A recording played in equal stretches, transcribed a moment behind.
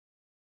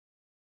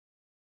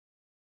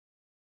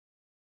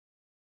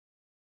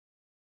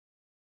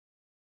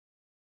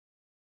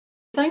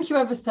Thank you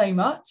ever so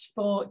much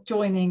for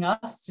joining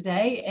us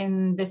today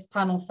in this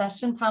panel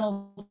session,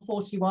 panel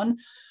 41,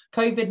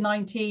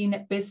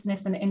 COVID-19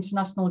 Business and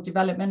International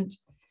Development.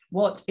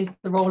 What is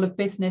the role of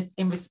business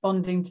in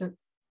responding to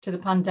the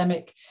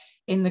pandemic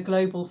in the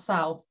Global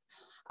South?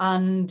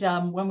 And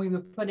when we were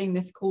putting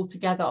this call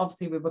together,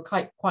 obviously we were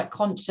quite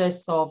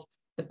conscious of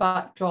the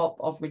backdrop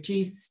of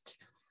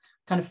reduced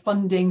kind of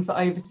funding for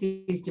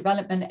overseas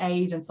development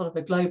aid and sort of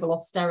a global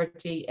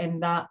austerity in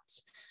that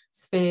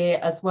sphere,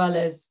 as well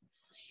as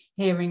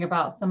hearing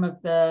about some of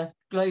the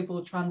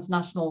global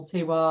transnationals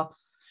who are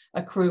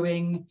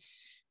accruing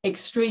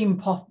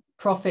extreme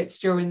profits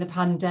during the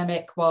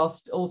pandemic,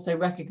 whilst also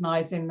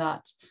recognizing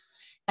that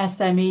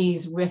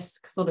SMEs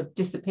risk sort of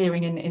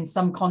disappearing in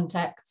some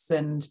contexts,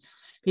 and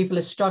people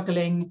are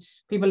struggling,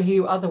 people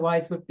who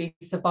otherwise would be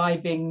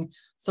surviving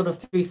sort of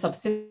through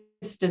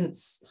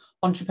subsistence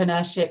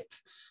entrepreneurship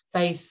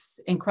face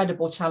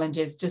incredible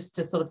challenges just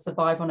to sort of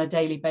survive on a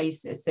daily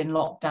basis in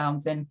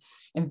lockdowns in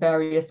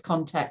various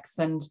contexts.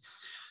 And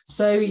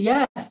so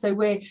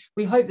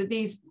we hope that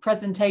these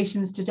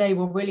presentations today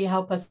will really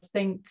help us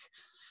think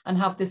and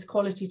have this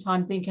quality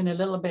time thinking a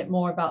little bit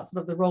more about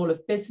sort of the role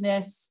of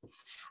business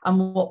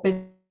and what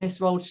business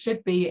roles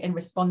should be in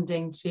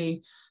responding to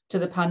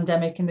the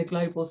pandemic in the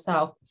Global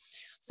South.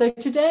 So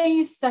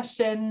today's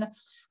session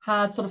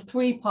has sort of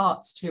three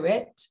parts to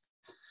it.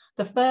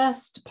 The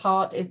first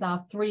part is our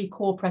three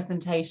core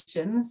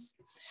presentations,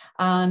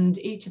 and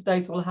each of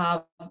those will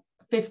have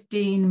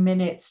 15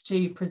 minutes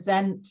to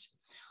present,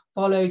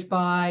 followed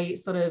by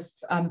sort of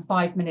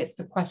 5 minutes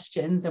for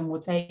questions, and we'll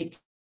take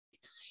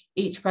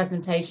each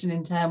presentation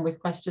in turn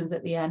with questions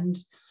at the end.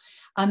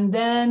 And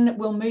then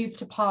we'll move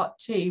to part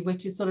two,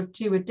 which is sort of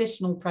two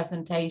additional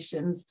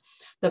presentations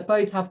that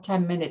both have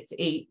 10 minutes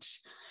each,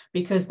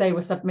 because they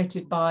were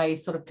submitted by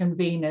sort of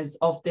conveners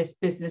of this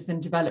business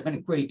and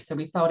development group. So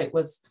we felt it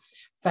was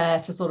fair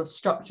to sort of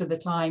structure the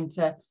time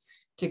to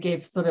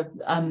give sort of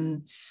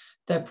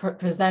the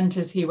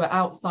presenters who were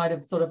outside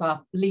of sort of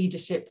our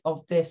leadership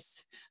of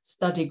this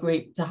study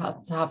group to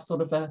have sort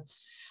of a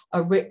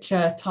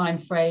richer time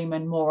frame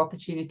and more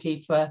opportunity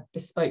for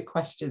bespoke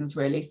questions,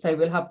 really. So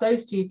we'll have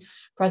those two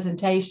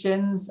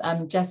presentations.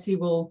 Jessie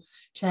will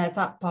chair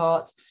that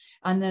part.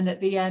 And then at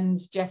the end,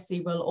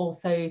 Jessie will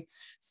also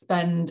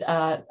spend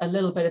a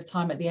little bit of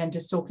time at the end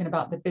just talking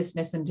about the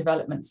business and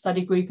development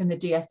study group in the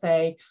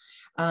DSA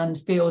and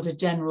field a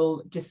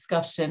general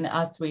discussion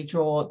as we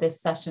draw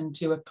this session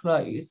to a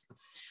close.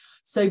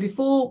 So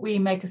before we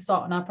make a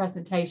start on our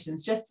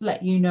presentations, just to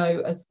let you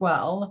know as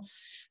well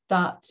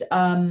that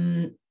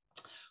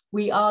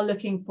we are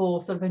looking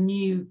for sort of a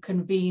new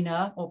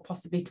convener or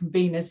possibly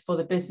conveners for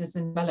the business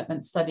and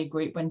development study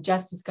group, when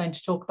Jess is going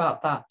to talk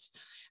about that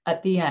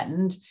at the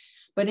end.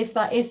 But if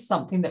that is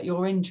something that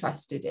you're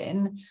interested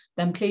in,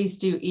 then please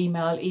do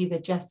email either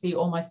Jessie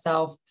or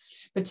myself,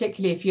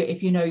 particularly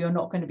if you know you're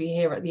not going to be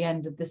here at the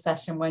end of the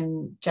session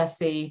when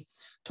Jessie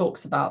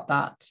talks about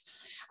that.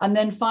 And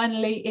then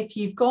finally, if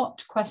you've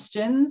got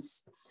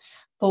questions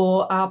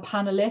for our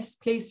panelists,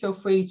 please feel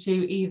free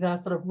to either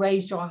sort of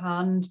raise your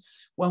hand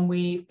when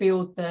we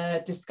field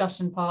the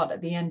discussion part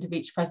at the end of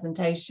each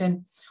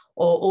presentation,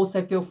 or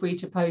also feel free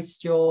to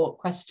post your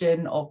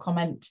question or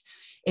comment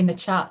in the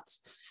chat,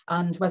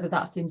 and whether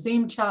that's in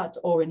Zoom chat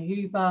or in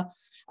Hoover,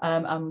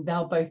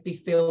 they'll both be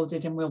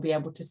fielded and we'll be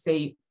able to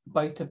see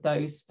both of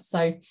those.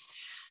 So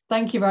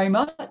thank you very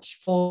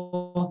much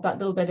for that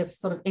little bit of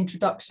sort of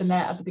introduction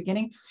there at the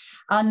beginning.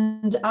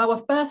 And our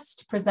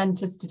first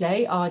presenters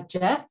today are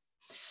Jeff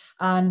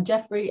and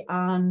Jeffrey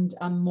and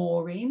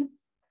Maureen.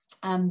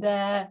 And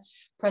their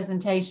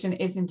presentation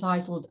is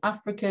entitled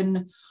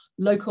African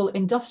Local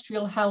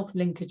Industrial Health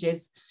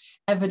Linkages,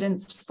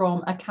 Evidence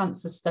from a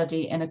Cancer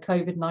Study in a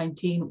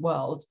COVID-19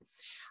 World.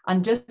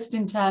 And just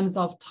in terms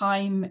of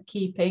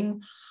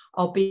timekeeping,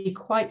 I'll be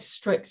quite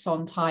strict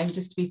on time,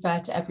 just to be fair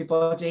to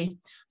everybody.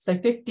 So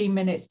 15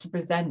 minutes to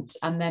present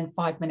and then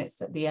 5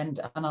 minutes at the end.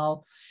 And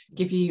I'll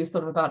give you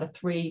sort of about a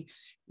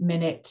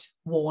 3-minute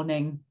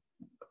warning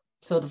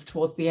sort of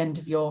towards the end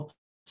of your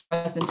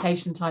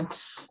presentation time.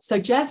 So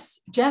Jeff,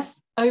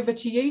 over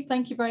to you.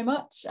 Thank you very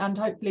much. And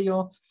hopefully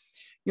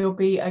you'll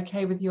be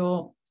okay with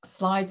your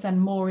slides. And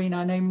Maureen,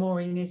 I know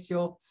Maureen is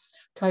your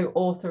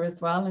co-author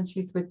as well, and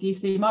she's with you.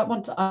 So you might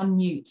want to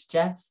unmute,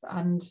 Jeff,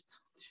 and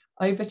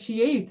over to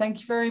you. Thank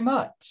you very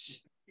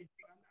much.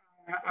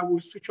 I will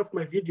switch off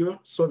my video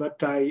so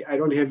that I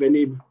don't have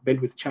any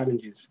bandwidth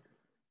challenges.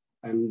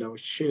 And I'll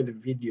share the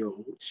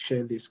video,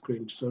 share the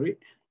screen, sorry.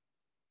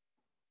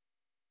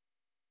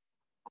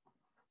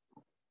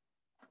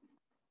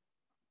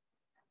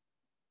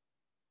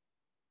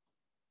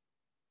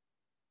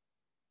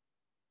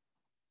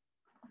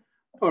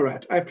 All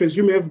right, I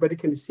presume everybody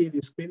can see the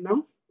screen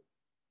now?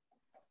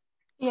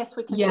 Yes,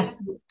 we can. Yes.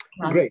 See.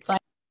 Great.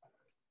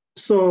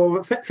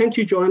 So thank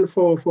you, Joanne,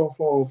 for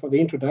the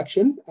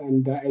introduction.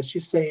 And as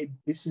you said,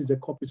 this is a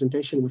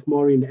co-presentation with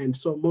Maureen. And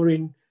so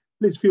Maureen,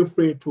 please feel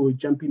free to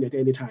jump in at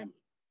any time.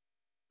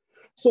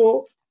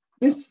 So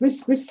this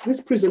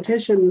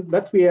presentation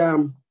that we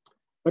are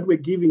that we're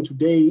giving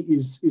today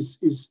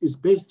is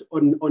based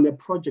on a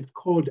project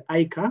called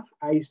ICCA,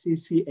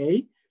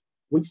 ICCA,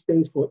 which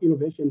stands for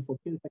Innovation for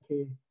Cancer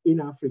Care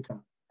in Africa.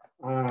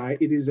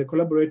 It is a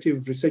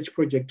collaborative research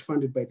project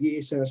funded by the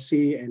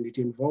DSA, and it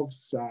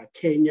involves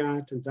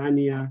Kenya,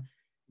 Tanzania,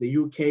 the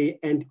UK,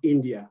 and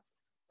India.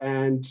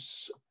 And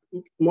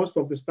most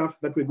of the stuff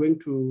that we're going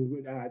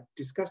to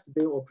discuss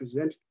today or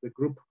present to the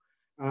group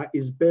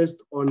is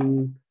based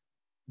on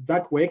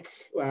that work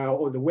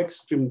or the work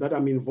stream that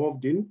I'm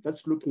involved in.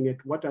 That's looking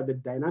at what are the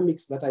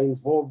dynamics that are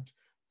involved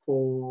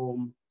for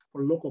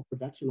local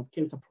production of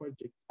cancer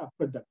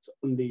products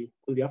on the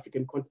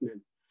African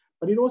continent.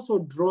 But it also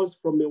draws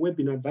from a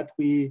webinar that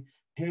we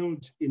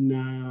held in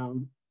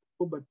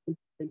October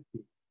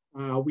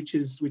 2020, which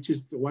is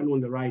the one on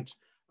the right,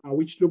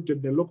 which looked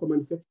at the local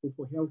manufacturing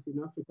for health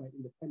in Africa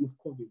in the time of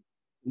COVID,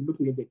 and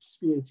looking at the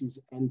experiences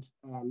and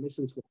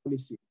lessons for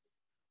policy.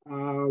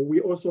 We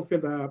also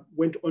further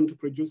went on to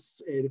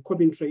produce a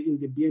commentary in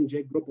the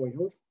BMJ Global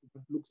Health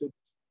that looks at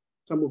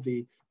some of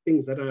the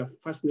things that are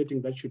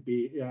fascinating that should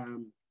be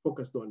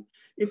focused on.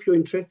 If you're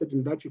interested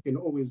in that, you can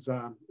always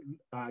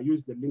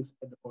use the links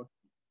at the bottom.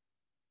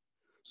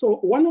 So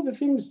one of the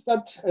things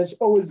that has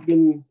always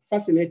been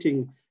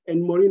fascinating,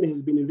 and Maureen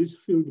has been in this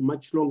field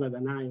much longer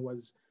than I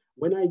was,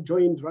 when I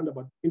joined around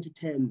about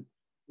 2010,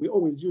 we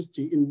always used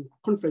to, in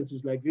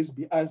conferences like this,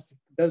 be asked,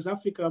 does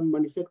Africa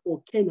manufacture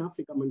or can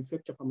Africa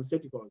manufacture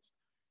pharmaceuticals?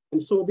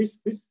 And so this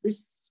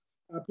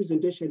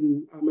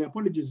presentation, my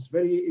apologies,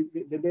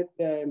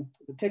 the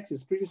text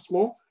is pretty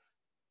small.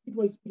 It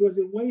was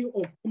a way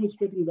of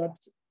demonstrating that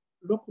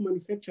local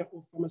manufacture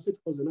of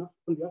pharmaceuticals on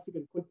the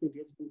African continent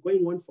has been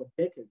going on for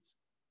decades.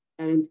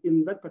 And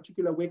in that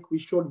particular work, we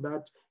showed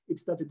that it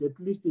started at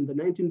least in the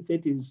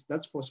 1930s,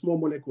 that's for small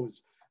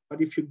molecules.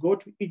 But if you go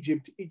to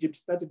Egypt, Egypt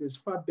started as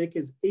far back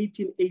as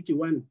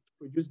 1881 to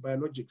produce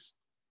biologics.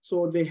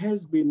 So there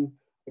has been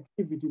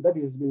activity that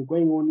has been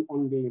going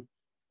on the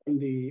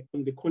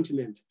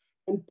continent.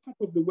 And part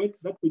of the work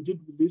that we did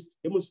with this,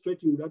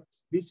 demonstrating that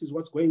this is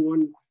what's going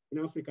on in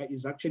Africa,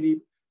 is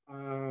actually,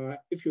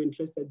 if you're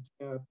interested,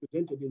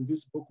 presented in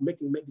this book,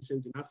 Making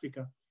Medicines in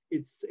Africa.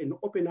 It's an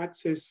open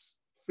access,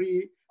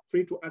 free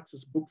to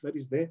access book that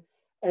is there.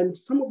 And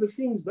some of the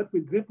things that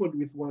we grappled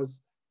with was,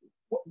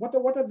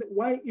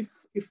 why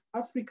if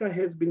Africa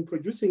has been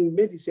producing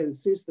medicine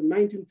since the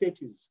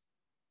 1930s,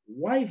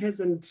 why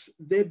hasn't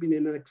there been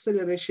an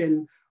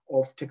acceleration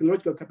of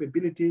technological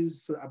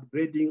capabilities,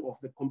 upgrading of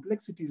the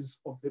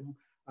complexities of the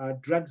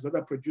drugs that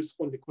are produced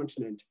on the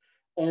continent?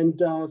 And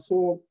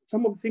so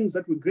some of the things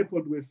that we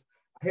grappled with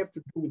have to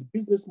do with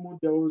business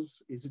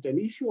models. Is it an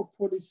issue of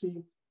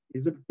policy?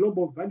 Is it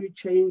global value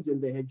chains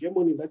and the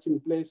hegemony that's in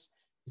place?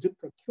 Is it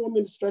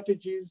procurement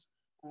strategies?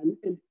 And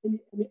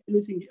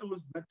anything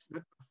else that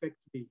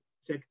affects the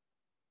sector?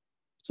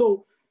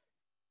 So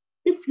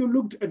if you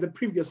looked at the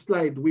previous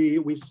slide,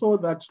 we saw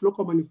that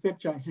local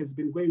manufacture has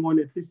been going on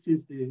at least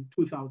since the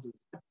 2000s.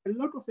 A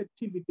lot of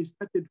activity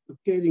started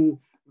occurring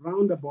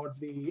around about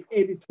the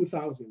early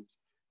 2000s.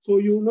 So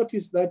you'll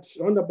notice that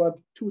around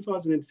about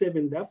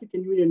 2007, the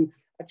African Union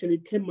actually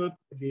came up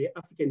with the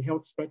African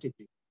Health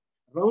Strategy.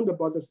 Around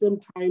about the same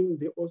time,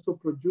 they also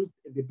produced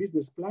the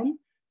business plan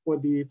for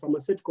the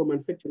pharmaceutical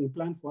manufacturing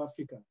plan for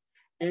Africa.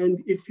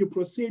 And if you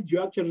proceed,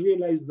 you actually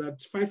realize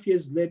that 5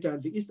 years later,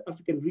 the East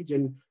African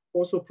region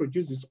also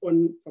produced its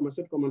own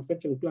pharmaceutical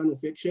manufacturing plan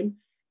of action.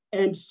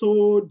 And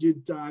so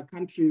did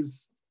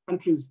countries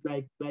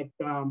like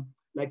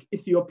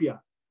Ethiopia.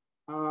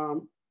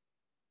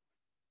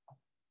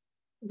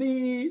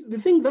 The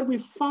thing that we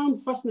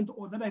found fascinating,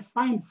 or that I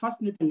find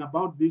fascinating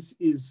about this,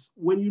 is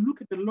when you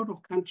look at a lot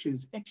of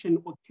countries, action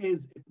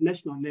occurs at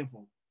national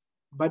level.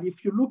 But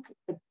if you look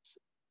at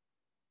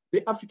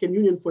the African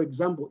Union, for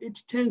example,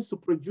 it tends to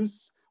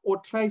produce or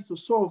tries to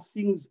solve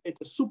things at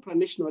a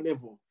supranational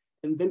level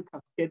and then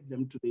cascade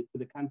them to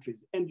the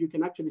countries. And you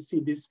can actually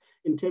see this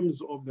in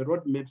terms of the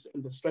roadmaps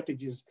and the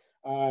strategies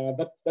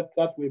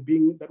that were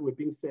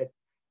being set.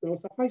 Now,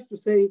 suffice to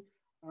say,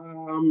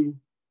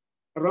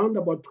 around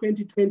about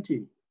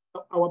 2020,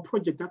 our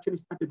project actually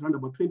started around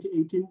about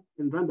 2018,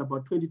 and around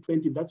about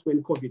 2020, that's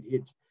when COVID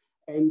hit.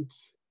 And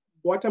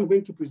what I'm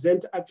going to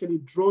present actually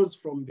draws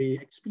from the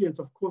experience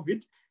of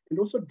COVID, and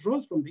also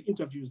draws from the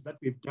interviews that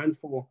we've done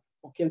for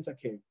cancer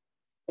care.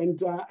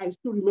 And I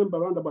still remember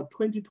around about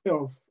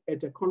 2012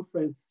 at a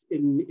conference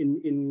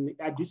in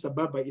Addis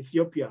Ababa,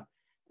 Ethiopia,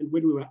 and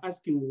when we were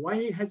asking,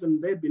 why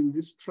hasn't there been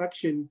this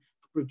traction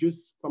to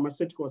produce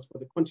pharmaceuticals for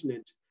the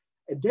continent?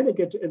 A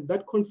delegate at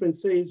that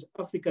conference says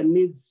Africa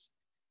needs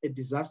a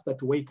disaster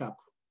to wake up.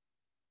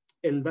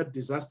 And that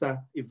disaster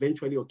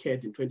eventually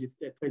occurred in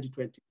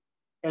 2020.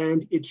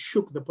 And it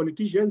shook the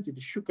politicians,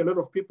 it shook a lot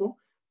of people,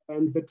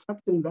 and the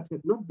traction that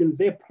had not been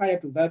there prior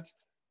to that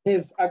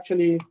has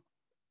actually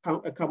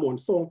come on.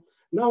 So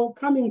now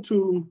coming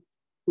to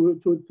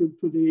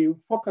the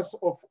focus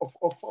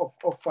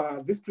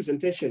of this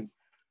presentation,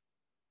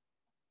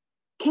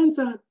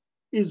 cancer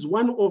is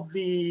one of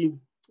the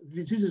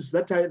diseases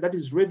that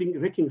is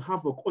wreaking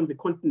havoc on the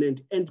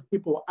continent, and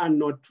people are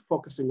not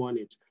focusing on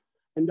it.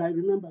 And I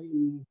remember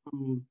in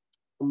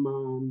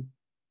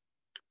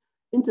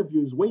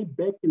interviews way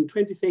back in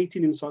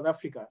 2013 in South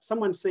Africa,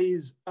 someone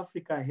says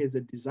Africa has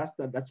a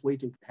disaster that's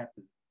waiting to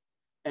happen.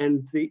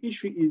 And the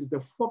issue is the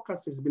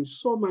focus has been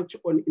so much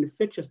on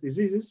infectious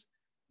diseases.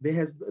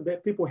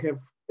 People have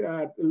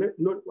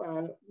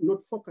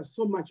not focused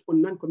so much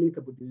on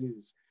non-communicable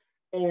diseases.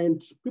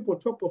 And people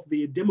talk of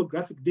the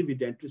demographic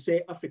dividend to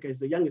say Africa is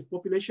the youngest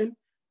population,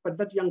 but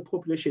that young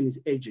population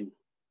is aging.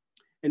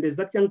 And as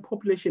that young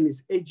population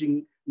is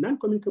aging,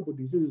 non-communicable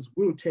diseases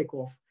will take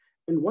off.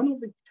 And one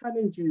of the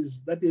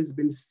challenges that has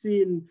been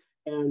seen,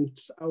 and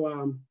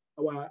our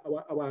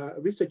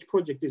research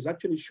project is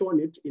actually shown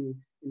it in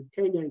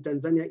Kenya and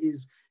Tanzania,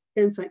 is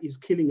cancer is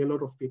killing a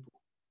lot of people.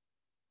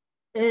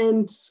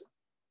 And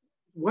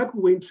what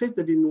we were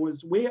interested in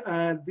was, where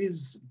are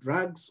these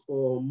drugs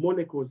or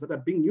molecules that are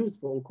being used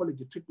for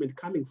oncology treatment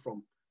coming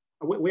from?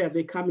 Where are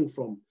they coming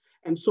from?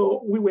 And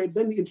so we were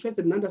then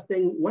interested in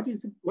understanding what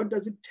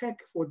does it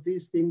take for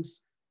these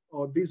things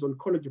or these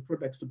oncology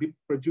products to be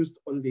produced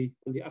on the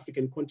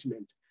African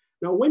continent.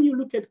 Now, when you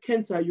look at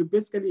cancer, you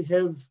basically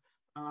have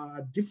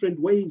different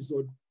ways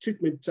or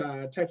treatment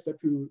types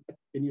that you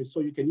can use.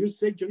 So you can use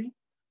surgery,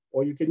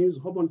 or you can use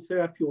hormone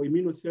therapy or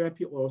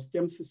immunotherapy or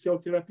stem cell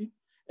therapy.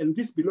 And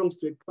this belongs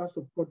to a class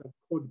of products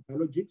called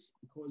biologics,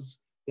 because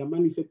they're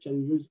manufactured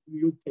and used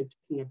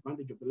taking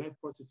advantage of the life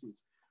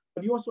processes.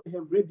 But you also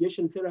have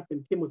radiation therapy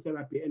and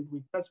chemotherapy, and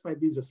we classify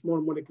these as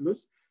small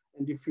molecules.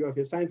 And if you have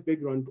a science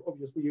background,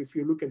 obviously, if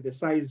you look at the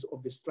size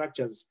of the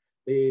structures,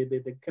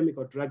 the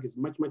chemical drug is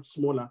much, much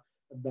smaller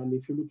than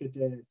if you look at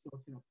cell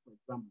therapy, for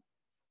example.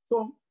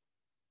 So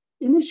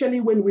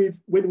initially, when we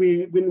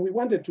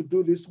wanted to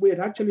do this, we had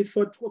actually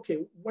thought,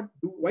 okay,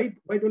 why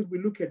don't we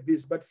look at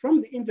this? But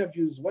from the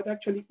interviews, what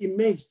actually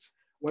emerged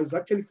was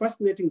actually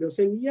fascinating. They were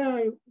saying, yeah,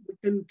 we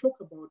can talk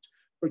about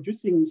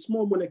producing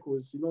small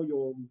molecules,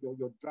 your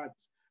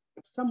drugs.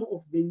 But some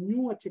of the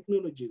newer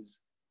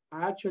technologies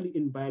are actually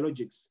in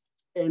biologics.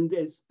 And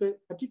a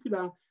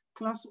particular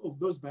class of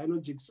those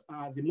biologics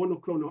are the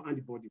monoclonal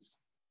antibodies.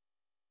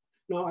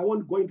 Now, I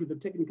won't go into the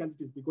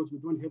technicalities because we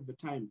don't have the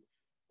time.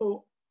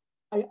 So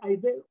in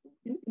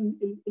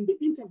the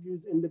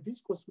interviews and the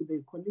discourse with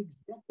the colleagues,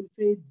 they actually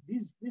said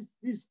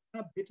these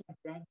are better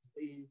drugs.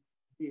 They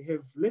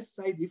have less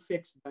side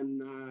effects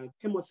than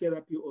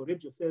chemotherapy or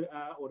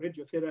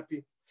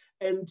radiotherapy.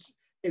 And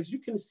as you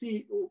can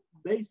see,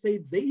 they say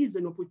there is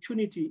an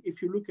opportunity,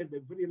 if you look at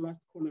the very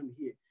last column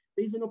here,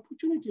 there is an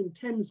opportunity in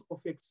terms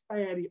of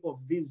expiry of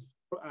these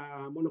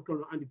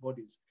monoclonal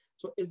antibodies.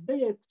 So as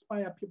they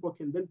expire, people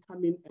can then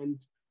come in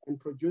and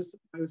produce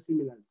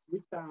biosimilars,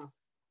 which are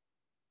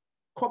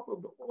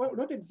well,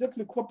 not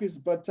exactly copies,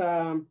 but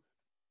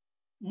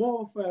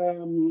more of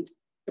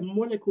a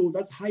molecule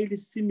that's highly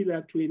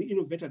similar to an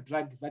innovator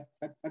drug that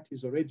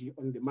is already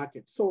on the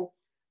market. So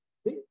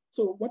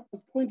what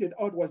was pointed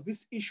out was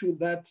this issue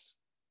that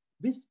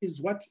this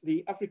is what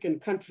the African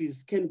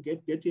countries can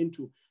get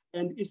into.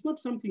 And it's not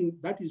something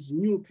that is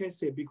new per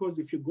se, because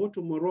if you go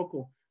to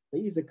Morocco,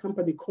 there is a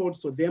company called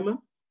Sodema.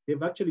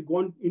 They've actually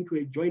gone into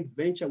a joint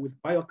venture with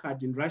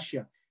Biocard in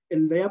Russia,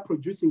 and they are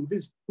producing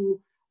these two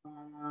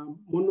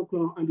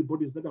monoclonal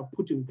antibodies that are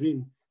put in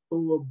green.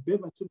 So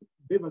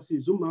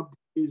bevacizumab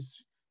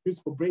is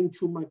used for brain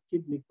tumor,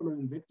 kidney, colon,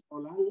 and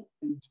rectal lung,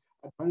 and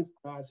advanced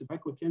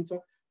cervical cancer.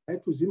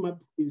 Rituximab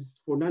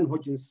is for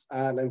non-Hodgkin's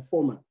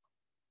lymphoma.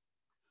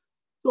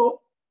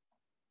 So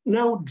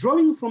now,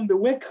 drawing from the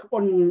work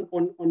on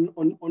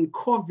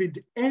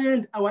COVID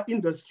and our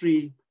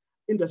industry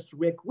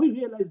work, we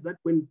realized that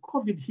when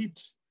COVID hit,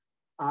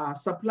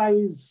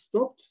 supplies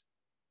stopped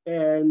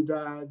and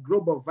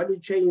global value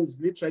chains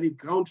literally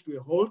ground to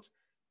a halt.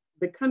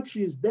 The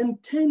countries then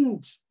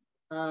turned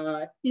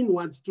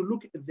inwards to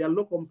look at their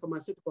local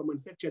pharmaceutical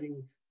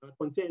manufacturing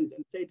concerns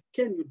and said,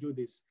 can you do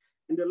this?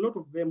 And a lot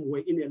of them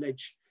were in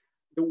LH.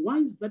 The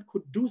ones that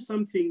could do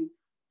something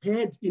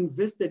had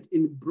invested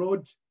in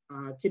broad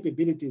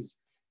capabilities.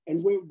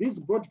 And where these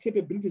broad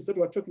capabilities that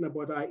we're talking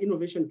about are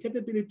innovation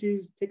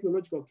capabilities,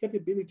 technological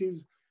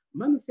capabilities,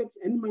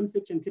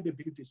 manufacturing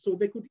capabilities. So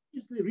they could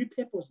easily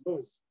repurpose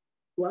those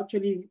to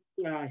actually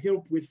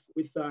help with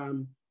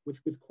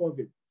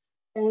COVID.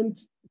 And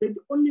they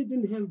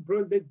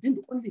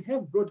didn't only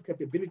have broad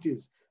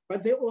capabilities,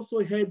 but they also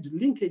had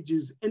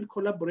linkages and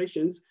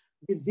collaborations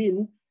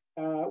within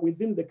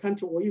the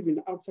country or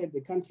even outside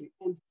the country.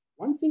 And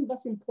one thing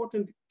that's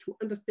important to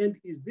understand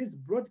is these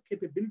broad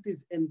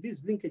capabilities and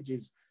these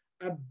linkages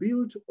are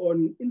built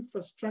on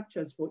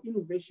infrastructures for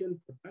innovation,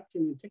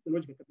 production, and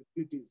technological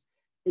capabilities.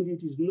 And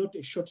it is not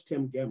a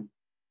short-term game.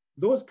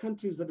 Those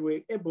countries that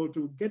were able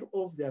to get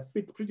off their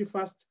feet pretty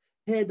fast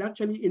had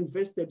actually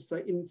invested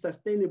in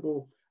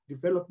sustainable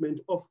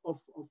development of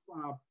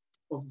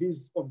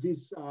these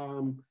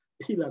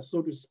pillars,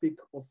 so to speak,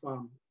 of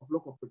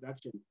local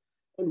production.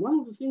 And one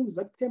of the things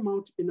that came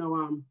out in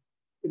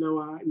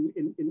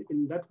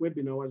that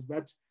webinar was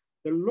that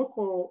the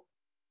local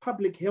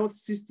public health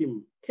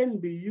system can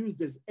be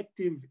used as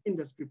active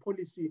industry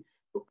policy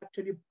to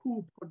actually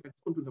pull products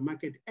onto the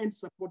market and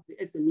support the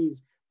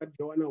SMEs that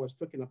Joanna was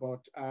talking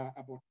about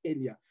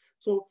earlier.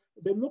 So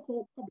the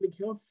local public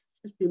health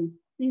system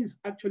is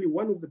actually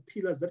one of the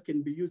pillars that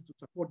can be used to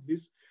support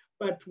this,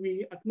 but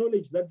we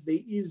acknowledge that there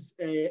is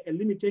a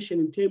limitation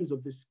in terms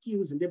of the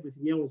skills and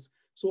everything else.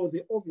 So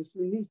there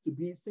obviously needs to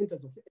be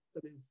centers of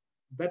excellence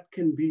that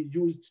can be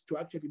used to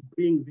actually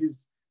bring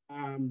these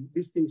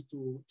things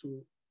to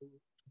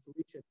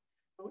fruition.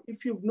 Now,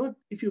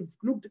 if you've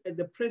looked at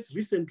the press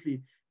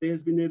recently,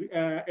 there's been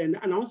an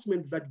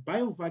announcement that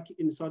BioVac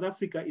in South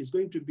Africa is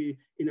going to be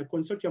in a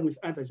consortium with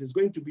others. It's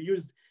going to be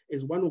used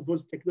as one of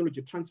those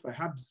technology transfer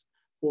hubs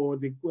for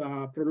the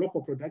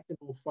local production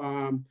of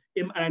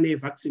mRNA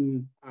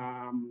vaccine,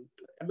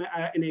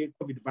 mRNA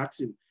COVID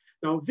vaccine.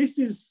 Now, this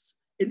is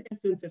in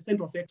essence a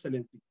center of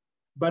excellence,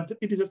 but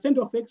it is a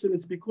center of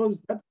excellence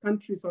because that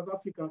country, South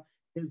Africa,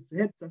 has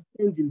had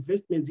sustained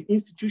investments in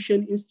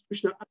institutional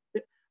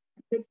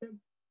architecture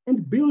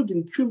and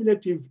building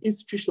cumulative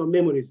institutional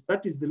memories.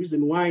 That is the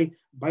reason why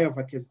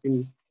BioVac has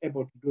been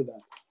able to do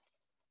that.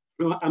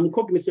 Now, I'm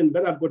cognizant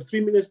that I've got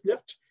 3 minutes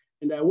left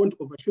and I won't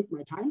overshoot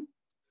my time.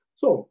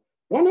 So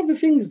one of the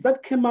things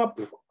that came up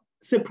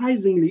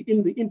surprisingly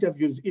in the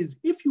interviews is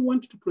if you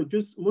want to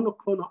produce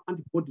monoclonal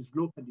antibodies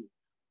locally,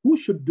 who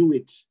should do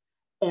it?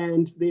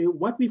 And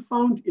what we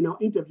found in our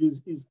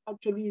interviews is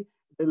actually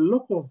the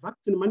local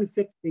vaccine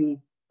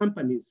manufacturing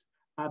companies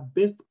are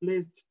best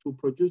placed to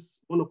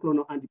produce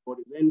monoclonal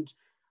antibodies. And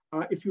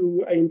if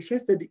you are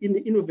interested in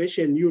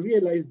innovation, you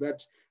realize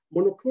that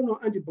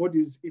monoclonal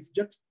antibodies, if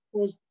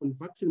juxtaposed on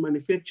vaccine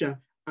manufacture,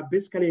 are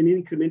basically an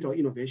incremental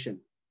innovation.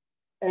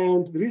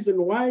 And the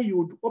reason why you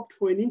would opt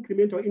for an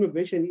incremental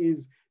innovation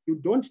is you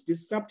don't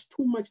disrupt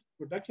too much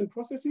production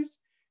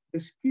processes. The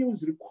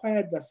skills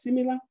required are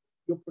similar.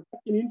 Your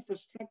production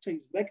infrastructure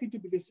is likely to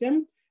be the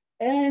same,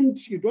 and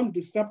you don't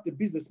disrupt the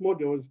business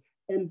models,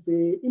 and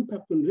the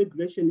impact on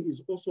regulation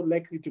is also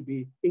likely to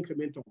be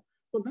incremental.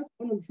 So that's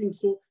one of the things.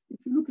 So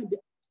if you look at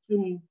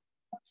the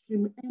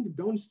upstream and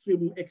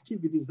downstream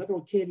activities that are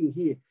occurring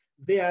here,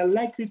 they are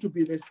likely to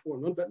be less, or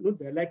not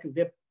they're likely,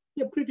 they're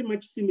pretty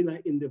much similar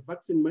in the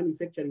vaccine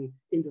manufacturing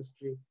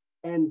industry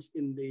and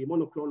in the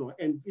monoclonal.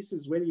 And this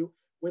is when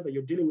whether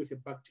you're dealing with a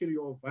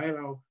bacterial,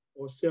 viral,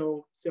 or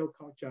cell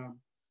culture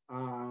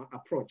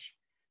approach.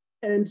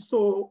 And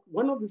so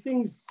one of the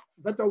things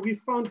that we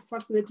found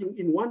fascinating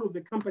in one of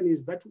the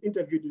companies that we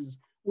interviewed is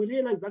we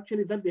realized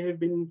actually that they have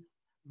been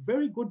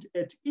very good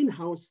at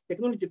in-house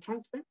technology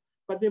transfer,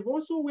 but they've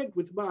also worked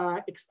with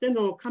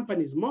external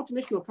companies,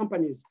 multinational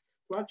companies,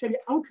 to actually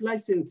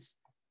out-license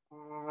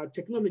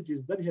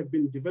technologies that have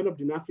been developed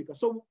in Africa.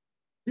 So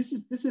this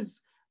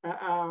is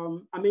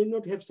I may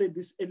not have said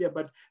this earlier,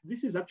 but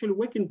this is actually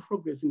work in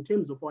progress in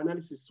terms of our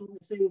analysis. So we're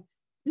saying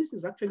this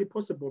is actually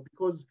possible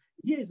because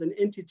here is an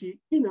entity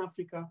in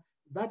Africa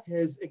that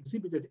has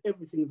exhibited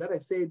everything that I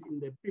said in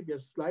the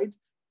previous slide,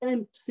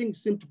 and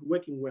things seem to be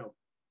working well.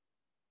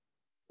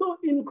 So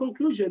in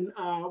conclusion,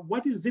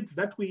 what is it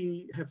that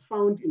we have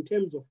found in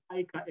terms of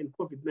ICA and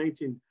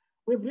COVID-19?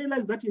 We've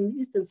realized that in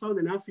East and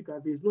Southern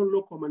Africa, there is no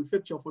local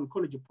manufacture of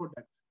oncology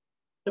products,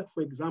 except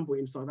for example,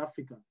 in South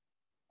Africa.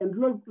 And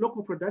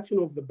local production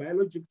of the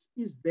biologics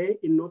is there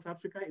in North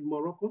Africa, in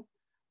Morocco.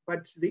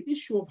 But the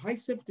issue of high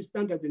safety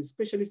standards and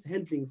specialist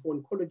handling for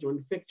oncology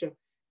manufacture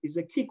is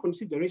a key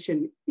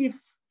consideration if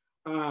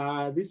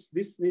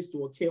this needs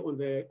to occur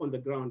on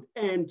the ground.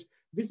 And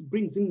this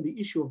brings in the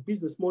issue of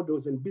business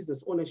models and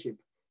business ownership.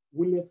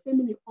 Will a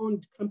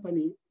family-owned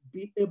company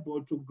be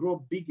able to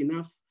grow big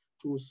enough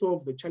to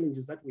solve the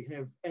challenges that we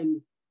have?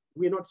 And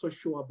we're not so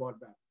sure about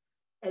that.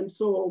 And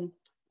so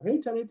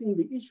reiterating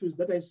the issues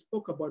that I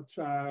spoke about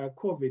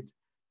COVID,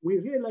 we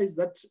realized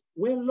that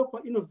when local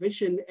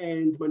innovation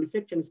and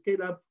manufacturing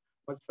scale-up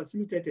was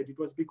facilitated, it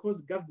was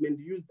because government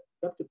used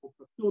adaptable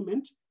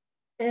procurement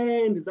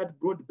and that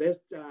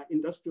broad-based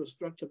industrial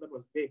structure that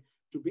was there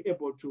to be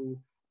able to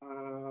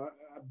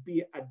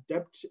be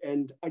adept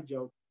and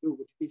agile to deal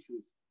with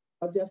issues.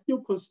 But there are still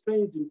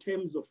constraints in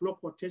terms of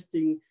local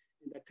testing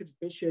and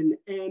accreditation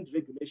and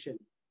regulation.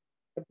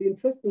 But the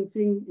interesting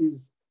thing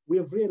is we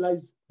have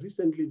realized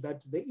recently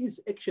that there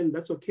is action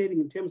that's occurring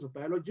in terms of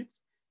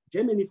biologics.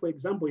 Germany, for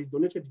example, has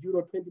donated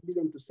euro 20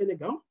 million to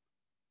Senegal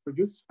to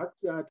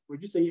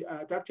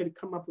actually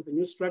come up with a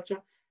new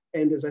structure.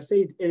 And as I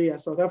said earlier,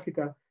 South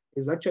Africa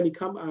has actually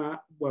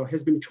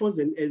has been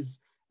chosen as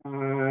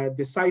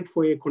the site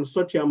for a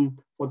consortium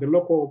for the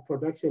local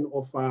production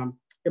of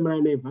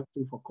mRNA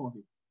vaccine for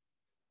COVID.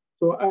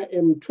 So I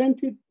am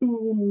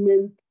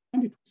 22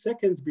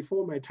 seconds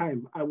before my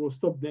time. I will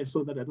stop there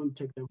so that I don't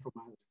take them from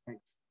others.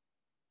 Thanks.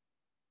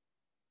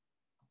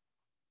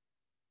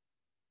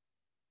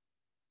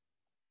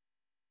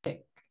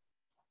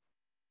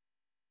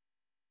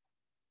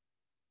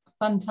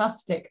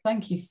 Fantastic.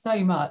 Thank you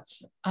so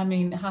much. I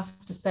mean, I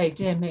have to say,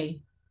 dear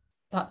me,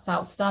 that's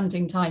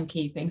outstanding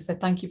timekeeping. So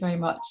thank you very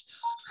much.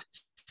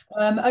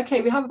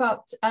 Okay, we have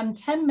about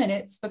 10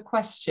 minutes for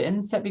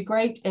questions. So it'd be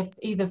great if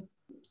either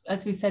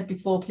as we said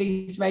before,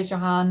 please raise your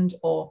hand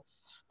or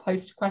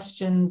post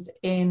questions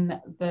in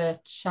the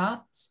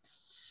chat.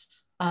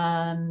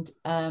 And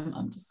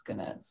I'm just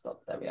gonna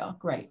stop. There we are.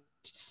 Great.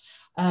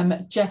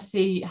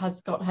 Jessie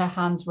has got her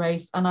hands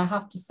raised, and I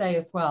have to say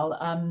as well,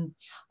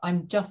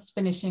 I'm just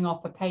finishing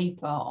off a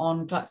paper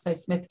on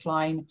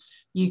GlaxoSmithKline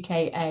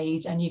UK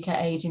aid and UK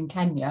aid in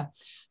Kenya,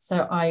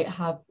 so I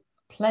have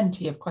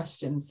plenty of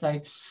questions,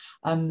 so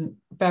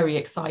very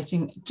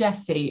exciting.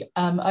 Jessie,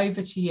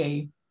 over to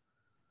you.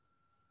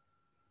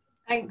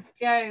 Thanks,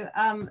 Jo.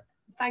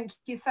 Thank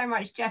you so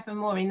much, Jeff and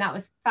Maureen. That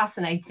was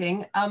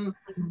fascinating.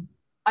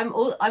 I'm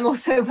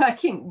also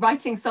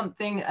writing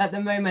something at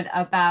the moment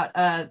about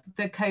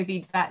the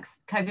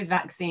COVID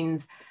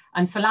vaccines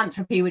and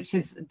philanthropy, which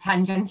is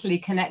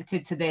tangentially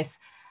connected to this.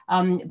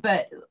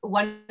 But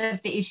one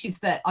of the issues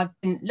that I've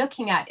been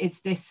looking at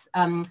is this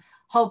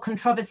whole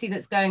controversy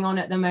that's going on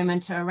at the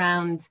moment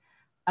around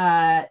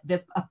a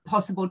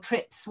possible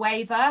TRIPS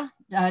waiver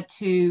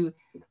to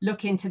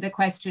look into the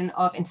question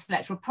of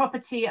intellectual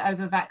property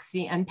over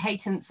vaccine and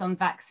patents on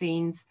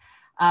vaccines,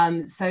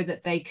 so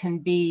that they can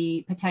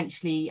be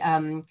potentially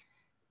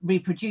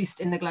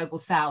reproduced in the global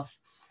south.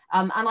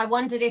 And I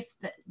wondered if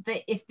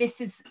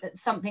this is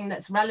something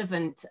that's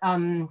relevant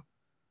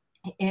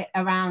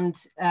around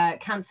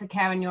cancer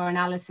care and your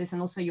analysis,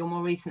 and also your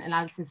more recent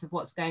analysis of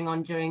what's going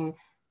on during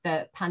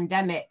the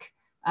pandemic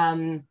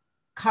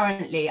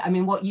currently. I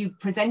mean, what you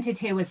presented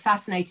here was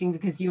fascinating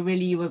because you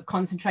were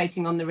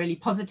concentrating on the really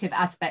positive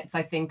aspects,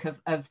 I think,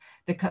 of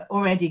the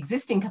already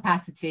existing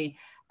capacity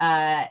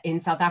in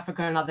South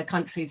Africa and other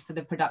countries for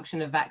the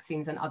production of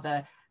vaccines and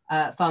other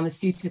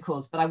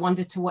pharmaceuticals. But I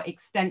wondered to what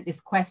extent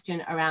this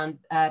question around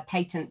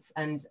patents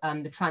and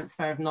the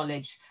transfer of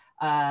knowledge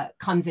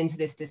comes into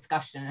this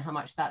discussion, and how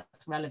much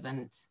that's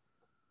relevant.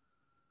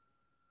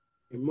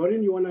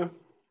 Maureen, you wanna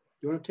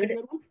take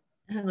that one?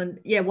 Hang on.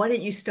 Yeah, why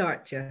don't you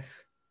start, Jeff?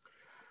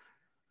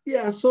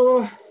 Yeah,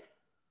 so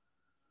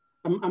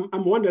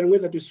I'm wondering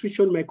whether to switch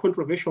on my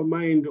controversial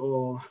mind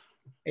or.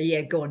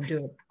 Yeah, go on,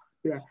 do it.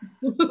 Yeah.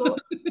 So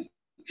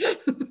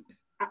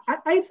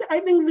I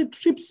think the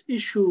TRIPS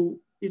issue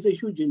is a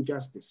huge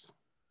injustice.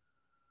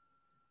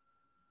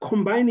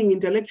 Combining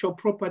intellectual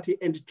property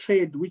and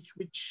trade, which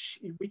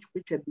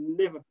had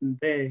never been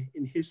there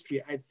in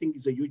history, I think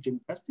is a huge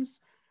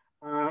injustice.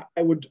 I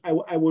would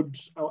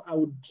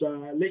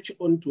latch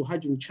on to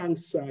Hajun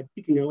Chang's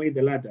kicking away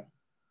the ladder.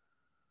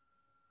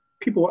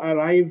 People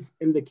arrive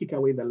and they kick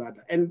away the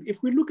ladder. And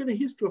if we look at the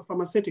history of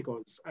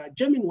pharmaceuticals,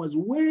 Germany was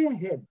way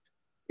ahead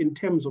in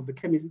terms of the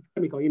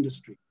chemical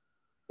industry.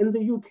 And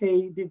the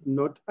UK did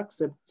not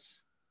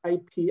accept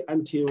IP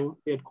until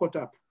they had caught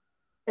up.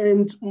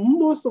 And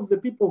most of the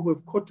people who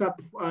have caught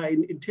up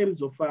in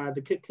terms of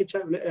the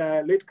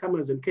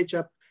latecomers and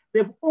catch-up,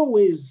 they've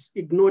always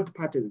ignored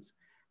patents.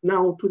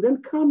 Now, to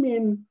then come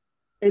in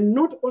and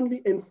not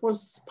only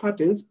enforce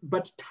patents,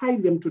 but tie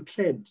them to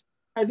trade,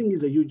 I think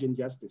is a huge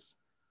injustice.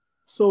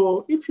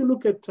 So if you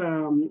look at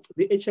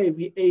the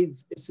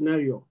HIV/AIDS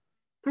scenario,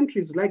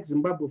 countries like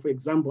Zimbabwe, for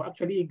example,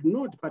 actually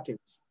ignored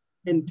patents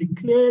and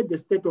declared a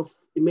state of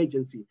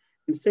emergency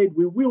and said,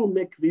 we will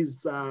make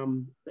these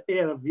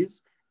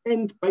ARVs.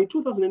 And by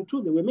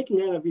 2002, they were making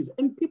ARVs,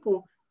 and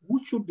people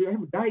who should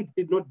have died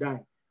did not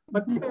die.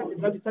 But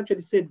that is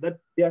actually said that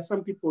there are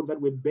some people that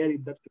were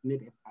buried that could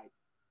not have died.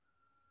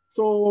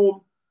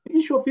 So the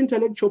issue of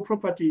intellectual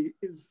property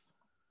is,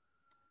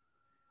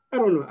 I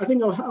don't know. I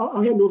think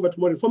I'll hand over to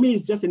Maureen. For me,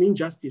 it's just an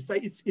injustice.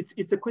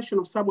 It's a question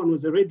of someone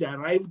who's already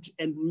arrived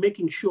and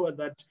making sure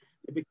that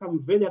they become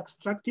very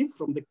extractive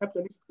from the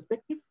capitalist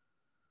perspective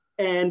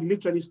and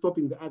literally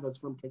stopping the others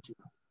from catching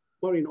up.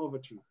 Maureen, over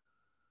to you.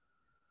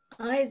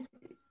 I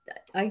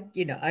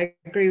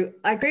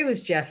agree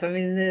with Jeff. I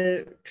mean,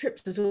 the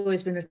TRIPS has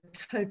always been a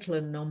total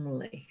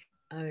anomaly.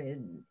 I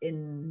mean,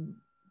 in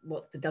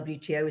what the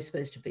WTO is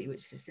supposed to be,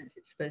 which is, since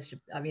it's supposed to,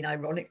 I mean,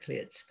 ironically,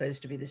 it's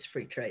supposed to be this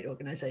free trade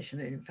organization.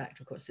 And in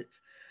fact, of course,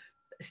 it's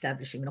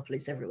establishing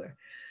monopolies everywhere.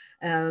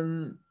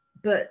 So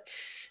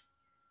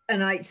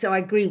I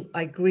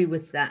agree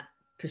with that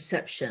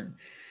perception.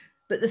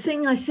 But the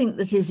thing I think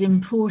that is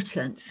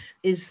important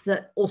is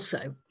that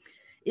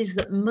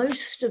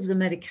most of the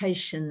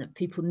medication that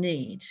people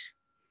need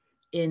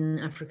in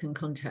African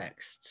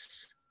contexts,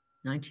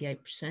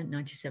 98%,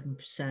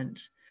 97%,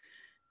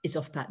 is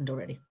off patent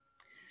already.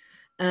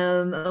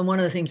 And one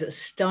of the things that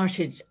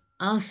started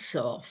us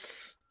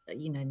off,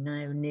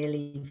 now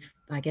nearly,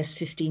 I guess,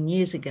 15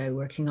 years ago,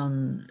 working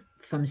on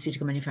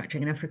pharmaceutical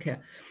manufacturing in Africa,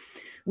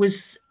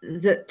 was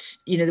that,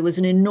 there was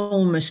an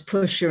enormous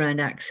push around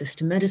access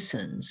to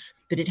medicines,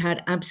 but it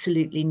had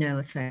absolutely no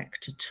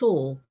effect at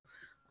all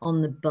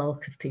on the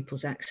bulk of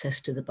people's access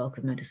to the bulk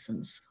of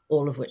medicines,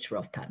 all of which were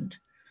off patent.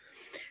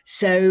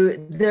 So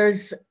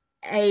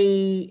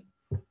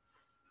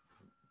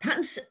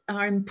patents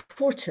are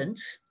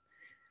important.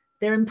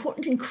 They're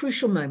important in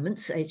crucial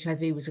moments.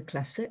 HIV was a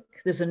classic.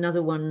 There's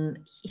another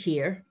one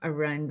here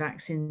around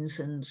vaccines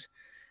and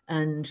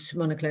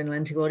monoclonal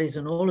antibodies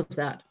and all of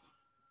that.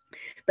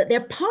 But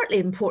they're partly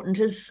important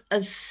as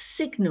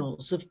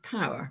signals of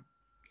power.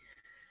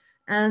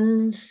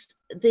 And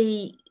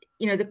the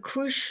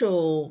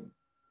crucial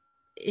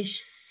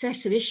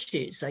set of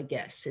issues, I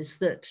guess, is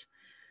that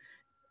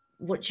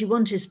what you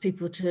want is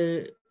people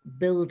to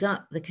build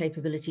up the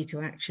capability to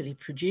actually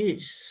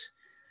produce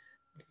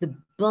the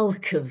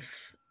bulk of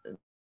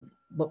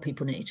what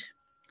people need.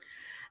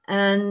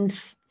 And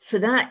for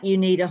that, you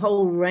need a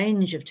whole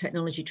range of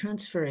technology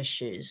transfer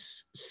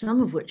issues,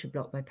 some of which are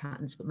blocked by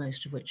patents, but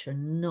most of which are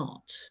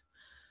not.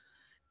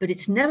 But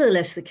it's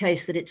nevertheless the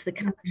case that it's the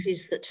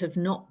countries that have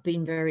not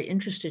been very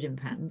interested in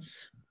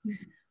patents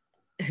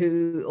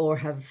or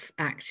have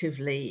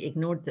actively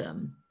ignored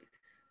them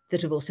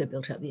that have also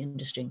built up the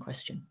industry in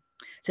question.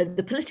 So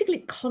the political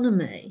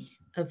economy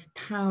of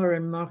power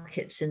and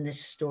markets in this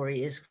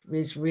story is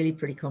really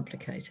pretty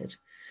complicated.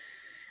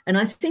 And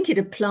I think it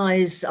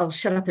applies, I'll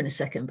shut up in a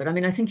second, but I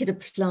mean, I think it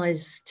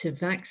applies to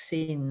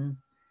vaccine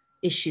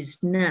issues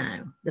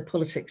now, the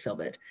politics of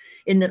it,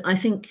 in that I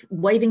think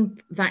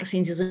waiving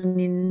vaccines is an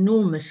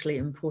enormously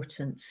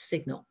important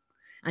signal,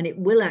 and it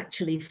will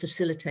actually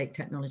facilitate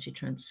technology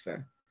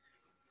transfer.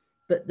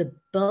 But the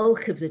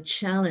bulk of the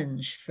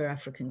challenge for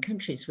African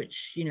countries,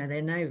 which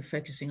they're now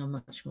focusing on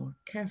much more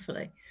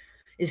carefully,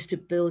 is to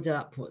build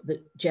up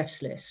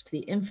Jeff's list,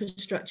 the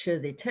infrastructure,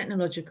 the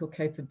technological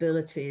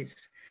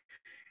capabilities,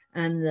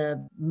 and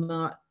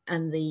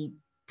the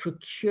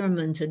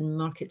procurement and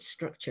market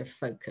structure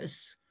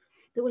focus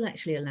that will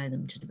actually allow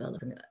them to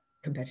develop a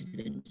competitive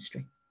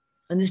industry.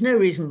 And there's no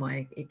reason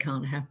why it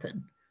can't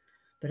happen,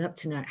 but up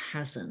to now it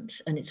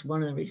hasn't. And it's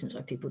one of the reasons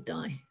why people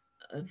die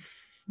of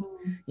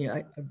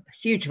a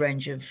huge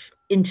range of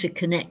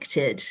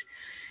interconnected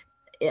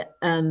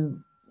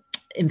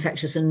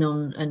infectious and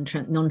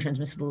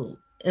non-transmissible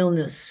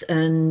illness.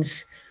 And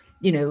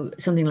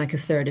something like a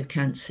third of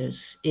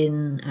cancers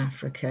in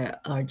Africa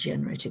are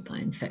generated by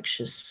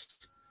infectious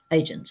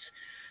agents,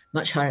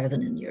 much higher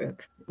than in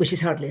Europe, which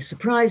is hardly a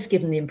surprise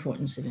given the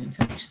importance of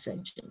infectious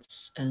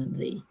agents and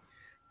the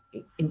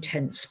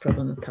intense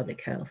problem of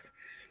public health.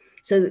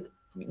 So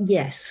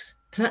yes,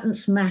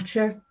 patents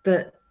matter,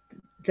 but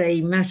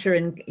they matter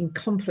in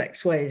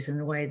complex ways, in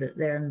the way that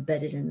they're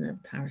embedded in the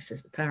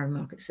power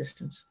market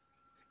systems.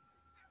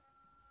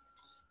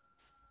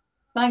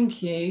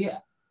 Thank you.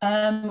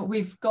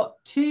 We've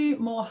got 2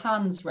 more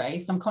hands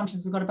raised. I'm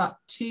conscious we've got about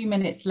 2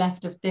 minutes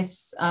left of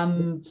this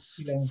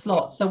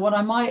slot. So what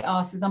I might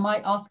ask is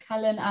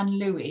Helen and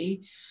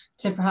Louis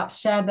to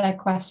perhaps share their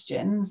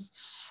questions,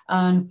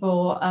 and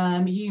for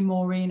you,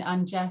 Maureen,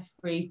 and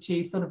Jeffrey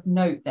to sort of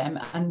note them,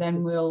 and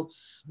then we'll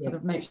sort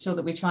of make sure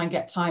that we try and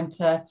get time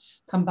to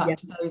come back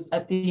to those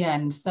at the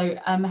end. So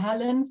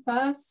Helen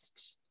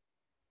first.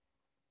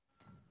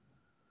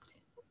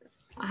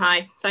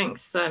 Hi,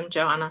 thanks,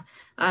 Joanna,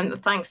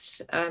 and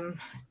thanks,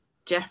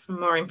 Jeff and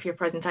Maureen, for your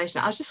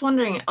presentation. I was just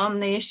wondering on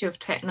the issue of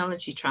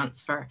technology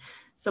transfer.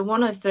 So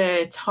one of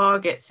the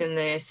targets in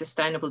the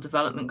Sustainable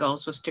Development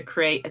Goals was to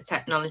create a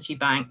technology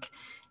bank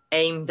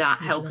aimed at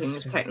helping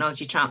with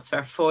technology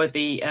transfer for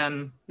the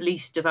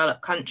least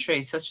developed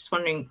countries. So I was just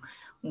wondering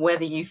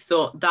whether you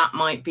thought that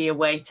might be a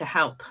way to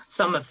help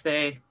some of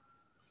the,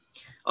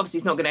 obviously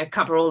it's not going to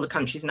cover all the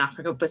countries in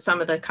Africa, but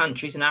some of the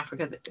countries in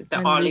Africa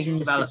that are least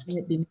developed,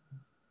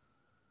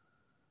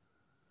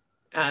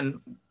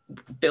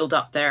 build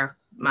up their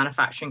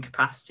manufacturing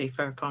capacity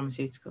for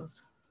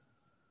pharmaceuticals.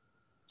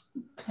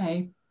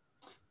 Okay,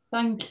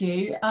 thank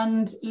you.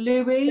 And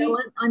Louis? No,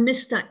 I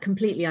missed that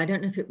completely. I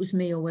don't know if it was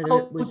me or whether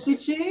it was...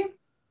 Did you?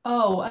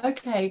 Oh,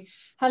 okay.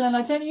 Helen,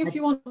 I don't know if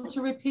you want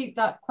to repeat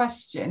that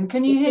question.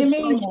 Can you hear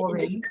me,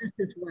 Maureen?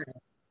 As well.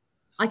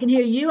 I can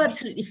hear you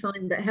absolutely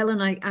fine, but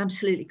Helen, I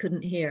absolutely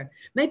couldn't hear.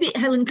 Maybe,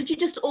 Helen, could you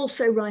just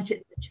also write it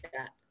in the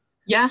chat?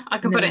 Yeah, I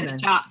can put it in the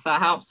chat if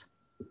that helps.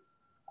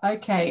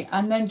 Okay,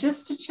 and then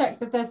just to check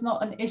that there's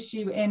not an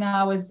issue in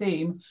our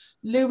Zoom,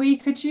 Louis,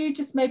 could you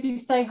just maybe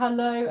say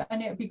hello?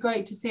 And it would be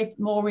great to see if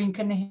Maureen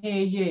can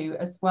hear you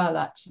as well,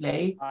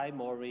 actually. Hi,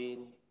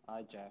 Maureen.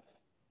 Hi, Jeff.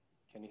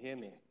 Can you hear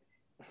me?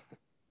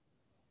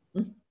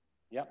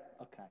 Yep,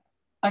 okay.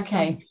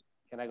 Okay.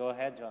 Can I go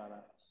ahead,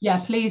 Joanna? Yeah,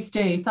 please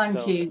do.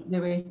 Thank you,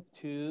 Louis.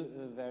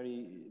 2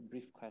 very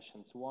brief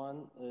questions.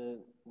 One,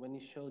 when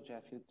you showed,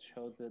 Jeff, you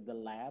showed the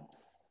labs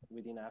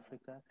within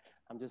Africa.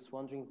 I'm just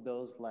wondering if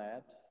those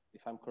labs,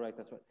 if I'm correct,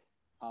 that's right,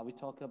 are we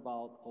talking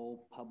about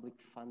all public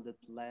funded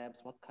labs?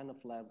 What kind of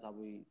labs are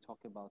we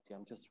talking about here?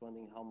 I'm just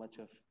wondering how much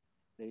of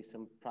there is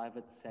some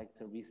private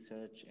sector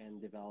research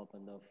and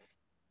development of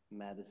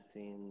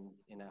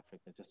medicines in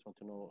Africa. Just want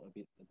to know a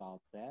bit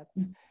about that.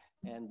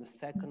 And the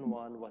second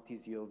one, what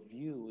is your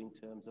view in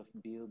terms of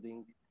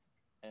building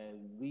a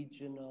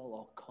regional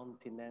or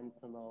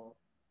continental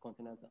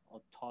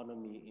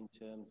autonomy in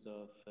terms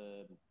of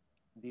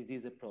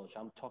disease approach?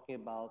 I'm talking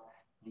about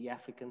the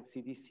African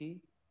CDC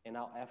and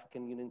our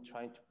African Union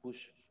trying to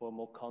push for a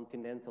more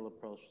continental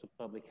approach to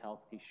public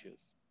health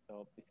issues.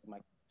 So this is my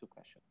 2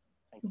 questions.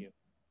 Thank you.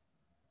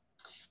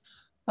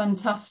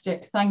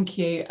 Fantastic, thank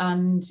you.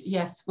 And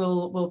yes,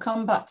 we'll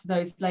come back to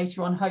those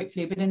later on,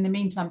 hopefully. But in the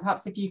meantime,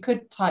 perhaps if you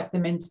could type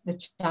them into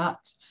the chat,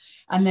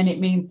 and then it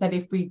means that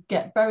if we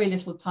get very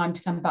little time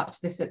to come back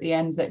to this at the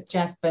end, that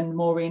Jeff and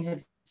Maureen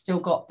have still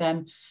got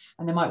them,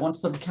 and they might want to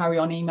sort of carry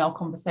on email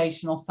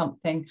conversation or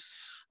something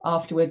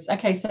afterwards.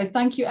 Okay, so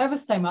thank you ever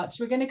so much.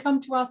 We're going to come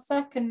to our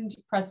second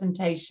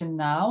presentation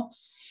now.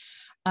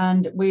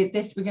 And we're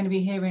going to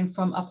be hearing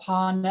from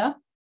Aparna.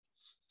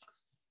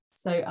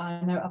 So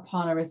I know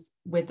Aparna is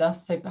with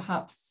us, so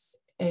perhaps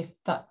if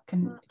that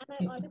can,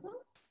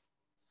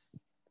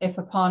 if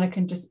Aparna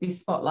can just be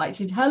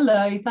spotlighted.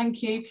 Hello,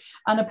 thank you.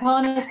 And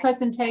Aparna's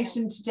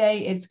presentation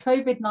today is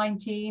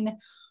COVID-19,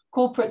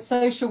 corporate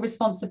social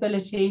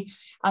responsibility,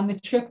 and the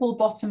triple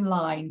bottom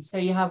line. So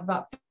you have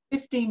about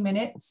 15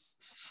 minutes.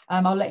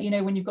 I'll let you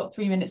know when you've got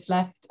 3 minutes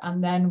left,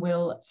 and then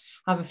we'll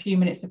have a few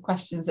minutes of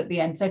questions at the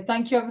end. So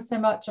thank you ever so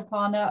much,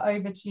 Aparna.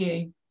 Over to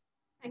you.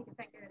 Thank you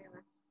very much.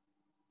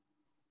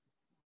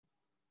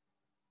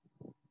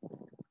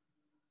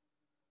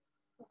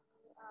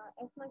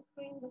 Is my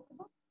screen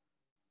visible?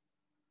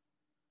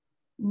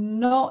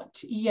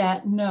 Not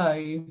yet, no.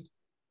 Okay.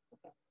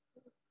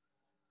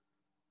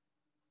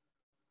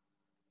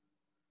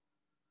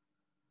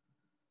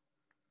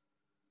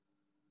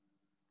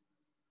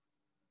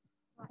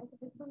 Is it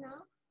visible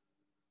now?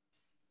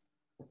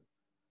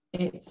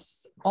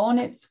 It's on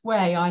its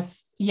way.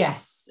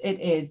 Yes, it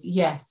is.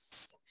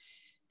 Yes.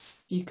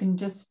 You can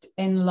just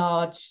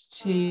enlarge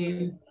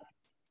to.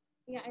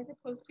 Yeah, is it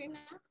full screen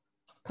now?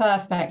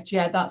 Perfect.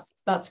 Yeah,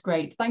 that's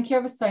great. Thank you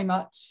ever so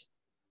much.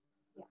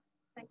 Yeah,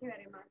 thank you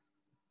very much.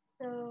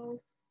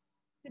 So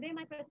today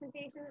my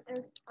presentation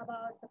is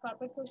about the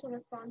corporate social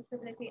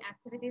responsibility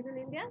activities in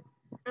India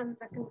and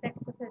the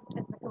context of it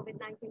is the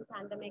COVID-19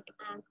 pandemic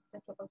and the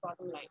triple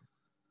bottom line.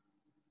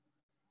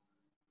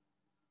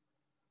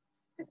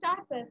 To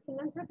start with,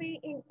 philanthropy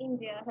in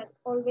India has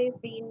always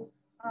been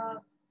a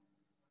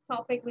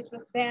topic which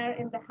was there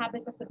in the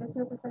habit of the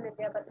businesses in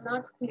India, but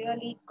not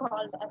clearly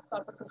called as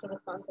corporate social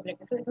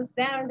responsibility. So it was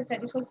there in the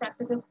traditional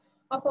practices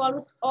of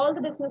almost all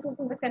the businesses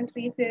in the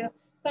country to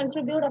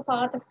contribute a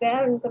part of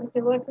their income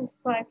towards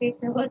society,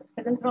 towards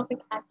philanthropic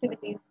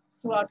activities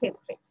throughout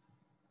history.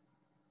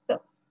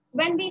 So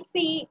when we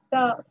see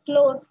the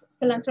flow of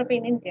philanthropy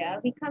in India,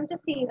 we come to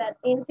see that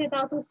in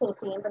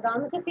 2014, the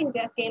government of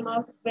India came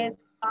out with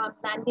a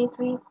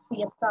mandatory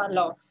CSR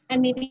law.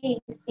 And maybe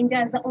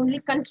India is the only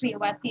country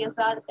where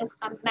CSR is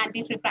a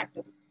mandatory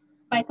practice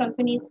by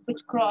companies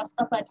which cross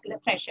a particular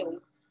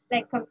threshold.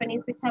 Like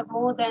companies which have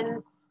more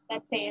than,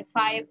 let's say,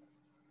 5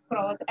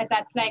 crores,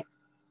 that's like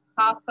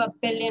 $500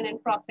 million in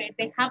profit,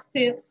 they have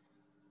to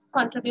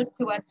contribute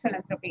towards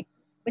philanthropy,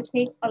 which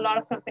makes a lot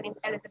of companies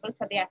eligible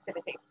for the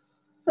activity.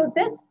 So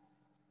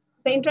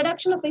the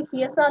introduction of the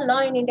CSR law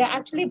in India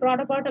actually brought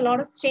about a lot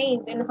of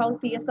change in how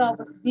CSR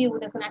was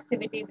viewed as an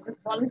activity which is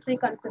voluntary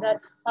considered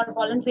or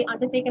voluntary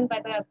undertaken by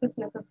the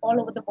businesses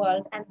all over the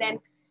world. And then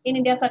in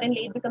India,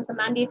 suddenly it becomes a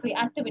mandatory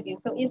activity.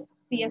 So is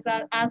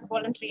CSR as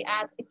voluntary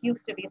as it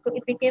used to be? So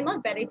it became a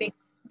very big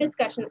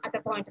discussion at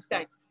a point of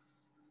time.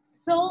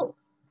 So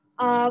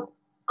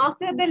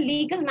after the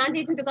legal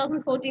mandate in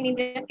 2014,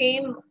 India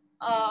came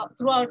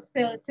throughout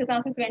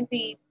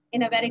 2020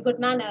 in a very good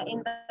manner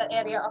in the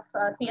area of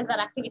CSR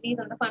activities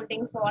and the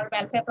funding for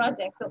welfare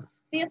projects. So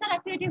CSR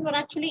activities were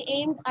actually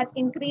aimed at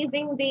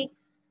increasing the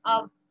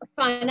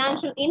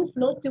financial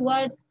inflow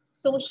towards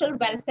social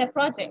welfare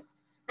projects.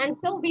 And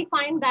so we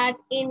find that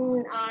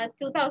in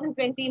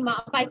 2020,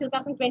 by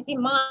 2020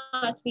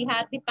 March, we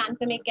had the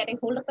pandemic getting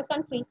hold of the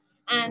country,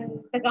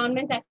 and the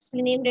government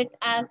actually named it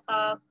as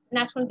a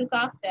national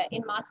disaster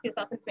in March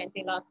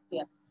 2020 last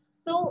year.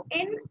 So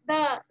in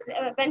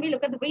when we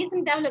look at the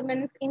recent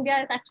developments, India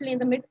is actually in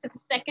the midst of the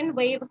second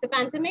wave of the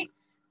pandemic.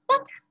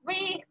 But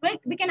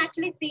we can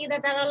actually see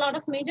that there are a lot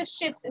of major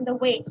shifts in the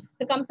way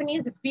the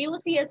companies view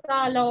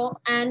CSR law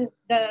and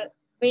the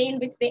way in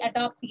which they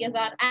adopt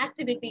CSR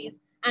activities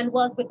and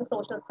work with the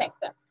social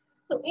sector.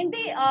 So in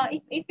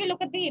the if you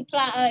look at the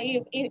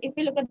if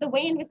you look at the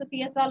way in which the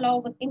CSR law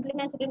was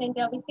implemented in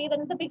India, we see that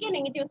in the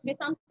beginning it used to be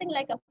something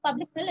like a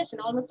public relation.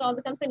 Almost all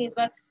the companies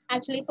were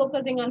actually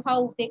focusing on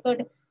how they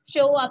could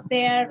show up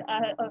there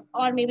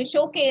or maybe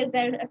showcase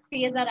their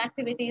CSR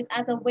activities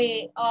as a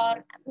way,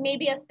 or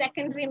maybe a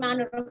secondary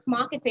manner of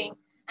marketing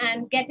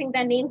and getting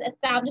their names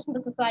established in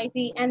the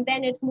society. And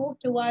then it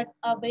moved towards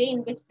a way in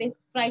which they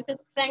try to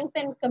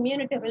strengthen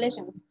community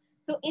relations.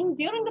 So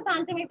during the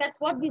pandemic, that's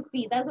what we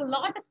see. There's a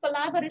lot of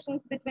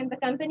collaborations between the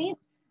companies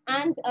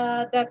and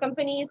the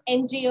companies,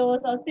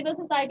 NGOs or civil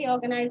society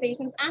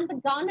organizations and the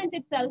government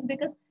itself,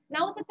 because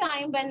now is a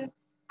time when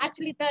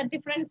actually the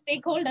different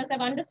stakeholders have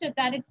understood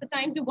that it's a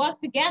time to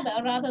work together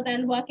rather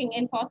than working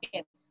in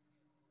pockets.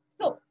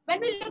 So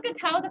when we look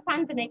at how the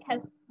pandemic has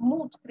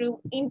moved through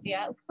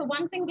India, so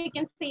one thing we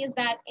can see is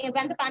that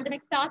when the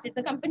pandemic started,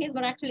 the companies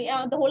were actually,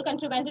 the whole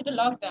country went into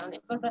lockdown.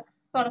 It was a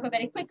sort of a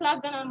very quick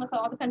lockdown, almost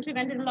all the country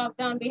went into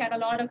lockdown. We had a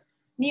lot of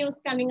news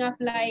coming up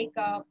like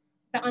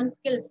the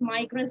unskilled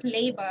migrant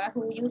labor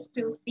who used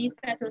to be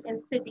settled in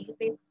cities.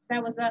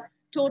 There was a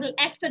total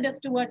exodus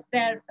towards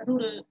their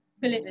rural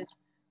villages.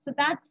 So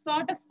that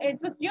sort of, it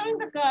was during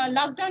the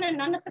lockdown, and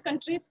none of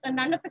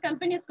the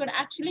companies could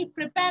actually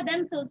prepare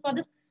themselves for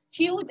this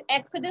huge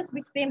exodus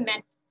which they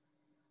met.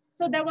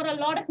 So there were a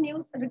lot of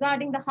news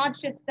regarding the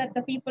hardships that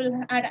the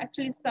people had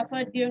actually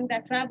suffered during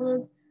their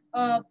travels.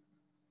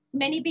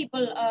 Many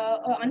people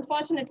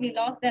unfortunately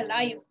lost their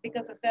lives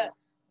because of the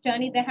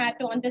journey they had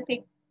to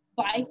undertake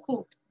by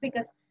foot,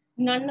 because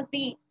none of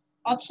the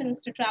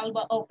options to travel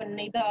were open.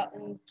 Neither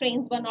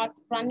trains were not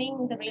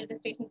running, the railway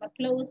stations were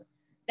closed,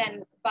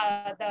 then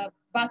the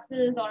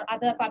buses or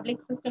other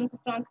public systems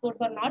of transport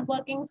were not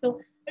working. So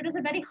it was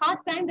a very hard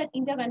time that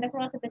India went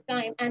across at the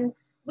time. And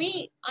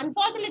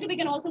unfortunately, we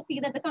can also see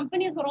that the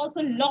companies were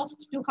also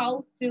lost to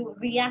how to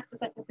react to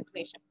such a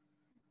situation.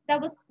 There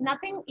was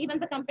nothing, even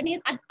the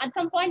companies, at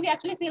some point, we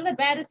actually feel that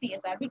where is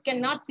CSR? We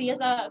cannot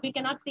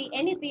see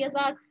any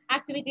CSR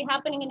activity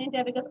happening in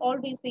India, because all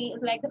we see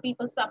is like the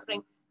people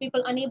suffering,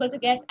 people unable to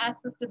get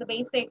access to the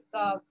basic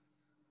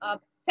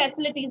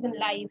facilities in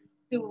life,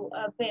 to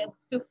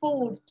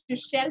food, to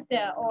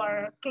shelter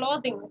or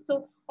clothing.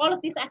 So all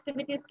of these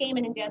activities came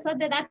in India. So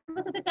that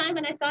was at the time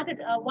when I started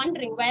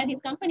wondering where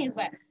these companies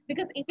were.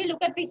 Because if we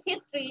look at the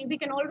history, we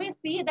can always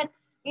see that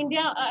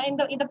India,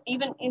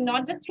 even in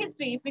not just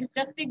history, if we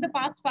just take the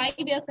past 5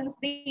 years since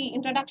the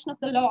introduction of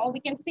the law, we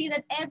can see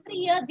that every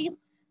year these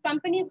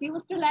companies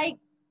used to like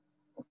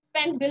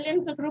spend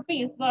billions of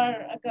rupees for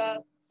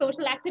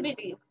social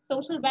activities,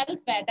 social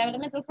welfare,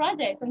 developmental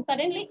projects. And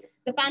suddenly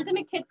the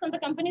pandemic hits and the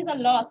companies are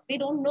lost. They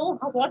don't know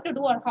what to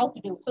do or how to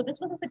do. So this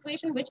was a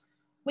situation which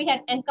we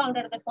had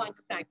encountered at that point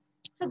of time.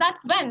 So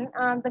that's when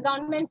the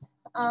government,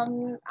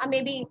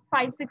 maybe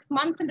 5-6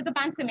 months into the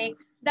pandemic,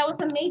 there was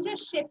a major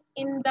shift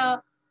in the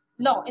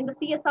law, in the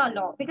CSR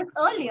law, because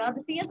earlier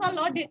the CSR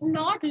law did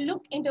not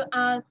look into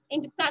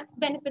tax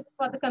benefits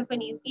for the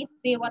companies if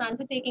they were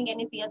undertaking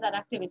any CSR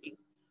activities.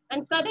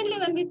 And suddenly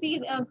when we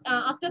see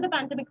after the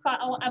pandemic,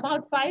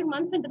 about 5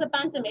 months into the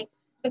pandemic,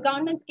 the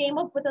government came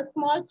up with a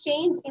small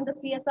change in the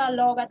CSR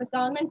law, where the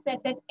government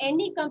said that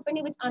any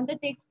company which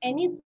undertakes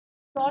any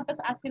sort of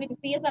activity,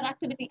 CSR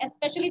activity,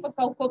 especially for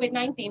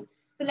COVID-19,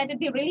 so let it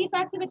be relief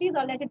activities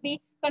or let it be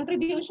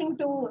contribution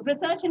to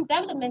research and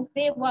development,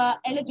 they were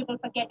eligible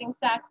for getting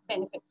tax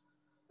benefits.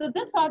 So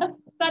this sort of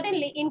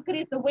suddenly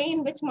increased the way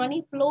in which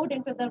money flowed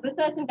into the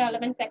research and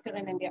development sector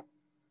in India.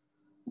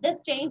 This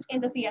change in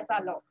the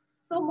CSR law.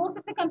 So most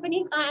of the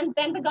companies, and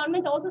then the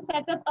government also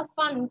set up a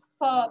fund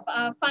for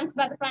funds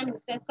by the Prime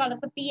Minister. It's called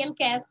as the PM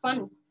Cares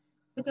Fund,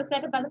 which was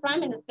set up by the Prime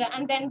Minister.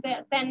 And then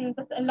the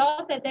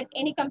law said that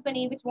any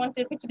company which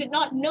did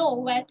not know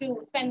where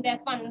to spend their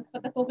funds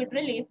for the COVID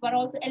relief were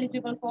also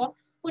eligible for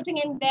putting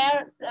in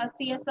their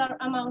CSR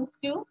amounts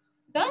to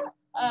the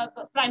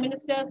Prime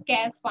Minister's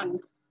Cares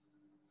Fund.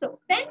 So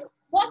then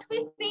what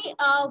we see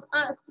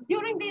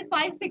during these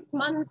 5-6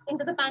 months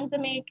into the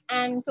pandemic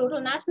and total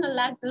national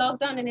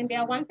lockdown in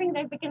India, one thing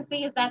that we can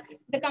see is that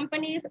the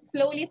companies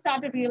slowly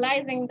started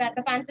realizing that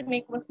the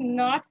pandemic was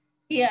not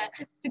here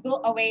to go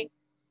away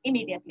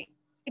immediately.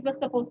 It was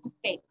supposed to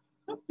stay.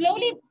 So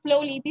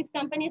slowly, these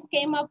companies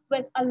came up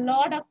with a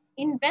lot of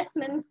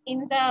investments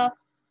in the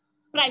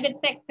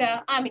private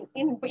sector, I mean,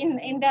 in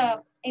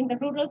the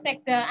rural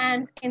sector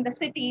and in the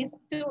cities,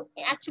 to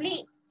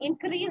actually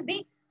increase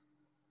the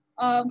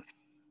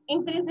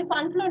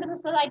fund flow into the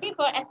society,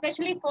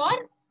 especially for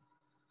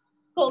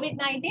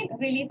COVID-19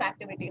 relief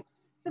activities.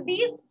 So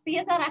these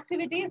CSR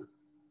activities,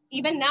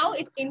 even now,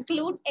 it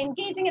includes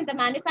engaging in the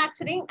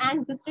manufacturing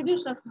and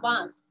distribution of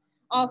masks,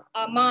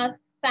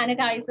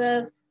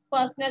 sanitizers,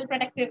 personal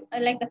protective,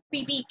 like the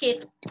PPE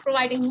kits,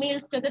 providing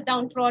meals to the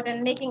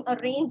downtrodden, making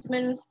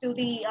arrangements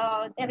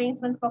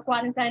for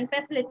quarantine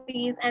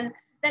facilities. And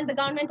then the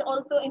government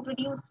also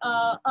introduced,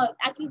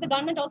 the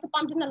government also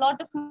pumped in a lot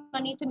of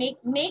money to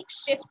make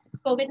makeshift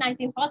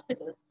COVID-19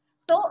 hospitals.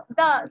 So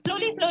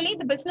slowly,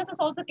 the businesses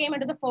also came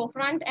into the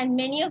forefront, and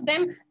many of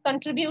them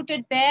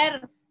contributed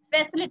their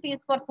facilities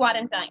for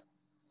quarantine.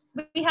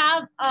 We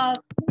have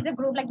the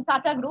group like the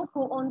Tata Group,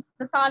 who owns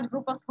the Taj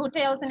Group of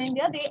hotels in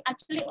India. They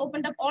actually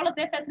opened up all of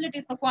their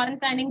facilities for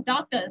quarantining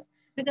doctors,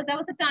 because there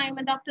was a time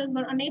when doctors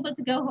were unable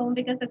to go home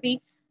because of the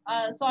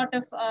sort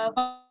of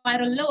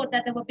viral load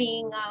that they were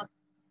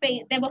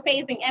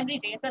facing every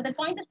day. So at the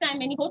point of time,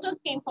 many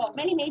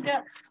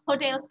major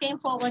hotels came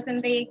forward,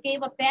 and they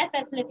gave up their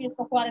facilities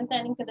for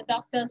quarantining to the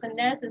doctors and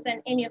nurses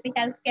and any of the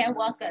healthcare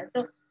workers.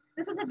 So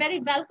this was a very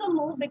welcome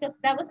move, because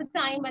there was a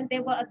time when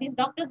these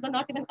doctors were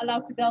not even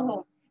allowed to go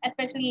home,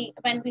 especially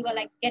when we were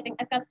like getting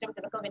accustomed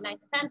to the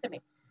COVID-19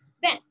 pandemic.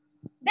 Then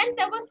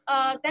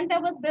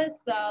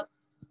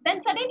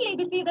suddenly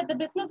we see that the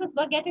businesses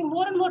were getting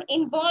more and more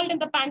involved in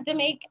the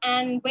pandemic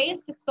and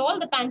ways to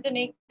solve the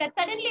pandemic, that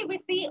suddenly we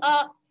see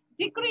a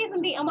decrease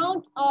in the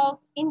amount of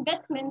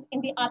investment in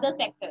the other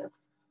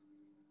sectors,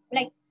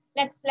 like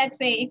let's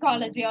say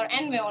ecology or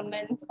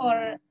environment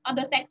or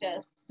other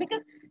sectors,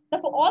 because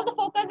all the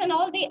focus and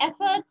all the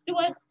efforts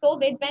towards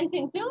COVID went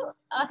into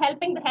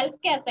helping the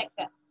healthcare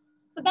sector.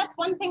 So that's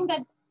one thing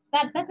that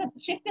that's a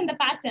shift in the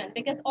pattern,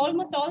 because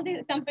almost all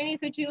the companies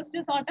which used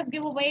to sort of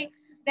give away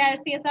their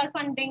CSR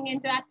funding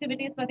into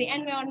activities for the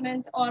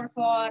environment or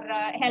for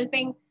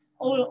helping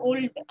old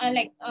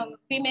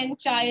women,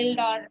 child,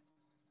 or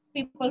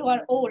people who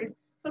are old.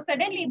 So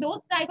suddenly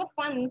those type of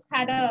funds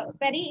had a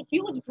very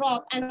huge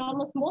drop, and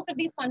almost most of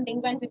these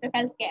funding went into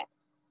healthcare.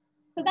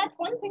 So that's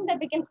one thing that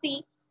we can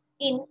see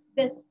in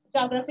this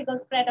geographical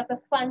spread of the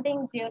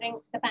funding during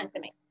the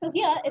pandemic. So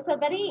here it's a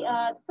very,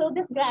 so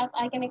this graph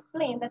I can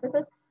explain that this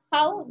is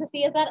how the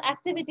CSR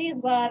activities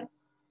were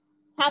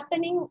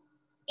happening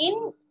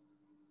in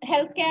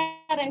healthcare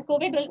and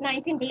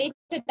COVID-19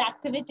 related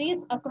activities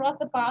across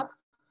the past,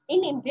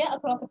 in India,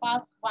 across the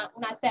past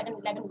 7,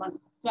 11 months,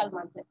 12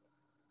 months.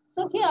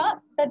 So here,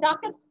 the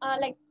darkest,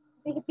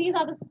 these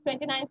are the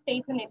 29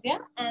 states in India,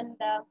 and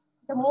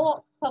the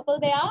more purple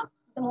they are,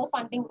 the more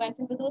funding went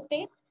into those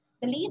states.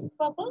 The least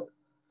purple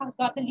have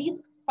got the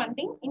least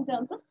funding in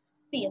terms of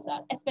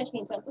CSR, especially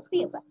in terms of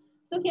CSR.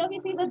 So here we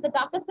see that the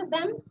darkest of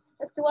them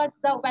is towards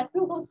the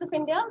western coast of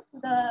India,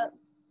 the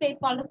state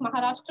called as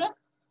Maharashtra.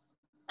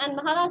 And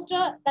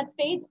Maharashtra, that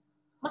state,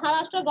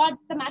 Maharashtra got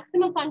the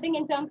maximum funding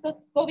in terms of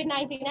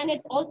COVID-19. And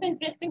it's also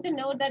interesting to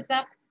note that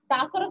the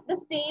darker of the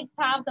states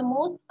have the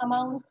most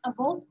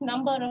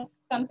number of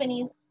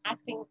companies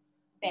acting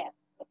there.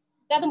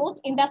 They're the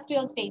most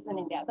industrial states in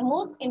India. The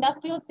most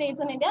industrial states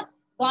in India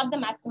got the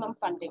maximum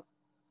funding.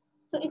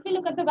 So if we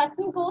look at the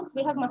western coast,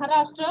 we have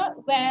Maharashtra,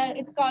 where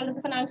it's called as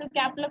the financial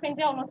capital of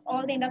India. Almost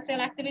all the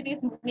industrial activities,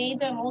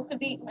 most of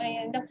the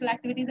industrial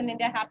activities in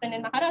India happen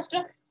in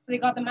Maharashtra. So they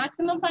got the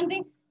maximum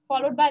funding,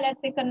 followed by,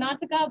 let's say,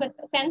 Karnataka with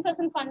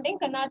 10% funding.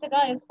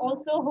 Karnataka is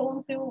also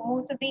home to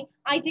most of the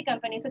IT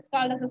companies. It's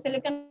called as the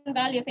Silicon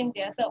Valley of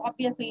India. So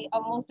obviously,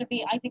 most of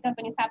the IT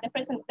companies have their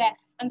presence there,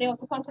 and they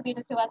also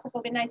contributed towards the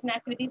COVID-19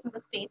 activities in the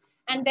state.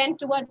 And then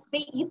towards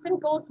the eastern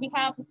coast, we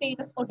have the state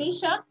of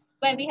Odisha,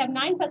 where we have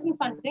 9%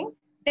 funding.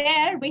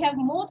 There, we have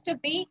most of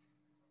the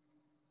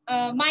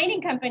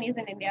mining companies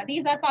in India.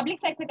 These are public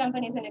sector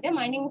companies in India.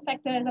 Mining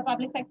sector is a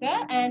public sector,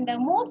 and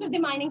most of the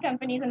mining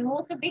companies and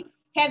most of the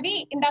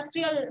heavy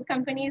industrial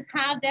companies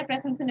have their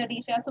presence in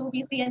Odisha. So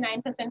we see a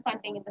 9%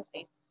 funding in the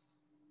state.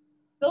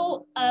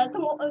 So,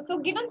 so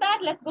given that,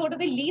 let's go to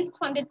the least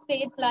funded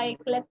states, like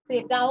let's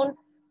say down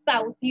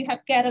south, you have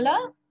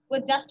Kerala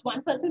with just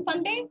 1%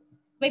 funding,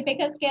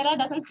 because Kerala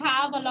doesn't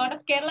have a lot of,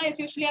 Kerala is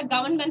usually a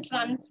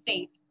government-run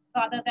state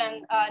rather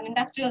than an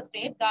industrial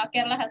state.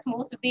 Kerala has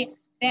most of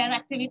their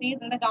activities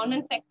in the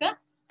government sector,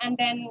 and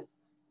then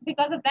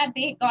because of that,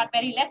 they got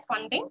very less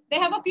funding. They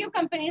have a few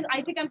companies,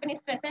 IT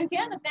companies present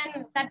here, but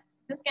then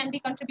this can be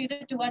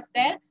contributed towards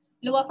their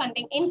lower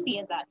funding in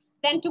CSR.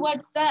 Then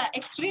towards the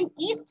extreme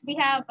east, we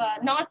have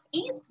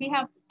northeast, we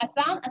have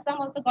Assam. Assam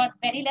also got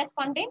very less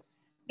funding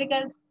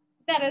because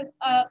there is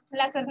a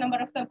lesser number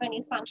of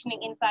companies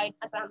functioning inside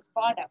Assam's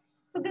border.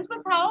 So this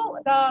was how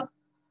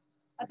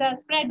the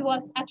spread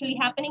was actually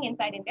happening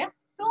inside India.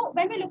 So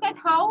when we look at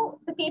how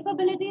the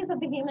capabilities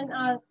of the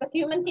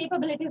human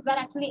capabilities were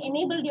actually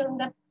enabled during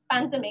the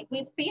pandemic,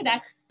 we see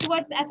that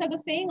towards, as I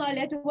was saying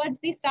earlier, towards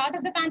the start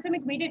of the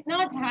pandemic, we did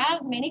not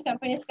have many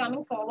companies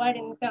coming forward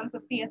in terms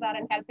of CSR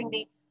and helping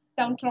the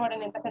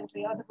downtrodden in the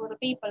country or the rural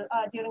people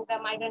during the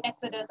migrant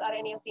exodus or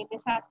any of the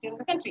mishaps during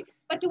the country.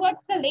 But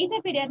towards the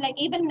later period, like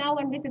even now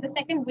when we see the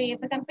second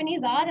wave, the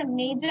companies are a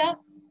major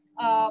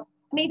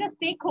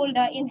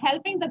stakeholder in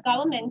helping the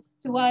government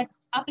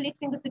towards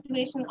uplifting the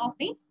situation of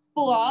the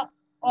poor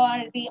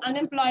or the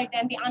unemployed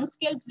and the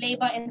unskilled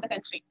labor in the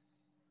country.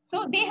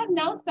 So they have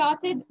now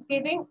started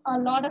giving a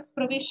lot of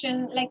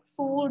provision like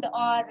food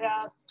or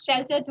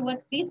shelter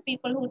towards these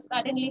people who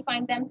suddenly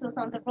find themselves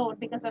on the road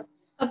because of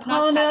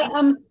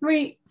Aparna,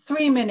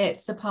 three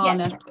minutes,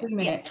 Aparna, yes, 3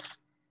 minutes.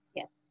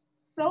 Yes.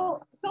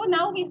 So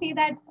now we see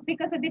that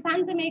because of the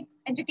pandemic,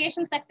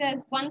 education sector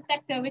is one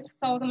sector which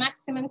saw the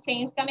maximum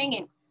change coming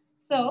in.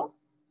 So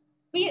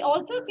we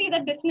also see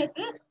that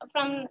businesses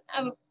from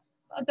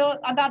the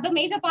other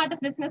major part of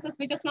businesses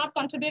which is not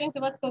contributing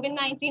towards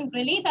COVID-19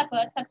 relief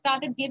efforts have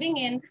started giving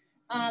in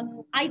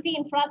IT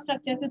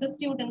infrastructure to the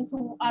students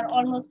who are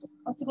almost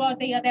throughout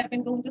the year they have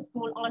been going to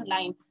school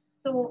online.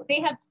 So they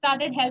have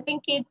started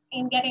helping kids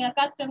in getting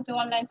accustomed to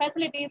online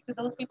facilities to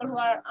those people who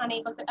are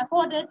unable to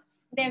afford it.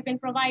 They've been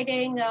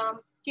providing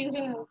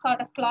tuition sort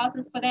of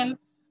classes for them,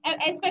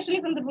 especially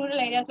from the rural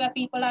areas where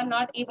people are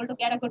not able to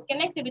get a good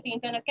connectivity,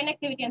 internet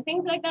connectivity and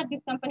things like that.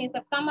 These companies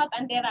have come up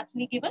and they have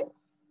actually given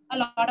a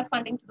lot of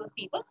funding to those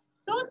people.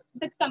 So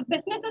the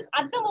businesses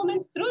at the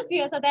moment through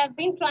CSR, they have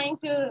been trying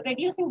to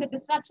reducing the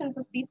disruptions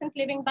of decent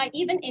living by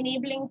even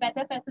enabling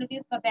better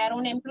facilities for their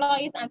own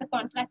employees and the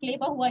contract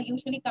labor who are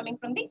usually coming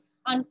from the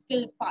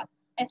unskilled parts,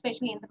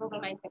 especially in the rural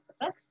mines,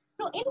 etc.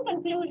 So in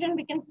conclusion,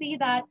 we can see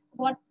that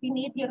what we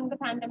need during the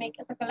pandemic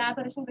is a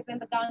collaboration between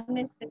the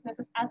government,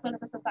 businesses, as well as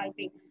the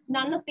society.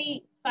 None of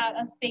the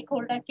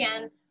stakeholders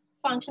can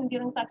function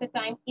during such a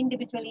time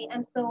individually.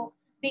 And so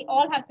they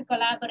all have to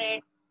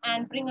collaborate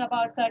and bring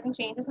about certain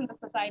changes in the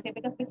society,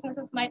 because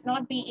businesses might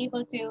not be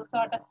able to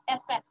sort of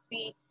affect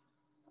the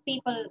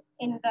people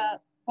in the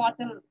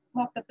bottom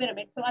of the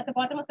pyramid. So at the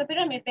bottom of the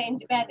pyramid,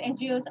 where the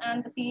NGOs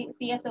and the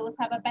CSOs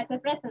have a better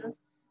presence,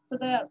 so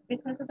the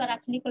businesses are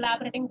actually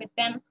collaborating with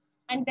them.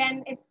 And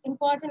then it's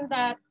important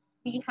that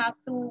we have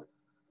to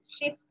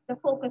shift the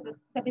focuses.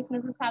 The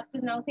businesses have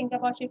to now think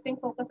about shifting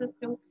focuses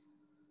to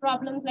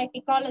problems like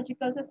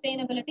ecological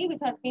sustainability, which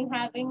has been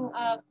having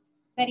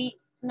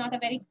not a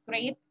very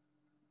great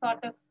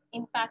sort of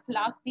impact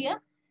last year.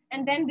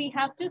 And then we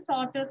have to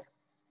sort of,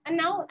 and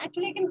now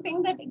actually I can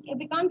think that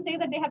we can't say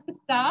that they have to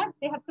start,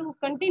 they have to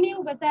continue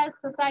with their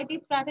society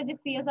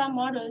strategic CSR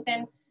model,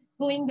 then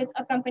going with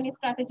a company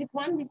strategic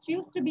one, which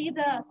used to be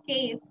the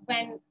case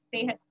when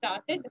they had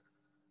started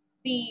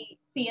the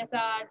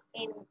CSR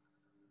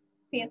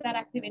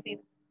activities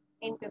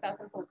in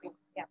 2014.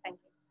 Yeah, thank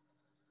you.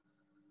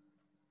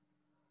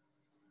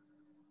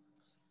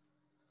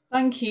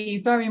 Thank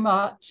you very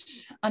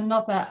much.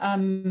 Another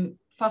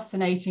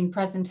fascinating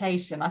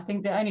presentation. I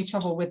think the only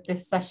trouble with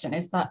this session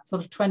is that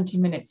sort of 20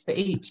 minutes for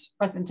each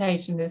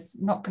presentation is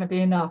not going to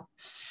be enough.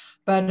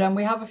 But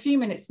we have a few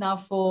minutes now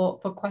for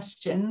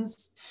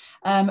questions.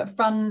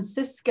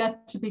 Francisca,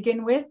 to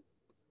begin with.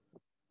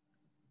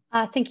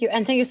 Thank you.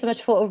 And thank you so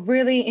much for a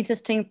really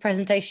interesting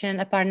presentation,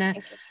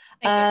 Aparna.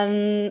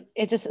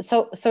 It's just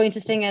so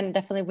interesting, and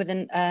definitely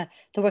within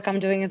the work I'm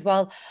doing as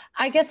well.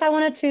 I guess I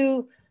wanted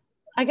to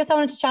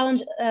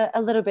challenge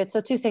a little bit.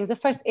 So two things. The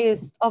first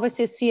is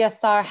obviously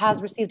CSR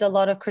has received a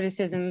lot of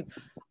criticism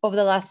over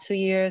the last 2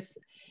 years.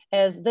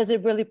 Is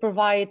it really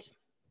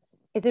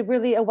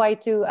a way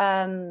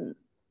to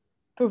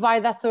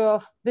provide that sort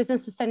of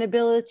business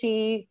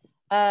sustainability,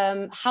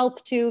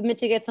 help to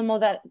mitigate some of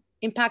that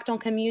impact on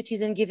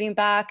communities and giving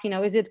back? You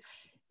know, is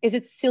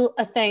it still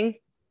a thing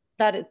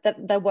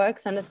that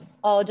works, and it's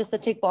all just a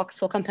tick box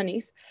for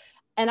companies?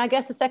 And I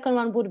guess the second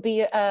one would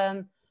be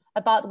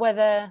about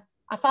whether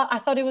I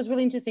thought it was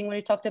really interesting when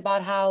you talked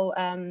about how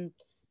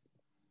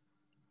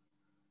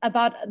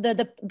about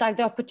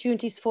the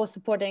opportunities for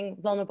supporting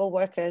vulnerable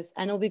workers,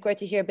 and it'll be great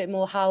to hear a bit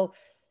more how,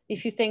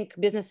 if you think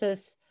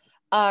businesses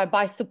are,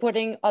 by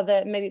supporting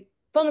other maybe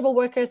vulnerable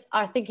workers,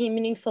 are thinking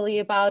meaningfully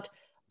about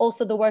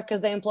also the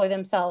workers they employ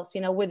themselves,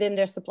 you know, within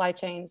their supply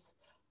chains.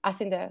 I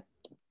think they're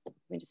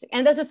interesting,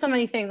 and there's just so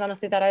many things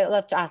honestly that I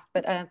love to ask,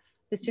 but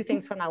these two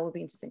things for now will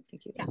be interesting.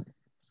 Thank you.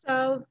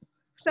 Yeah.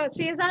 So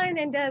CSR in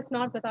India is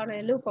not without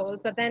any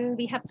loopholes, but then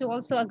we have to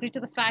also agree to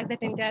the fact that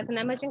India is an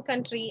emerging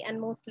country, and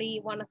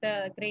mostly one of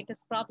the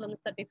greatest problems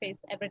that we face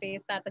every day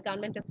is that the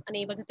government is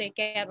unable to take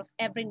care of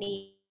every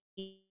need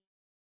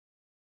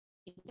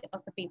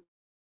of the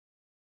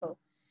people.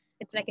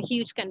 It's like a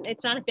huge country.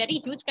 It's not a very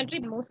huge country,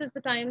 but most of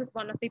the times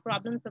one of the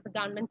problems that the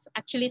governments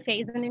actually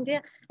face in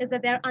India is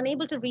that they're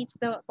unable to reach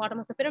the bottom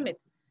of the pyramid.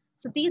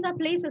 So these are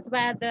places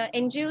where the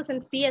NGOs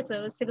and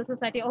CSOs, civil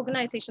society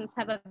organizations,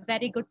 have a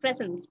very good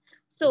presence.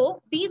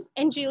 So these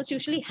NGOs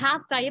usually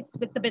have tie-ups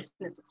with the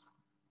businesses.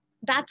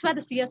 That's where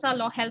the CSR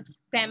law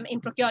helps them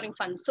in procuring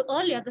funds. So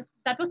earlier,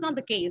 that was not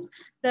the case.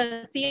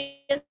 The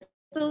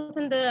CSOs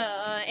and the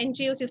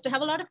NGOs used to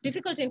have a lot of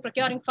difficulty in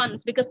procuring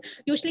funds, because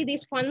usually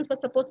these funds were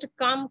supposed to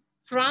come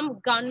from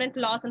government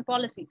laws and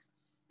policies.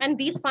 And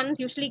these funds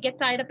usually get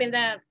tied up in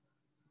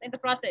the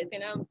process. You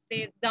know,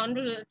 the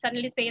government will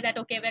suddenly say that,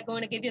 okay, we're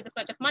going to give you this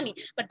much of money.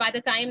 But by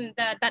the time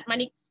that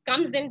money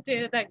comes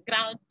into the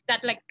ground,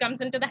 that like comes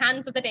into the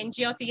hands of that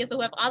NGO or CSO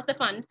who have asked the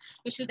fund,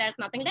 usually there's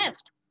nothing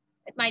left.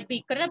 It might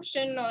be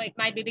corruption, or it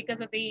might be because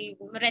of the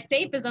red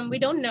tapeism. We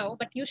don't know.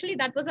 But usually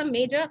that was a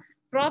major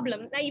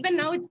problem. Even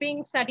now it's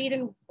being studied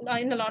in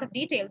a lot of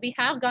detail. We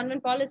have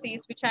government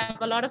policies which have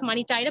a lot of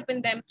money tied up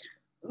in them,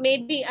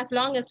 maybe as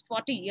long as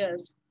 40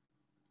 years.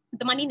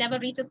 The money never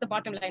reaches the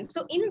bottom line.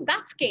 So in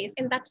that case,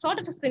 in that sort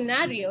of a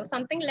scenario,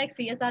 something like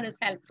CSR is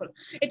helpful.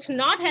 It's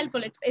not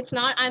helpful. It's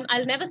not,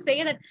 I'll never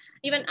say that.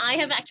 Even I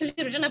have actually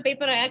written a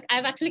paper.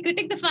 I've actually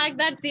critiqued the fact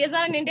that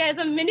CSR in India is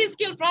a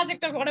minuscule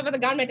project of whatever the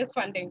government is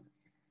funding.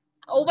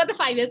 Over the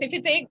 5 years, if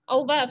you take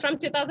over from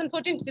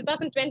 2014 to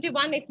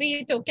 2021, if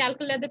we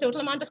calculate the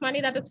total amount of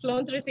money that has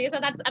flown through CSR,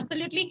 that's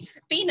absolutely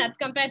peanuts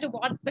compared to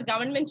what the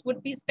government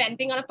would be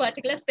spending on a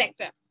particular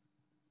sector.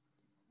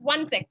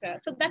 One sector.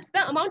 So that's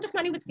the amount of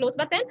money which flows.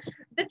 But then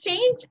the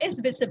change is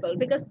visible,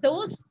 because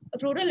those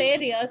rural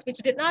areas which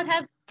did not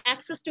have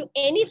access to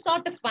any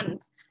sort of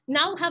funds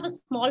now have a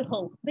small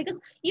hope, because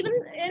even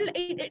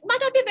it might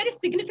not be a very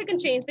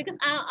significant change, because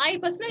I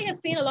personally have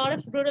seen a lot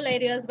of rural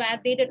areas where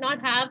they did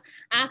not have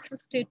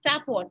access to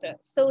tap water.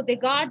 So they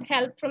got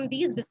help from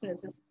these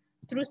businesses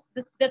through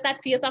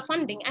that CSR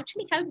funding,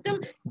 actually helped them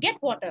get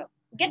water,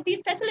 get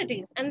these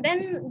facilities, and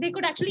then they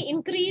could actually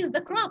increase the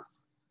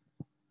crops.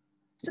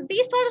 So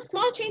these sort of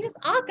small changes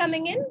are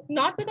coming in,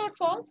 not without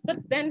faults, but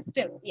then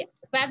still, yes,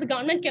 where the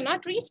government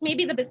cannot reach,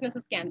 maybe the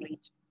businesses can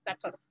reach, that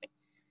sort of thing.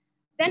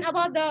 Then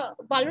about the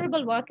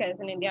vulnerable workers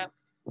in India.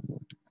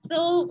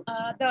 So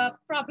the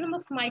problem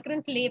of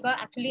migrant labor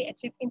actually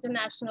achieved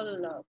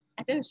international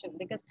attention,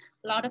 because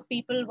a lot of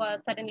people were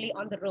suddenly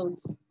on the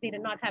roads. They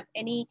did not have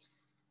any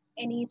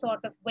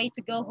sort of way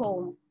to go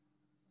home.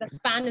 The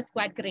span is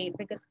quite great,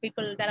 because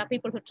there are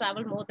people who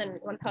travel more than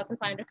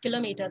 1,500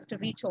 kilometers to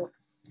reach home.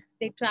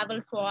 they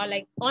travel for,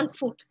 like on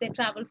foot, they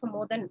travel for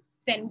more than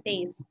 10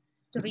 days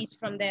to reach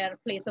from their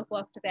place of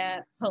work to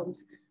their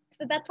homes.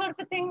 So that sort of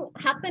a thing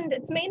happened.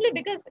 It's mainly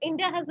because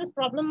India has this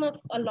problem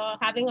of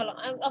having a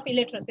lot of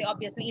illiteracy.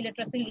 Obviously,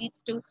 illiteracy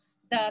leads to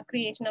the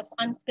creation of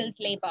unskilled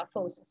labor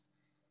forces.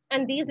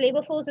 And these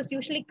labor forces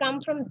usually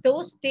come from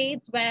those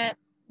states where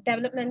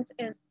development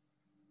is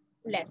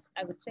less,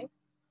 I would say.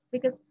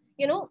 Because,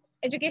 you know,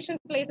 education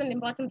plays an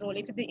important role.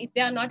 If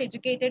they are not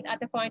educated at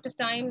the point of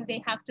time,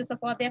 they have to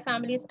support their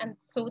families. And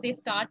so they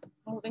start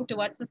moving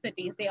towards the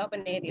cities, the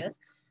urban areas.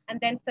 And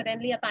then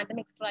suddenly a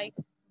pandemic strikes,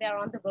 they're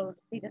on the road.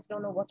 They just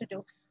don't know what to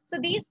do. So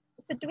these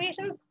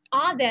situations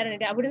are there in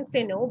India. I wouldn't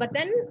say no. But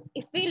then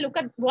if we look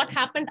at what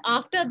happened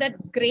after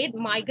that great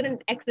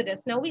migrant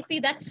exodus, now we see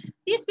that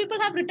these people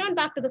have returned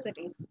back to the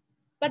cities.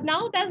 But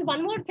now there's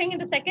one more thing in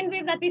the second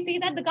wave that we see,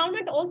 that the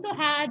government also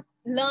had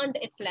learned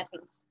its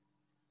lessons.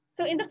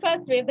 So in the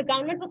first wave, the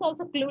government was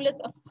also clueless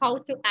of how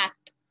to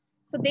act.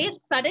 So they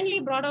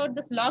suddenly brought out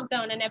this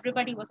lockdown and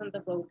everybody was on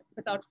the road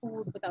without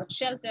food, without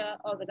shelter,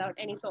 or without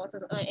any source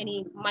of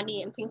any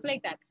money and things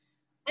like that.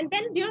 And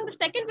then during the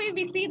second wave,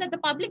 we see that the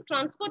public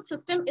transport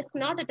system is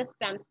not at a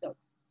standstill.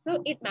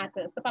 So it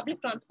matters. The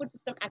public transport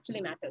system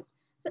actually matters.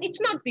 So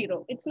it's not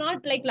zero. It's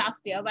not like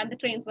last year when the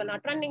trains were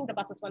not running, the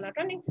buses were not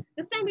running.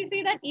 This time we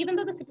see that even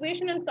though the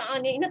situation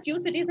in a few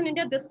cities in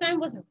India this time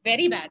was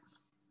very bad.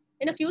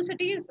 In a few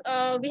cities,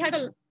 we had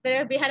a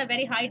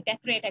very high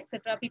death rate,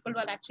 etc. People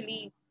were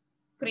actually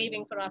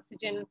craving for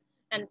oxygen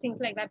and things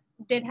like that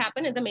did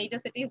happen in the major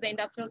cities, the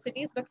industrial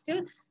cities, but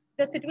still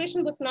the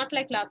situation was not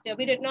like last year.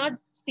 We did not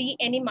see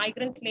any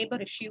migrant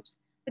labor issues.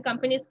 The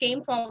companies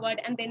came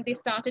forward and then they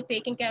started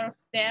taking care of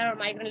their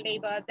migrant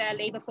labor, their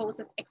labor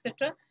forces,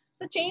 etc.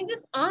 So changes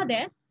are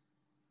there.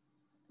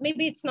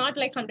 Maybe it's not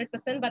like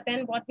 100%, but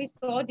then what we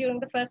saw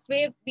during the first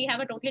wave, we have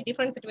a totally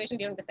different situation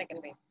during the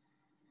second wave.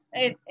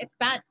 It's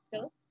bad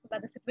still,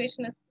 but the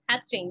situation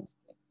has changed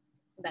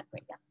in that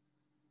way. Yeah.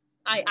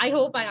 I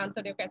hope I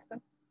answered your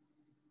question.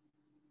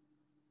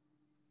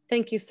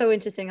 Thank you. So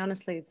interesting,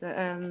 honestly. It's,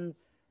 I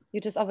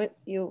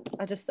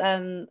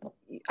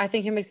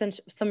think you make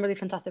some really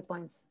fantastic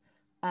points.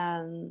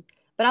 But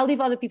I'll leave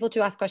other people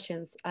to ask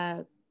questions.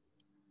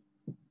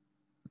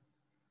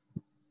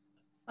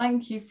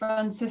 Thank you,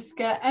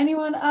 Francisca.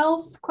 Anyone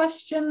else?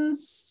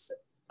 Questions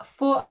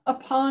for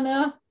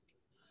Aparna?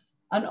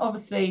 And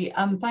obviously,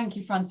 thank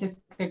you,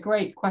 Francisca.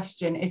 Great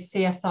question. Is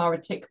CSR a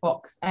tick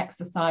box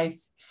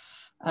exercise?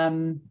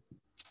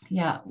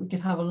 Yeah, we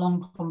could have a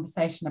long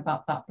conversation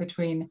about that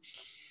between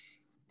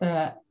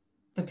the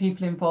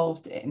people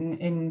involved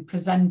in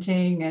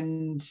presenting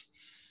and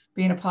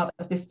being a part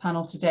of this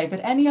panel today. But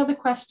any other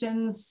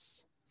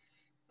questions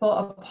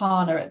for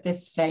Aparna at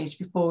this stage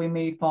before we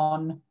move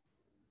on?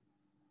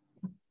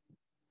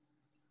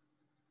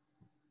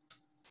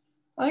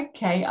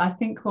 Okay, I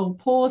think we'll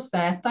pause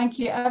there. Thank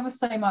you ever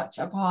so much,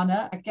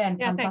 Aparna. Again,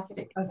 yeah,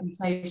 fantastic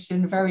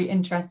presentation, very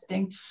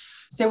interesting.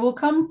 So we'll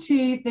come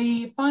to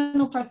the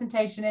final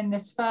presentation in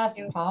this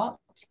first part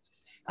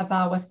of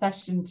our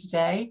session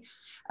today.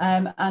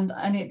 We're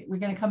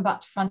going to come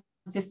back to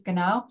Francisca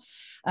now.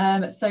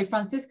 So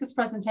Francisca's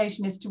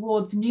presentation is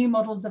towards new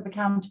models of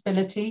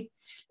accountability,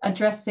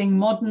 addressing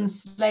modern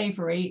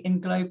slavery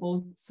in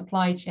global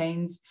supply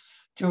chains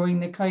during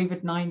the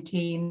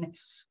COVID-19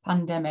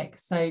 pandemic.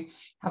 So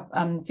have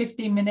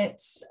 15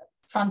 minutes,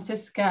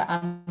 Francisca,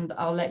 and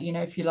I'll let you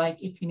know if you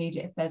need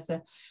it,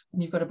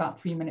 when you've got about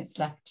 3 minutes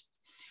left.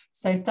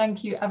 So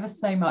thank you ever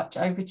so much.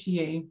 Over to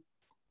you.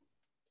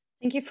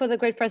 Thank you for the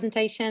great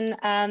presentation,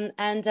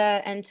 and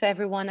to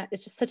everyone.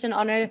 It's just such an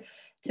honor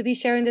to be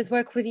sharing this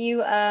work with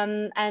you.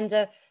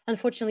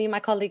 Unfortunately, my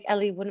colleague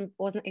Ellie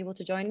wasn't able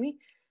to join me.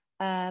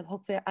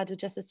 Hopefully I'll do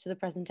justice to the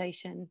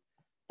presentation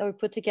that we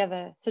put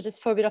together. So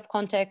just for a bit of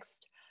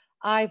context,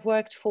 I've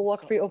worked for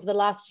Walk3 over the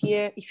last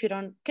year.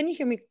 Can you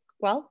hear me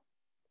well?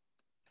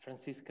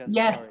 Francisca,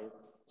 yes.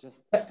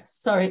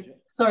 Sorry,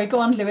 go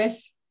on,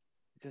 Lewis.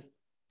 Just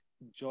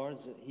George,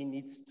 he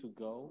needs to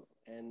go,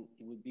 and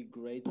it would be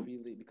great,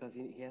 really, because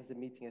he has a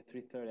meeting at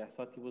 3:30. I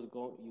thought you're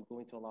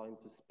going to allow him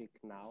to speak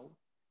now,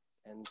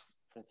 and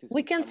Francisca.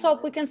 We can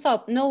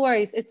stop. No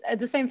worries. It's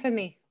the same for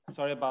me.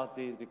 Sorry about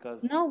this,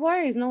 because. No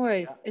worries.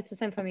 Yeah. It's the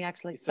same for me,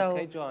 actually. It's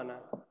okay, Joanna.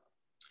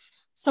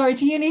 Sorry,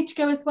 do you need to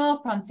go as well,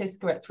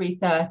 Francisca, at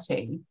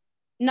 3:30?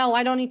 No,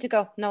 I don't need to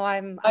go. No,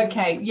 I'm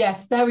okay.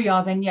 Yes, there we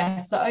are then.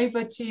 Yes, so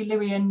over to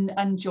Louis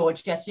and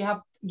George. Yes, you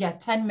have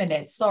 10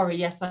 minutes. Sorry,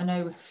 yes, I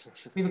know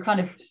we kind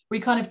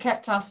of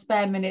kept our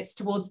spare minutes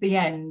towards the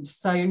end,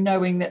 so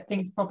knowing that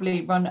things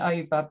probably run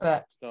over.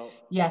 But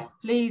yes,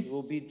 please. It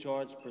will be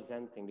George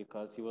presenting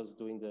because he was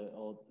doing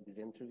all these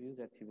interviews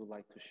that he would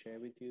like to share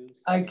with you.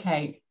 So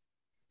okay.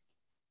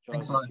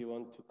 George, if you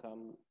want to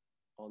come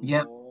on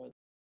board.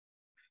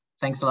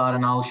 Thanks a lot,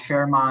 and I'll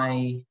share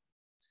my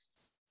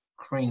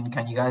screen.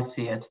 Can you guys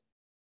see it?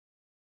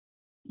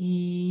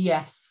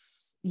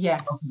 Yes. Okay.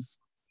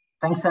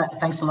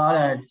 Thanks a lot.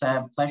 It's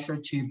a pleasure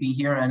to be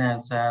here, and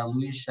as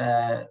Luis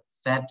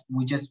said,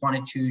 we just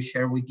wanted to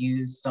share with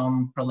you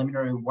some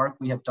preliminary work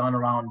we have done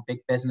around big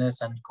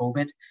business and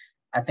COVID.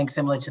 I think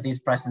similar to this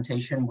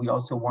presentation, we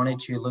also wanted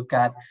to look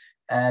at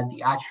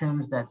the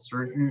actions that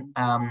certain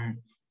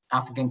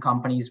African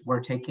companies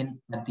were taking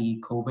at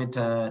the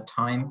COVID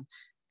time.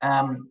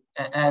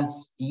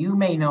 As you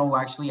may know,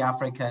 actually,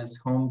 Africa is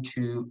home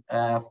to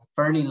a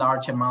fairly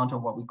large amount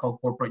of what we call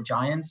corporate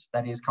giants,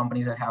 that is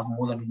companies that have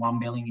more than 1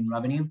 billion in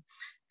revenue.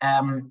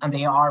 And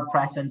they are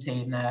present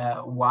in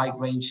a wide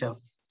range of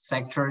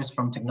sectors,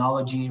 from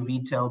technology,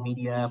 retail,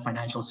 media,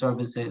 financial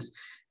services,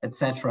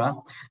 etc.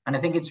 And I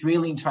think it's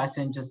really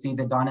interesting to see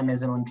the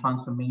dynamism and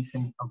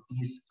transformation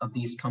of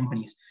these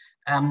companies.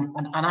 And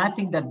I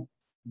think that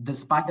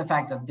despite the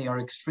fact that they are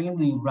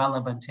extremely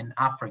relevant in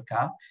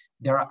Africa,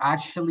 they're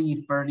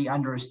actually fairly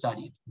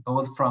understudied,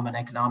 both from an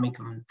economic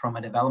and from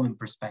a development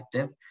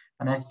perspective.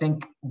 And I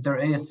think there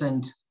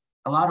isn't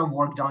a lot of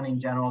work done in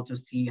general to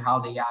see how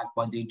they act,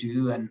 what they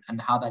do, and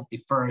how that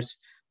differs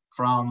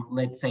from,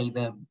 let's say,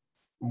 the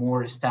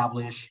more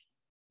established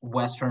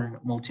Western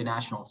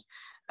multinationals.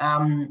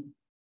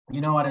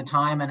 You know, at a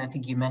time, and I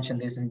think you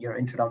mentioned this in your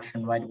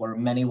introduction, right, where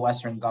many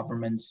Western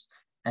governments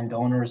and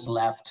donors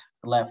left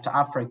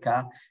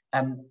Africa,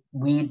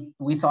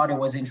 we thought it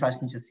was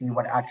interesting to see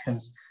what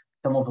actions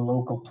some of the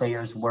local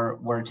players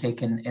were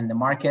taking in the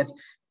market.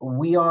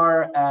 We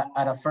are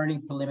at a fairly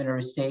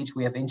preliminary stage.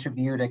 We have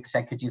interviewed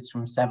executives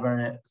from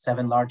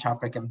seven large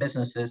African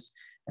businesses,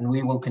 and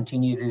we will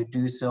continue to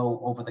do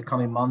so over the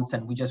coming months.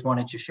 And we just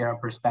wanted to share a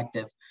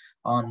perspective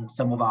on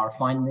some of our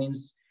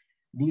findings.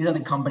 These are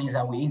the companies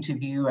that we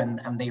interview,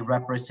 and they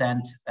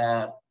represent,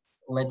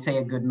 let's say,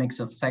 a good mix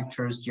of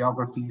sectors,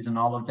 geographies, and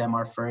all of them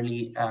are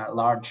fairly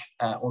large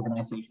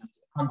organizations on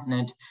the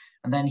continent.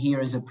 And then here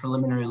is a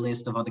preliminary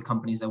list of other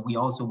companies that we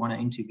also want to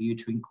interview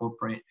to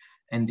incorporate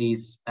in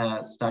this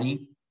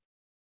study.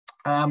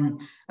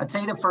 I'd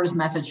say the first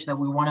message that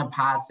we want to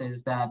pass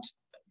is that,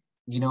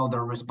 you know,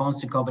 the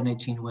response to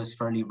COVID-19 was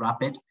fairly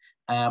rapid.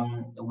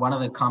 One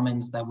of the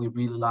comments that we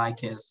really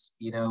like is,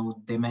 you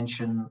know, they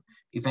mention,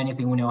 if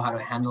anything, we know how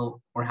to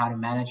handle or how to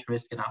manage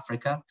risk in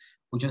Africa,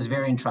 which was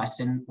very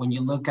interesting. When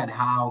you look at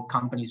how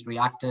companies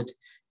reacted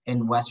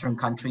in Western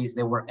countries,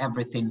 they were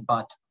everything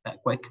but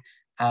quick.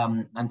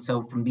 And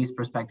so from this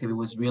perspective, it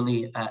was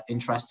really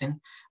interesting.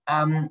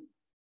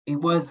 It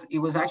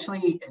was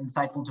actually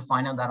insightful to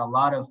find out that a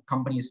lot of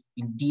companies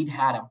indeed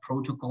had a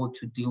protocol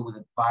to deal with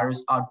a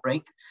virus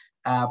outbreak,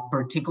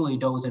 particularly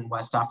those in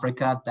West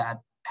Africa that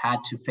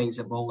had to face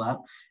Ebola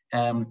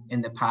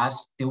in the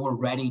past. They were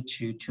ready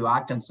to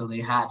act, and so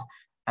they had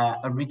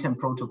a written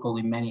protocol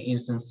in many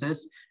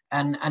instances.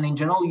 And in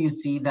general, you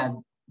see that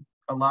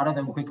a lot of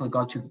them quickly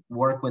got to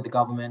work with the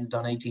government,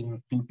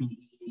 donating PPE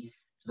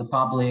to the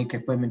public,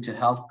 equipment to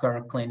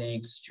healthcare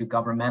clinics, to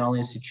governmental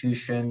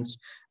institutions.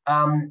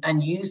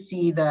 And you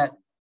see that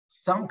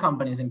some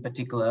companies in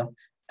particular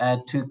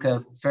took a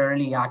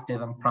fairly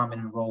active and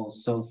prominent role.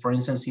 So for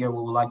instance, here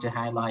we would like to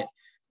highlight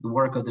the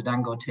work of the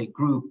Dangote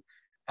Group,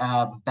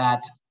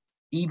 that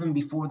even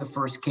before the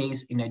first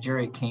case in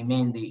Nigeria came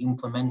in, they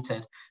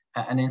implemented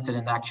an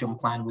incident action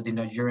plan with the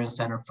Nigerian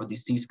Center for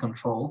Disease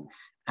Control.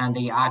 And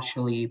they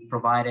actually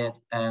provided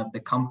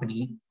the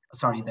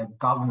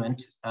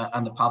government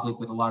and the public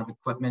with a lot of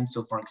equipment.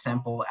 So for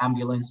example,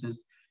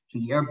 ambulances to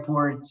the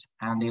airports,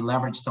 and they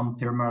leveraged some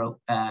thermal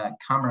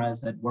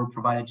cameras that were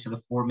provided to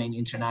the 4 main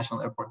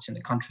international airports in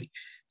the country.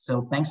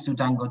 So thanks to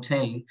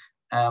Dangote,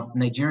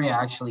 Nigeria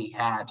actually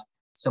had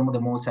some of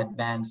the most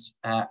advanced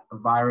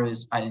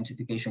virus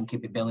identification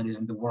capabilities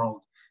in the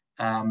world,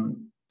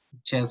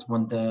 just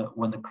when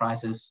the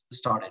crisis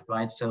started,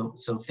 right? So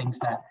things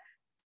that,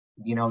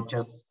 you know,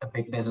 just a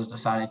big business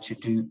decided to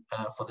do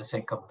for the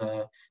sake of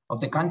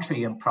the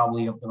country and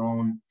probably of their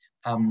own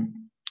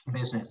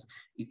business.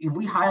 If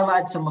we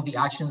highlight some of the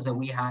actions that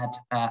we had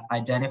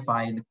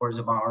identified in the course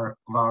of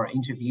our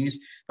interviews,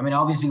 I mean,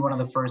 obviously one of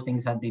the first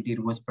things that they did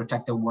was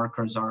protect their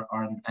workers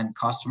and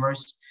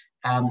customers.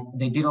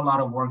 They did a lot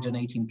of work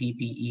donating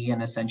PPE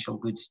and essential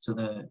goods to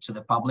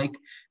the public.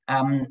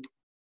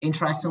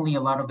 Interestingly,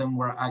 a lot of them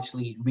were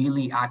actually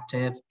really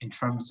active in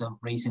terms of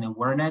raising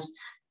awareness.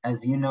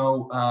 As you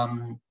know,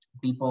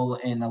 people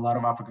in a lot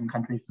of African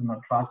countries do not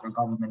trust their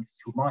governments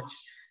too much,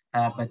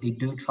 but they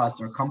do trust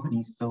their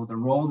companies. So the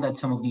role that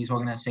some of these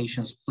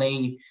organizations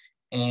play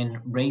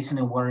in raising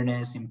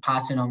awareness, in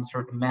passing on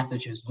certain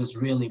messages was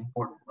really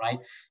important, right?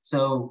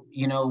 So,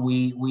 you know,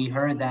 we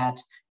heard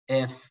that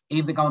if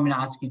the government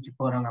asked you to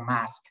put on a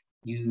mask,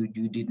 you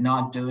did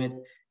not do it.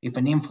 If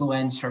an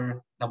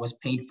influencer that was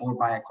paid for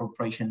by a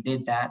corporation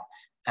did that,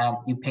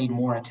 you paid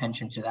more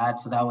attention to that.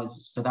 So that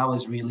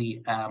was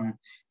really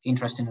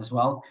interesting as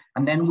well.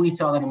 And then we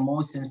saw that in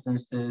most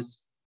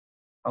instances,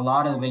 a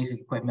lot of the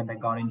basic equipment that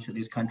got into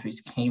these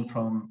countries came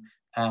from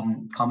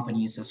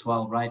companies as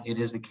well, right? It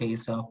is the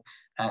case of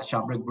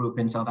Shoprite Group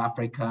in South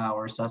Africa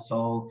or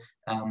Sasol.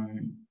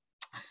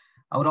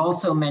 I would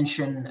also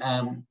mention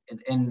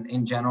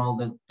in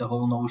general the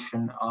whole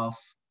notion of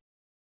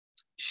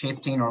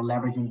shifting or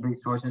leveraging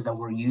resources that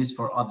were used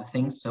for other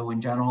things. So in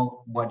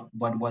general, what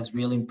was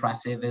really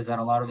impressive is that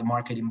a lot of the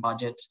marketing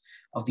budgets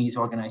of these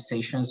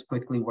organizations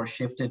quickly were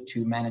shifted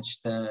to manage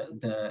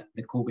the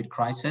COVID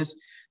crisis.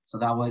 So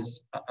that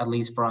was, at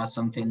least for us,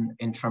 something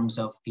in terms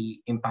of the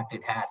impact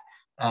it had,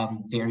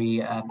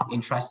 very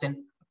interesting.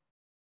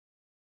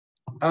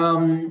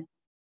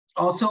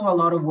 Also, a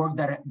lot of work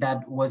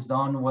that was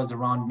done was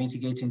around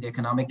mitigating the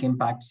economic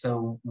impact.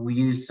 So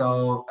we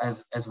saw,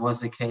 as was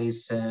the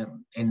case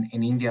in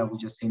India, we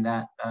just seen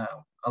that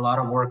a lot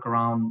of work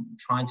around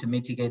trying to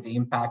mitigate the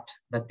impact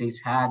that this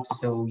had.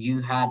 So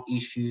you had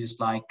issues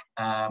like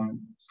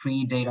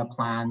free data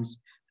plans.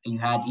 You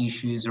had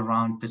issues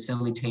around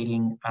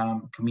facilitating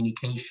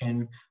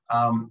communication.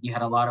 You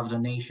had a lot of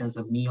donations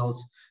of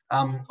meals.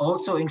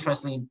 Also,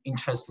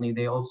 interestingly,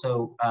 they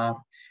also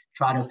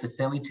try to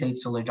facilitate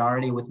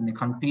solidarity within the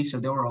country. So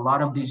there were a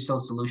lot of digital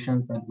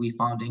solutions that we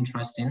found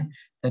interesting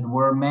that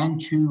were meant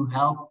to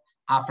help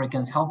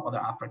Africans help other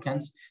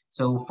Africans.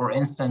 So for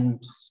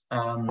instance,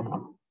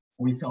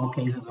 we saw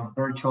cases of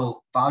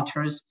virtual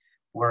vouchers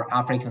where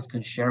Africans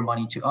could share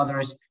money to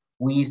others.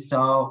 We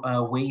saw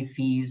waive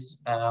fees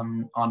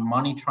on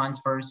money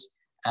transfers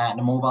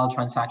and mobile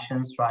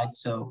transactions, right?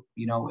 So,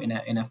 you know, in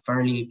a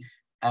fairly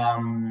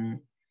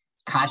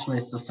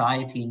cashless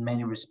society in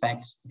many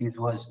respects, this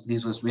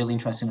was really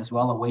interesting as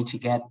well, a way to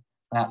get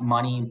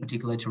money in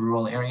particular to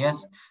rural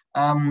areas.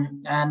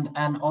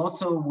 And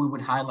also we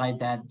would highlight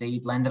that they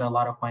lended a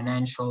lot of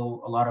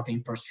financial, a lot of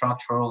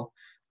infrastructural,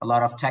 a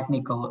lot of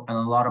technical, and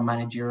a lot of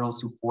managerial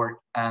support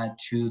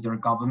to their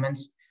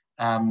governments.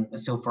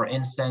 So for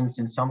instance,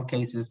 in some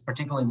cases,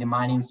 particularly in the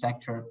mining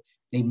sector,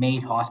 they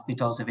made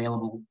hospitals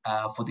available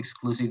for the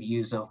exclusive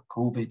use of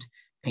COVID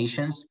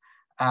patients.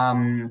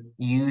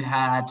 You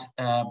had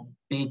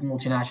big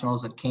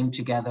multinationals that came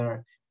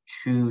together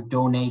to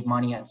donate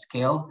money at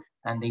scale,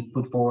 and they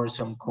put forward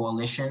some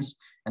coalitions.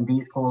 And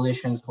these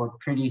coalitions were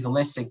pretty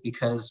holistic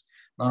because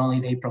not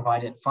only they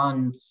provided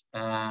funds,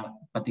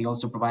 but they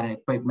also provided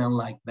equipment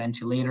like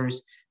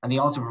ventilators, and they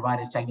also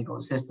provided technical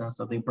assistance.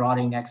 So they brought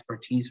in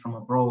expertise from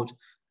abroad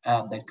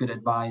that could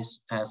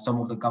advise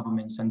some of the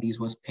governments, and these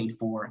was paid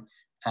for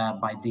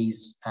by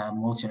these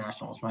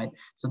multinationals, right?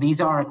 So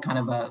these are kind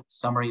of a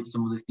summary of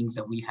some of the things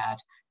that we had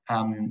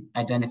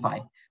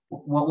identified.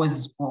 What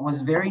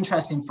was very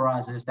interesting for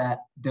us is that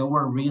there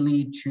were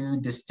really two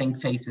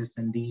distinct phases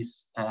in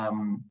these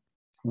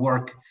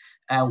work.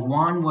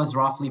 One was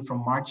roughly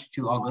from March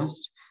to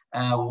August,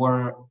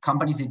 where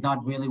companies did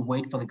not really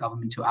wait for the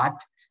government to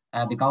act.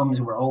 The governments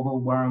were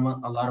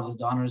overwhelmed. A lot of the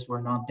donors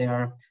were not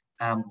there.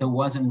 There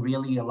wasn't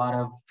really a lot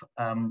of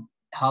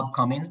help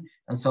coming,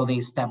 and so they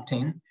stepped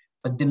in.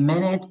 But the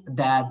minute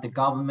that the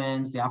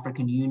governments, the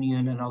African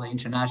Union, and other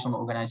international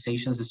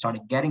organizations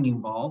started getting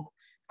involved,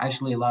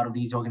 actually a lot of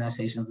these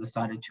organizations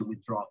decided to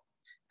withdraw.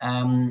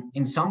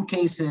 In some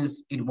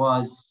cases, it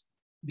was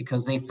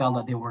because they felt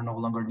that they were no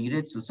longer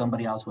needed, so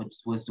somebody else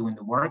was doing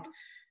the work.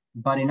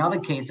 But in other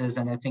cases,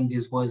 and I think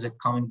this was a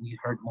comment we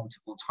heard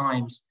multiple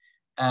times,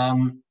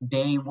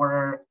 they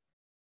were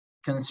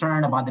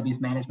concerned about the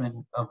mismanagement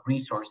of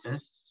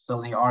resources.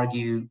 So they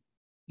argue,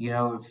 you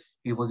know,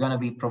 if we're going to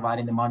be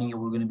providing the money, or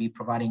we're going to be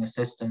providing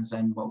assistance,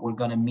 and what we're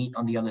going to meet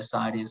on the other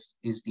side is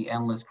the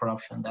endless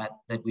corruption that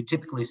we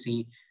typically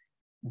see,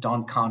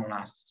 don't count on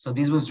us. So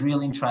this was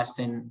really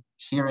interesting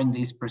hearing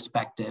this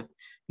perspective,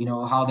 you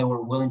know, how they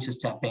were willing to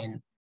step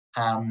in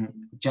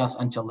just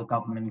until the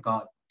government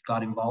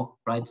got involved,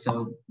 right?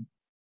 So,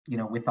 you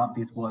know, we thought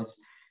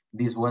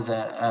this was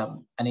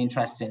an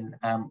interesting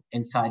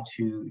insight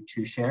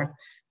to share.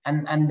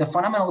 And the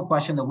fundamental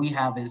question that we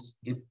have is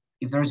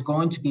if there's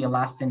going to be a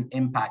lasting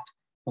impact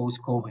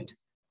post-COVID,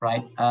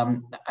 right?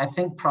 I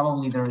think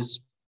probably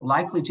there's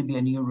likely to be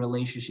a new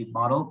relationship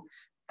model.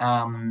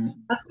 A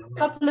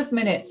couple of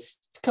minutes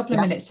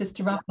just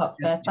to wrap up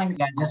there. Thank you.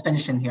 Yeah, just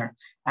finishing here.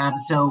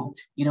 So,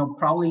 you know,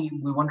 probably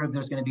we wonder if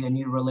there's going to be a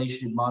new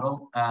relationship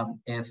model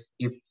if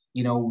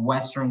you know,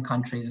 Western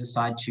countries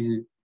decide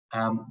to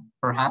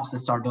perhaps to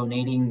start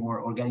donating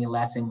or getting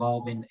less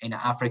involved in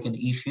African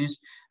issues.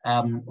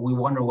 We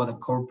wonder whether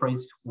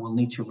corporates will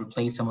need to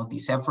replace some of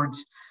these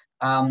efforts.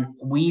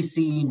 We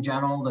see in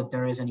general that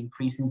there is an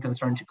increasing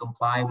concern to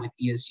comply with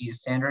ESG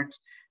standards,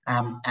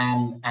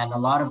 and a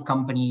lot of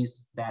companies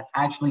that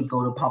actually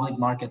go to public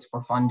markets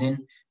for funding,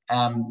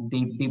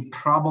 they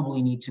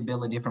probably need to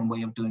build a different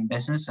way of doing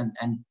business,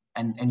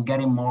 and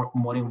getting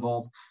more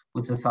involved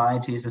with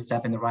society is a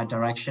step in the right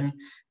direction.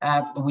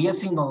 We have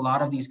seen a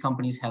lot of these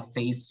companies have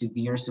faced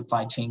severe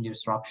supply chain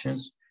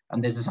disruptions,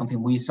 and this is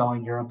something we saw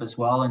in Europe as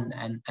well,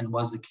 and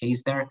was the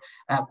case there.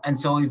 And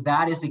so if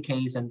that is the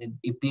case, and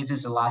if this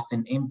is a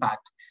lasting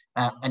impact,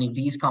 and if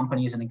these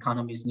companies and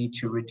economies need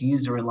to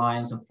reduce the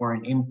reliance on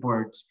foreign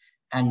imports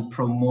and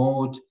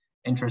promote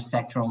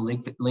intersectoral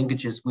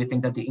linkages, we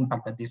think that the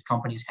impact that these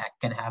companies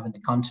can have in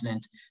the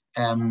continent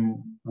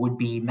would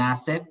be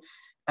massive.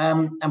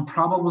 And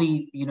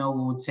probably, you know,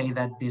 we would say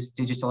that this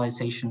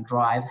digitalization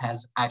drive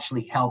has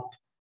actually helped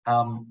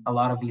a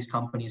lot of these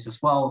companies as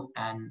well,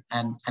 and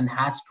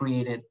has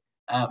created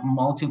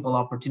multiple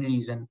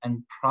opportunities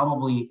and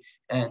probably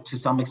to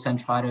some extent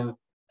try to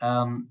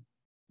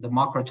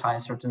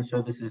democratize certain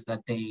services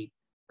that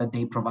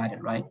they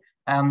provided, right?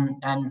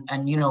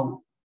 And you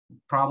know,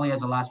 probably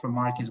as a last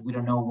remark is we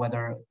don't know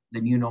whether the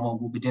new normal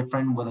will be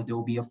different, whether there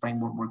will be a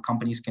framework where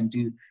companies can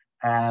do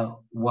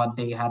what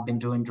they have been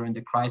doing during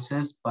the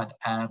crisis, but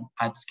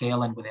at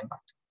scale and with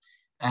impact.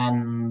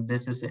 And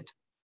this is it.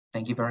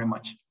 Thank you very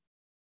much.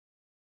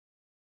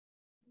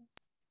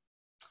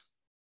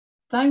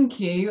 Thank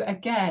you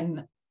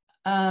again.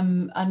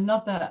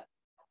 Another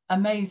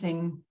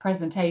amazing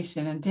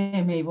presentation, and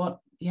dear me,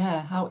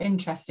 how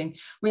interesting.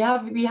 We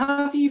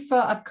have you for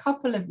a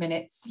couple of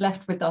minutes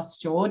left with us,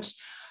 George.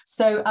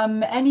 So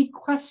any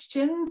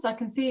questions? I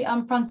can see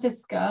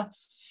Francisca,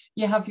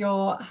 you have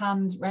your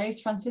hand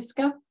raised.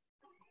 Francisca?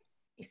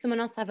 If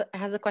someone else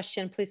has a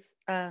question, please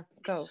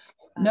go.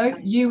 No,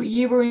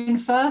 you were in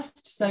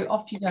first, so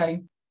off you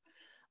go.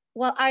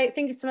 Well, I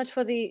thank you so much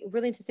for the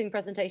really interesting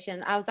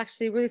presentation. I was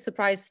actually really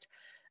surprised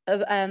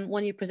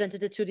when you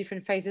presented the two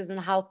different phases and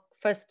how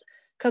first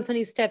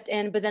companies stepped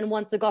in, but then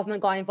once the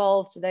government got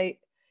involved, they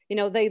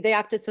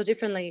acted so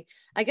differently.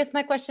 I guess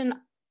my question,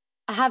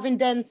 I haven't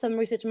done some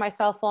research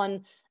myself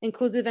on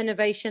inclusive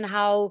innovation,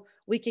 how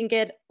we can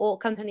get all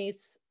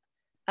companies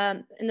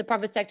in the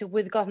private sector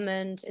with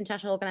government,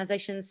 international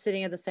organizations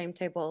sitting at the same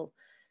table.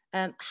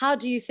 How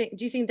do you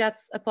think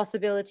that's a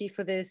possibility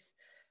for this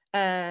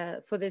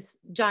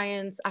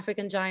giants,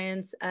 African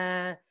giants?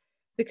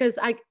 Because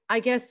I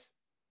guess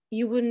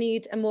you would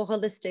need a more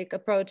holistic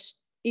approach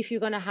if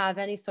you're going to have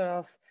any sort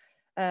of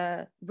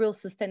real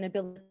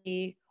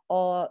sustainability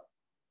or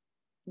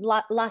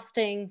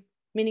lasting,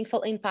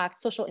 meaningful impact,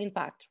 social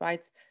impact,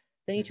 right?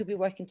 They need to be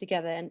working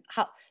together. And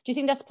how do you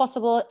think that's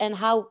possible? And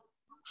how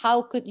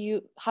do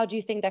you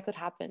think that could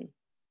happen?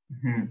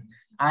 Mm-hmm.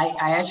 I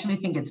actually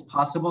think it's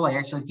possible. I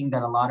actually think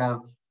that a lot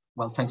of,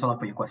 well, thanks a lot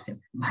for your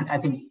question. I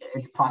think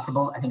it's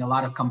possible. I think a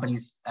lot of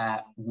companies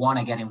want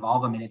to get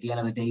involved. I mean, at the end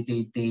of the day,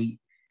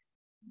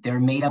 they're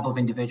made up of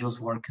individuals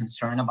who are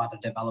concerned about the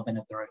development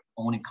of their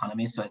own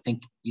economy. So I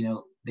think, you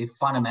know, they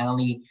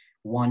fundamentally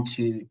want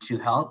to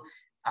help.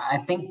 I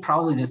think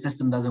probably the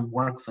system doesn't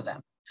work for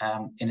them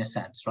in a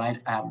sense,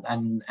 right?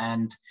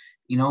 And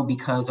you know,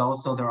 because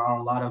also there are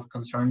a lot of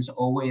concerns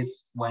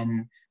always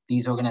when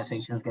these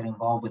organizations get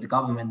involved with the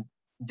government,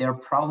 they're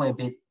probably a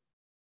bit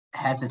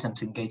hesitant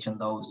to engage in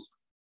those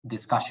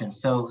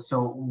discussions.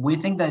 So we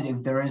think that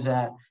if there is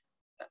a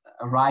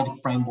right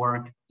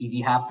framework, if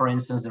you have, for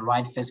instance, the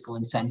right fiscal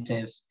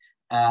incentives,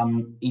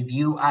 if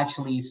you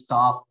actually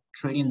stop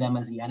treating them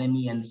as the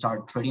enemy and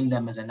start treating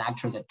them as an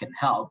actor that can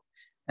help,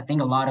 I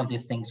think a lot of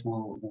these things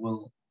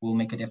will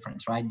make a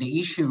difference, right? The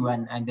issue,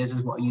 and this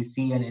is what you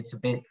see, and it's a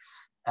bit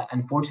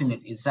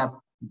unfortunate, is that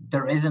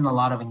there isn't a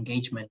lot of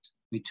engagement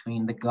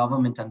between the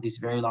government and these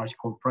very large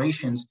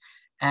corporations.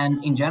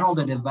 And in general,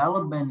 the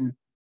development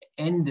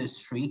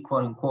industry,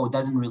 quote unquote,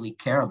 doesn't really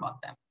care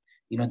about them.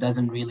 You know,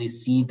 doesn't really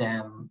see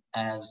them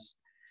as,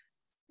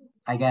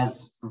 I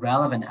guess,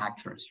 relevant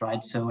actors,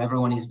 right? So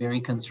everyone is very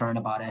concerned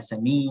about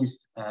SMEs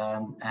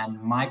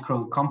and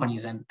micro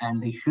companies, and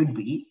they should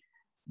be,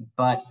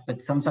 but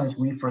sometimes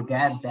we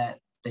forget that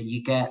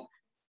you get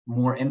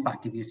more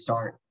impact if you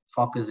start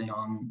focusing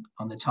on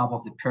the top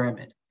of the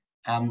pyramid.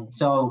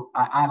 So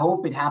I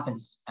hope it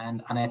happens,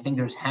 and I think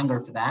there's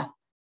hunger for that,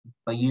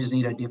 but you just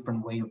need a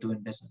different way of doing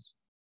business.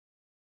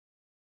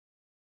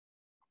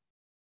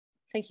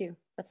 Thank you.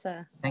 That's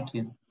thank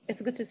you.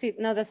 It's good to see.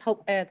 No, there's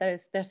hope.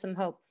 There's some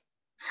hope.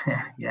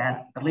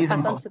 Yeah, at least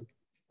I'm hope.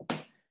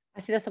 I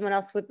see that someone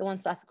else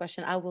wants to ask a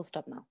question. I will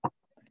stop now.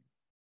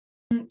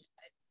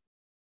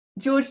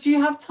 George, do you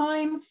have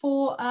time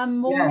for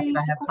Maureen? Yes,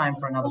 I have time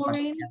for another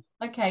question.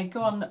 Yeah. Okay,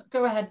 go on.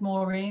 Go ahead,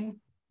 Maureen.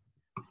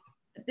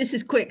 This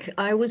is quick.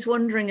 I was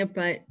wondering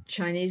about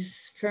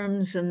Chinese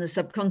firms and the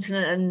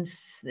subcontinent and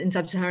in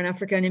sub-Saharan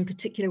Africa, and in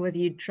particular, whether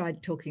you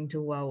tried talking to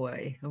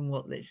Huawei and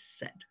what they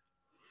said,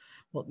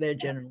 what their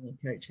general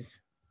approach is.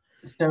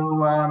 So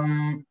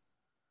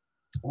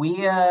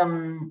we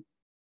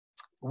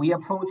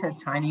approached a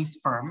Chinese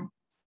firm,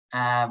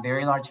 a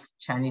very large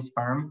Chinese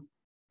firm.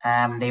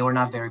 They were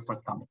not very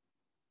forthcoming.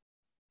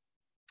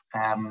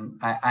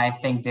 I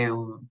think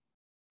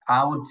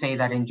I would say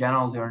that in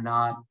general, they're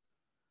not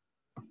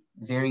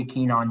very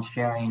keen on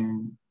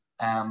sharing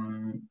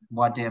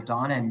what they have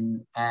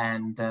done,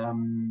 and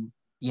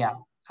yeah,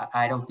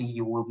 I don't think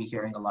you will be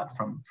hearing a lot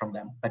from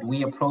them. But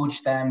we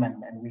approached them,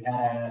 and we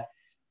had a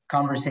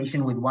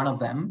conversation with one of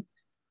them,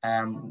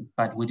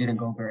 but we didn't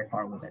go very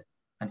far with it,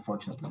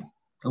 unfortunately.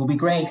 It would be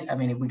great, I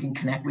mean, if we can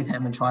connect with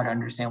them and try to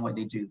understand what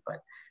they do,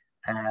 but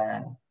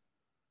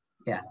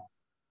yeah,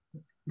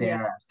 they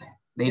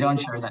don't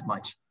share that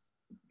much.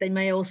 They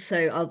may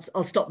also,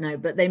 I'll stop now,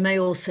 but they may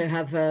also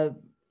have a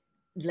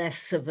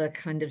less of a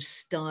kind of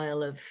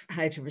style of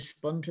how to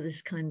respond to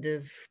this kind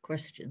of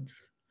questions.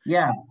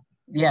 Yeah,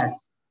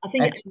 yes. I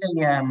think they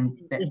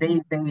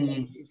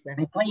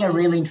play a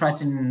really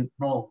interesting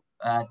role,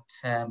 but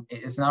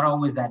it's not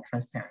always that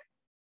transparent.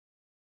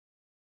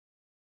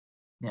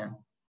 Yeah.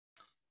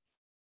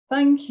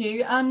 Thank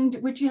you. And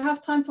would you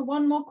have time for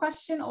one more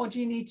question, or do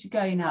you need to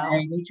go now?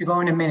 I need to go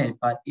in a minute,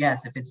 but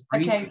yes, if it's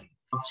brief. Okay.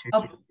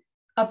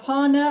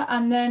 Aparna,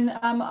 and then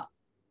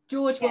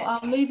George, well,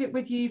 I'll leave it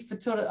with you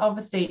for sort of,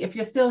 obviously, if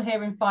you're still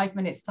here in 5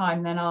 minutes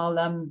time, then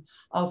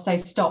I'll say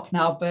stop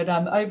now, but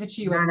over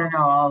to you.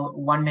 No,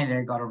 1 minute,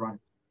 I gotta run.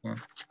 Yeah.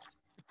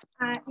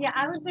 Yeah,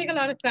 I won't take a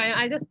lot of time.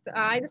 I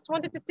just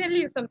wanted to tell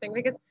you something,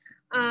 because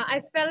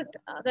I felt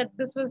that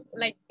this was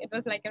like, it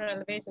was like a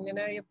revelation. You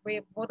know,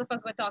 if both of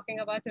us were talking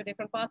about two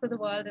different parts of the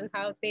world and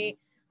how the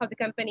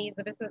companies,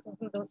 the businesses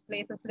in those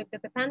places looked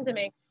at the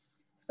pandemic.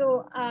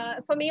 So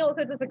for me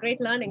also, it was a great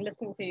learning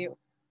listening to you,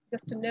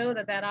 just to know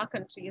that there are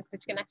countries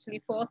which can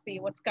actually foresee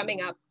what's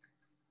coming up,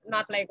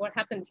 not like what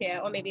happened here,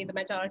 or maybe the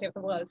majority of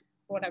the world,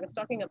 what I was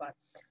talking about.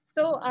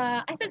 So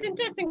I felt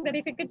interesting that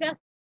if you could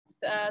just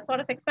sort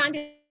of expand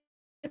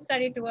your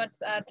study towards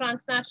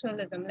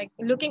transnationalism, like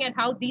looking at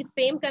how these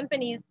same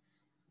companies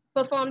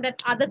performed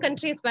at other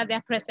countries where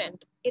they're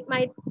present, it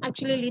might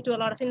actually lead to a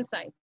lot of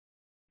insight.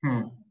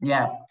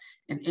 Yeah,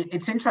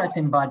 it's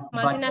interesting, but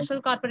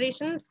multinational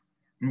corporations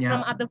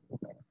from other.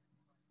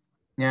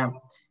 Yeah,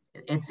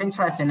 it's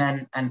interesting,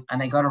 and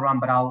I got to run,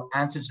 but I'll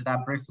answer to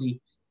that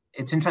briefly.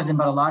 It's interesting,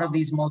 but a lot of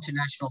these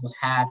multinationals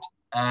had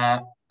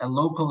a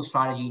local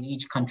strategy in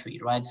each country,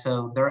 right?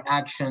 So their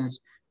actions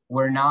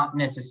were not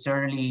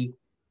necessarily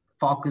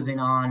focusing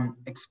on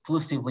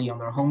exclusively on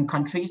their home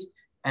countries.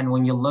 And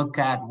when you look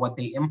at what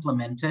they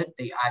implemented,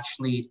 they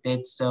actually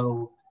did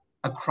so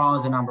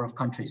across a number of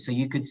countries. So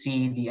you could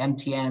see the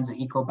MTNs,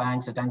 the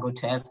Ecobanks, the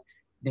Dangotes,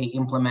 they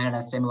implemented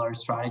a similar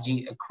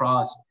strategy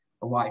across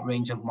a wide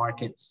range of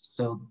markets.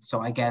 So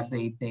I guess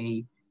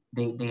they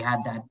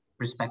had that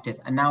perspective.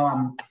 And now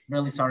I'm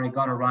really sorry, I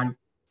gotta run.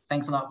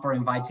 Thanks a lot for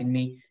inviting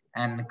me,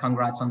 and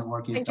congrats on the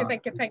work you've done.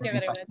 Thank you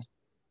very much.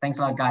 Thanks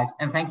a lot, guys.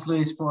 And thanks,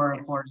 Luis, for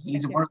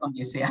his work on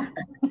this. Yeah.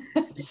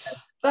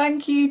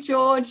 Thank you,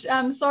 George.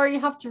 Sorry you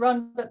have to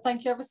run, but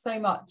thank you ever so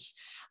much.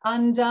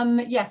 And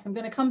yes, I'm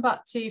going to come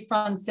back to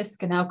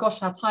Francisca now.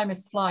 Gosh, our time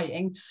is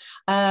flying.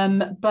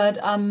 But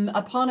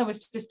Aparna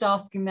was just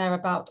asking there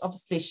about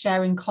obviously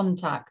sharing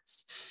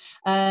contacts.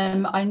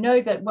 I know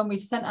that when we've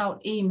sent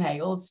out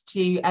emails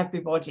to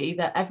everybody,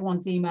 that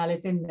everyone's email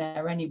is in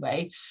there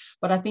anyway.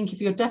 But I think if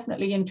you're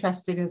definitely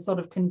interested in sort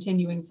of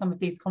continuing some of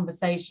these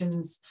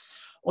conversations,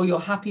 or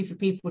you're happy for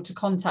people to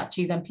contact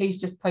you, then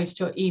please just post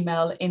your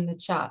email in the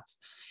chat.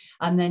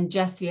 And then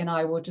Jessie and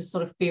I will just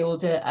sort of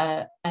field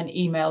an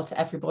email to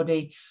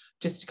everybody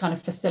just to kind of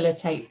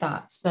facilitate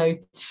that. So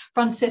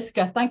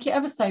Francisca, thank you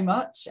ever so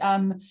much.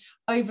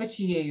 Over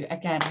to you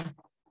again.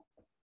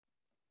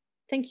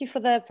 Thank you for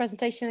the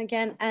presentation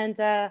again. And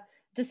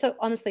just so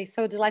honestly,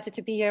 so delighted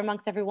to be here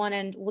amongst everyone,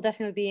 and we'll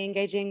definitely be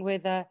engaging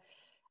with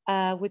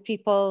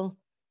people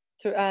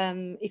through,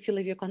 if you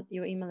leave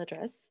your email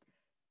address.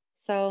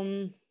 So,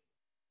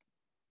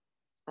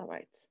 all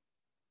right.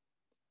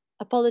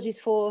 Apologies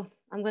for,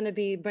 I'm going to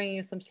be bringing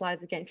you some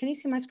slides again. Can you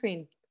see my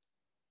screen?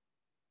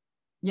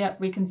 Yeah,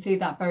 we can see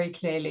that very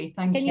clearly.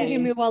 Thank you. Can you hear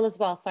me well as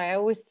well? Sorry, I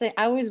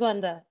always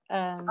wonder.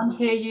 I can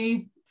hear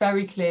you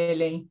very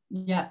clearly.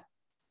 Yeah.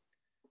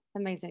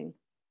 Amazing.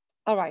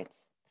 All right.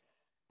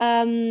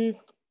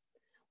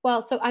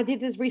 Well, so I did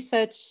this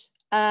research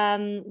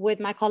with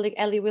my colleague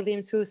Ellie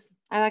Williams, who's,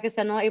 like I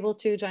said, not able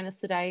to join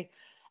us today.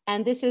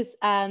 And this is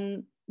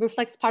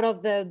reflects part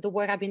of the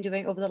work I've been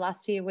doing over the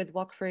last year with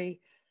Walk Free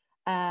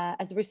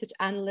as a research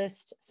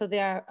analyst. So they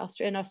are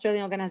an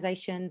Australian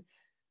organization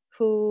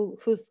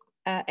whose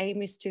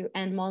aim is to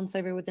end modern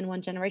slavery within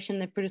one generation.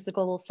 They produce the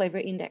Global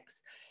Slavery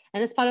Index.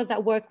 And as part of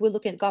that work, we're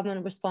looking at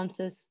government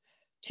responses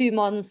to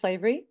modern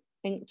slavery,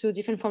 to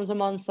different forms of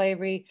modern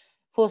slavery,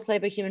 forced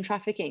labor, human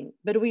trafficking,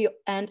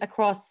 and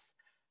across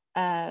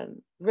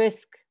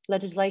risk,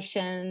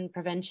 legislation,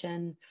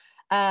 prevention,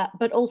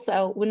 but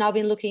also we've now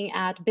been looking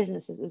at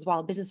businesses as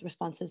well, business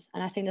responses.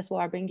 And I think that's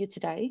what I bring you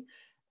today.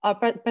 Our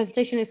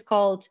presentation is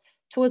called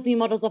Towards New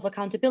Models of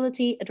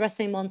Accountability,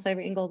 Addressing Modern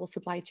Slavery in Global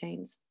Supply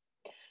Chains.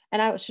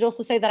 And I should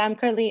also say that I'm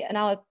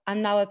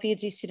now a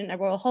PhD student at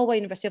Royal Holloway,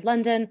 University of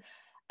London.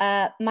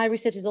 My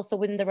research is also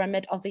within the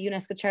remit of the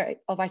UNESCO Chair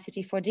of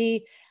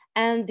ICT4D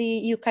and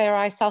the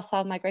UKRI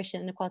South-South Migration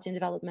and Equality and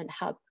Development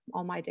Hub,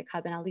 or MIDEC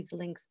Hub, and I'll leave the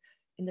links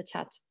in the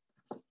chat.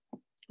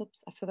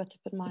 Oops, I forgot to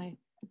put my,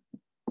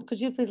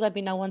 could you please let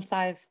me know once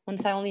I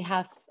only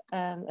have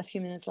a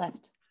few minutes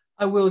left?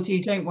 I will do,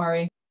 don't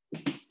worry.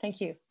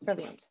 Thank you,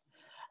 brilliant.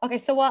 Okay,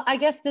 so I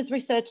guess this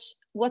research,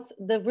 what's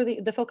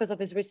the focus of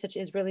this research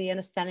is really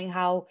understanding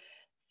how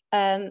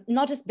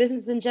not just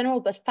businesses in general,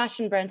 but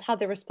fashion brands, how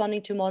they're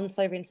responding to modern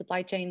slavery and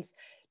supply chains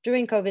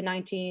during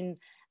COVID-19,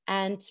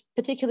 and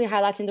particularly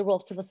highlighting the role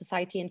of civil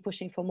society and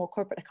pushing for more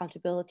corporate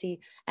accountability.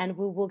 And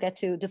we will get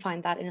to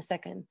define that in a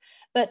second.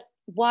 But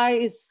what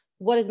is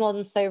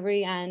modern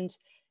slavery, and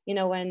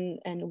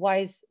and why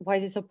is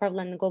it so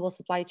prevalent in global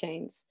supply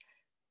chains?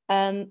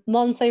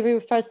 Modern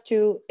slavery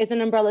is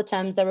an umbrella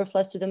term that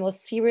refers to the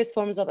most serious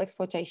forms of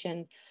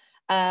exploitation.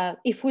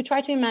 If we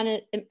try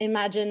to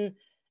imagine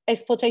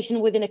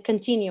exploitation within a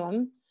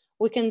continuum,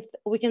 we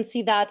can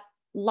see that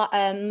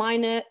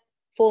minor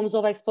forms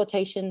of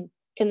exploitation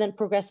can then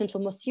progress into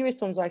more serious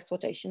forms of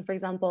exploitation. For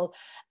example,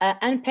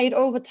 unpaid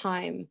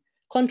overtime,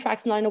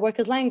 contracts not in a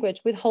worker's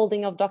language,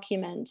 withholding of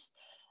documents,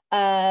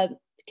 can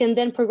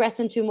then progress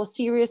into more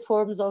serious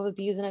forms of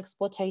abuse and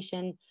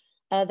exploitation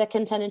that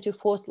can turn into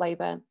forced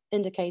labor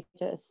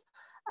indicators,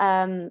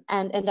 and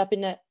end up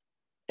in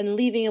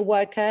leaving a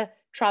worker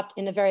trapped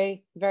in a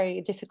very,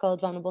 very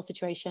difficult, vulnerable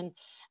situation.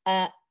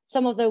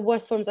 Some of the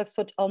worst forms of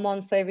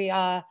modern slavery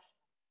are,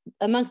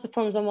 amongst the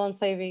forms of modern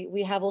slavery,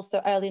 we have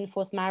also early and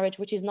forced marriage,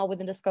 which is not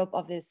within the scope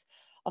of this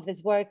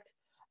work.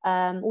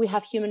 We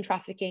have human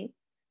trafficking,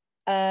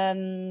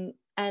 and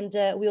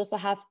we also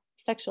have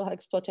sexual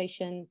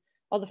exploitation,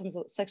 other forms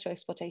of sexual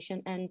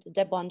exploitation, and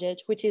debt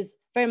bondage, which is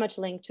very much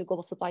linked to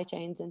global supply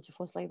chains and to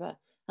forced labor,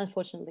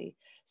 unfortunately.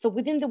 So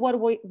within the what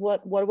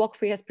Walk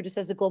Free has produced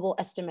as the global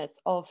estimates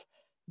of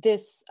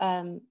this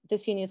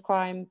heinous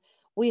crime,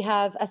 we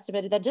have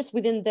estimated that just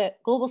within the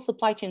global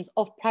supply chains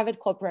of private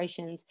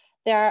corporations,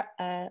 there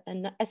are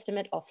an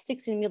estimate of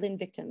 16 million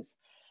victims.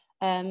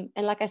 And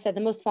like I said,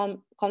 the most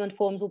common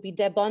forms will be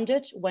debt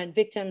bondage, when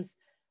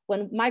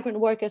migrant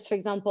workers, for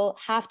example,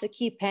 have to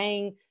keep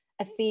paying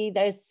a fee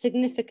that is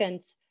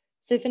significant,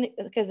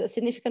 because a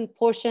significant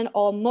portion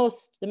or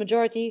the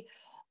majority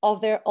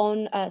of their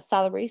own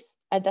salaries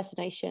at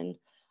destination,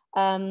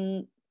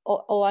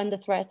 or under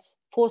threat.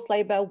 Forced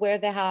labor, where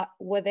the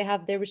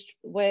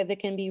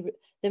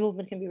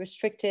movement can be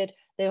restricted,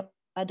 their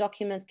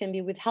documents can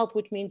be withheld,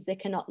 which means they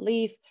cannot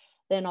leave,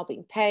 they're not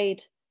being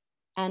paid,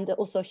 and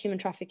also human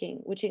trafficking,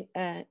 which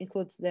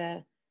includes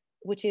the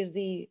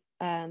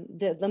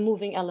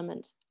moving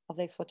element of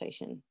the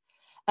exploitation.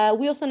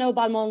 We also know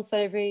about modern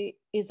slavery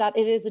is that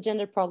it is a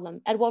gender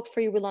problem. At Walk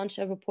Free, we launched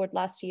a report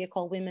last year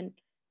called Women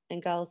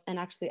and Girls, and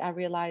actually I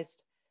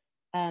realized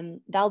that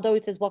although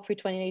it says Walk Free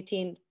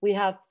 2018, we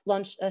have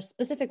launched a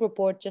specific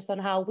report just on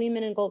how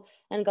women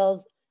and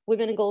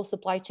girls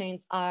supply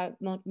chains are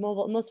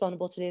most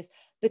vulnerable to this,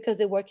 because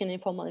they work in the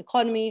informal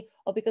economy,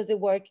 or because they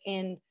work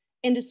in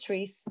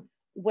industries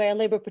where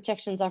labor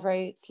protections are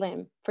very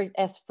slim, for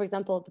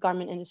example, the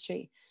garment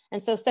industry.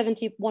 And so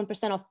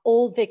 71% of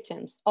all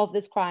victims of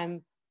this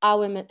crime are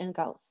women and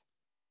girls.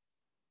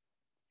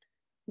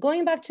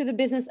 Going back to the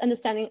business,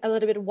 understanding a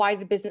little bit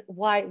what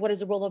is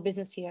the role of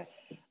business here?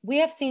 We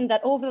have seen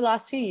that over the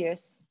last few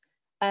years,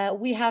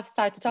 we have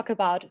started to talk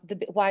about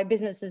why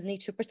businesses need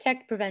to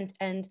protect, prevent,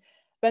 and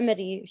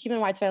remedy human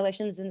rights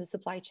violations in the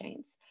supply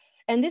chains.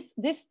 And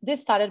this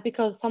started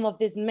because some of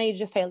these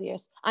major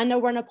failures. I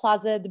know Rana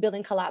Plaza, the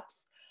building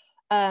collapse,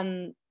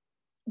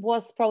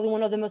 was probably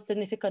one of the most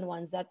significant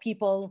ones that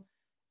people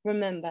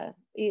remember.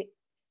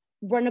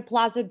 Rana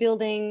Plaza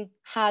building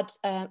had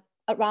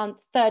around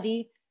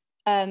 30,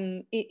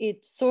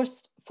 it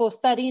sourced for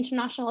 30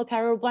 international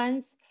apparel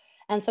brands.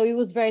 And so it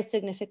was very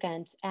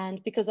significant.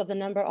 And because of the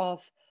number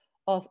of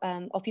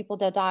people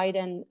that died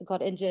and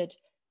got injured,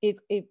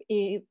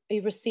 it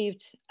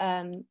received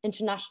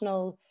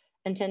international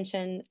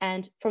attention.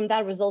 And from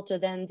that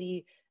resulted then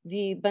the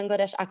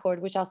Bangladesh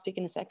Accord, which I'll speak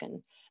in a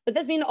second. But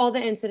there's been other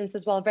incidents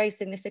as well, very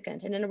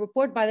significant. And in a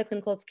report by the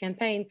Clean Clothes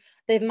Campaign,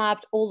 they've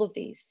mapped all of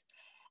these.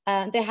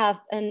 They have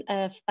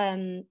a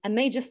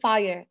major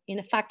fire in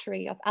a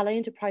factory of Allied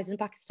Enterprise in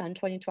Pakistan in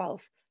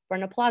 2012,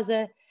 Rana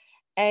Plaza,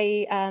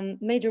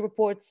 major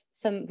reports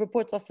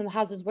of some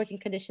hazardous working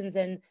conditions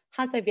in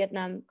Hansai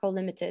Vietnam Co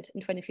Limited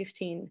in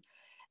 2015,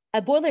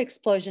 a boiler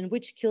explosion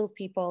which killed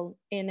people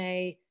in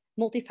a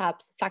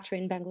multi-fabs factory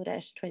in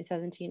Bangladesh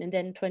 2017, and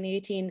then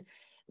 2018,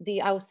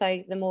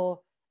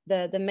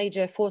 the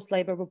major forced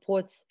labor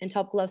reports in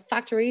Top Gloves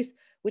factories,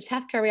 which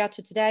have carried out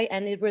to today,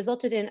 and it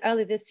resulted in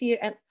early this year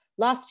and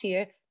last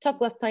year, Top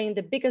Glove paying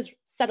the biggest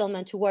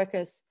settlement to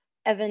workers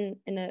ever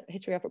in the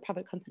history of a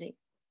private company.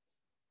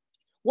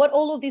 What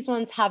all of these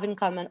ones have in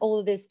common, all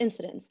of these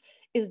incidents,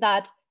 is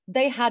that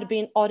they had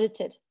been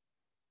audited.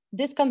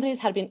 These companies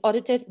had been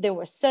audited, they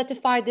were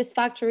certified, these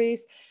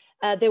factories,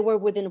 they were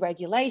within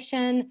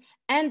regulation,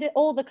 and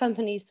all the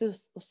companies who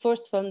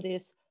sourced from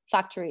these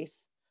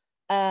factories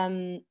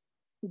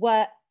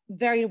were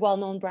very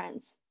well-known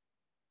brands.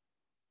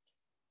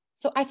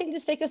 So I think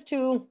this takes us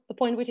to the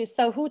point, which is,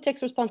 so who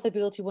takes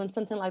responsibility when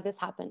something like this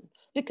happens?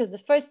 Because the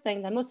first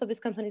thing that most of these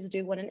companies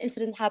do when an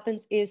incident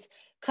happens is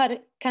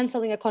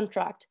canceling a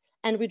contract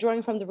and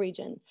withdrawing from the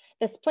region.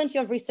 There's plenty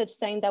of research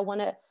saying that when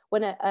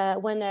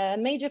a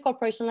major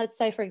corporation, let's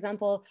say, for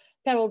example,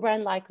 apparel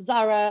brand like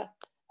Zara,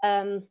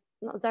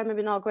 Zara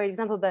maybe not a great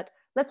example, but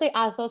let's say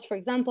ASOS, for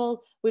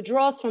example,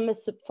 withdraws from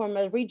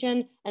a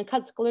region and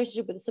cuts the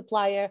relationship with the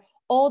supplier,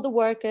 all the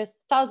workers,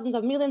 thousands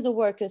of millions of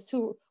workers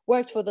who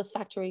worked for those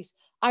factories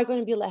are going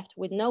to be left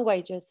with no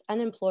wages,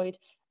 unemployed,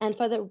 and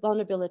further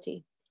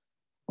vulnerability.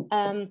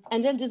 And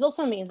then this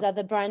also means that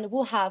the brand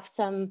will have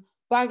some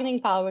bargaining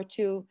power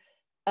to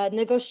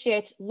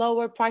negotiate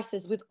lower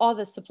prices with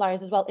other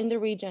suppliers as well in the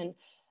region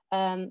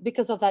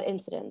because of that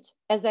incident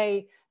as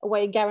a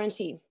way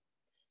guarantee.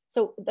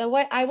 So the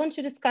way I want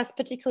to discuss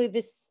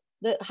particularly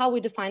how we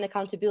define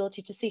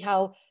accountability to see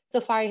how so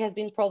far it has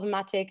been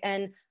problematic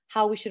and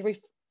how we should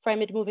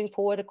frame it moving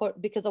forward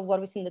because of what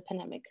we see in the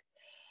pandemic.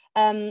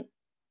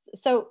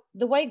 So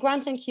the way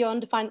Grant and Keon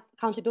define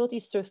accountability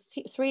is through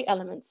three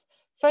elements.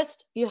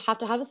 First, you have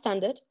to have a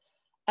standard.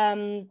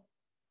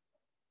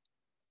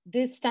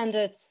 These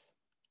standards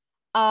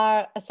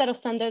are a set of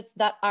standards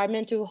that are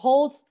meant to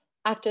hold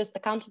actors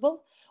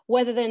accountable,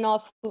 whether they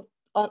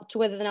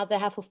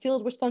have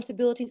fulfilled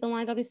responsibilities in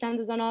light of these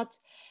standards or not.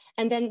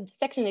 And then the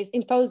section is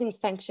imposing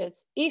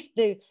sanctions if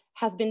there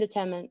has been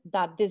determined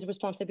that these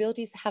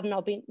responsibilities have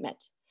not been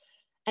met.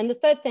 And the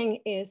third thing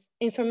is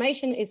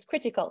information is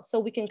critical, so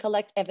we can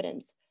collect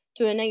evidence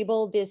to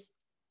enable this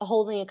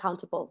holding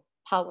accountable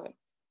power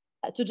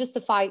to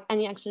justify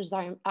any actions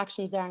that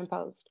are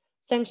imposed,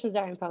 sanctions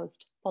that are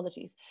imposed,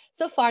 apologies.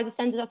 So far, the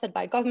standards are set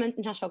by governments,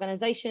 international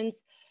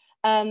organizations.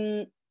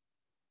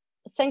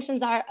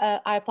 Sanctions are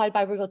applied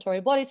by regulatory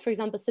bodies, for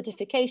example,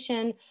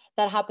 certification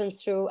that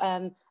happens through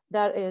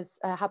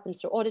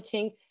happens through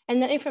auditing,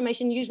 and the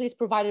information usually is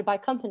provided by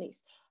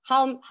companies.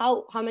 How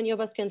many of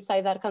us can say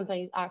that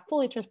companies are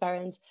fully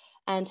transparent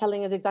and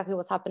telling us exactly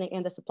what's happening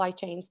in the supply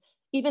chains?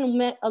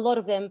 Even a lot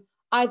of them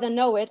either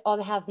know it or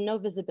they have no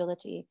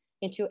visibility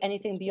into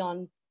anything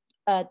beyond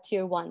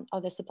tier 1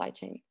 of their supply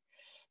chain.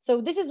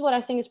 So this is what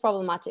I think is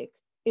problematic,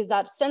 is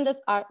that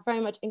standards are very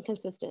much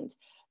inconsistent.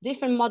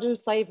 Different modern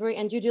slavery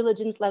and due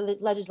diligence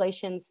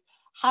legislations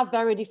have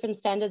very different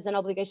standards and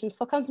obligations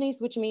for companies,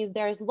 which means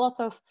there is lots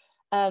of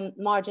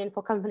margin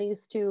for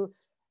companies to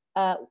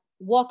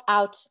walk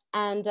out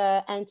and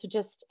to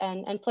just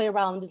and play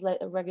around these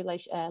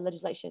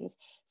legislations.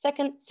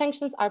 Second,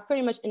 sanctions are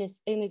pretty much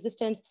in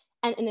existence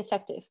and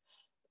ineffective.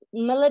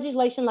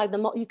 Legislation like the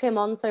UK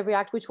Modern Slavery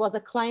Act, which was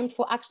acclaimed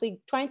for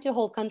actually trying to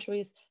hold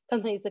companies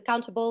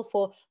accountable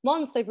for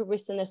modern slavery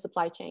risks in their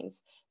supply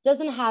chains,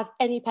 doesn't have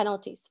any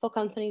penalties for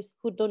companies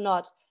who do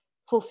not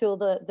fulfill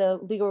the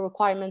legal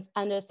requirements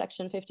under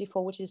Section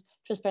 54, which is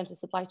transparency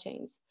supply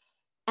chains.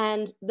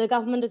 And the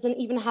government doesn't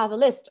even have a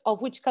list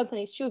of which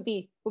companies should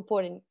be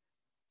reporting.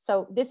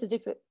 So this is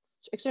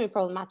extremely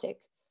problematic.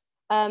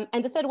 And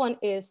the third one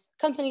is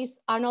companies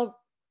are not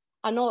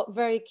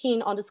very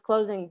keen on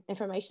disclosing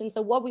information.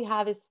 So what we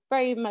have is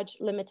very much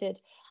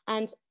limited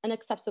and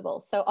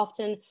inaccessible. So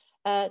often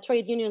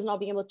trade unions not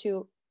being able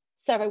to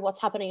survey what's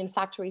happening in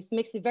factories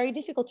makes it very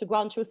difficult to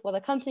ground truth what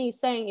the company is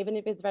saying, even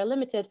if it's very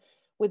limited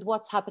with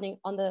what's happening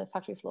on the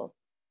factory floor.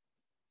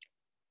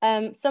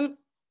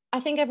 I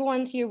think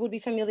everyone here would be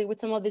familiar with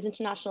some of these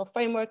international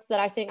frameworks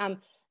that I think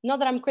not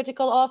that I'm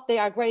critical of, they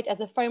are great as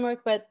a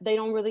framework, but they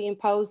don't really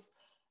impose,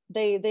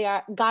 they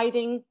are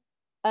guiding,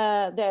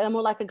 they're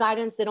more like a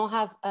guidance. They don't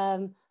have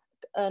an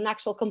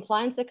actual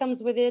compliance that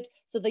comes with it.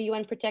 So the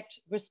UN Protect,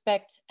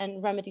 Respect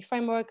and Remedy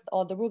framework,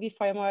 or the Rugi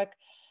framework,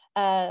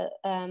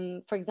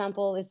 for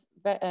example, is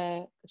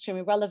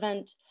extremely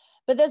relevant.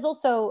 But there's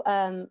also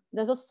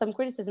some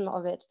criticism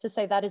of it, to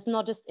say that it's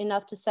not just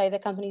enough to say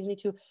that companies need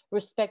to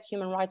respect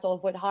human rights or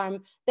avoid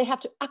harm. They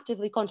have to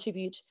actively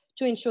contribute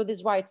to ensure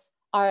these rights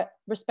are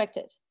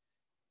respected,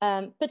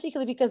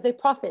 particularly because they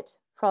profit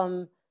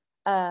from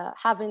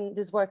having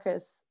these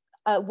workers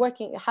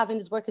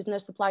in their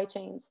supply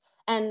chains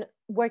and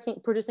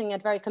producing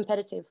at very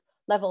competitive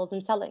levels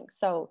and selling.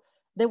 So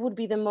they should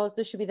be the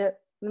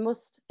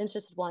most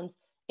interested ones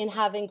in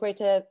having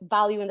greater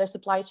value in their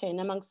supply chain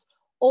amongst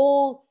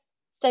all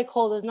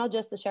stakeholders, not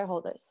just the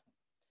shareholders.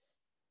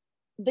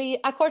 The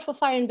Accord for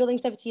Fire and Building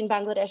Safety in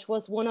Bangladesh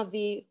was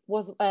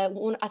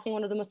I think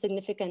one of the most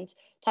significant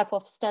type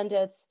of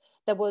standards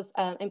that was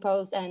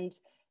imposed, and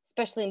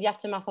especially in the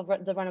aftermath of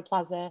the Rana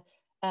Plaza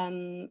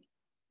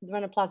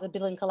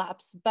building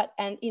collapse.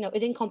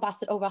 It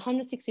encompassed over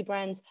 160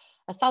 brands,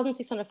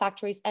 1,600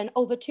 factories, and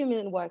over 2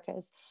 million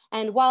workers.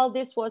 And while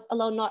this was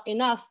alone not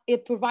enough,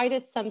 it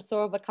provided some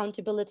sort of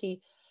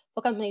accountability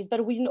for companies.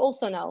 But we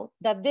also know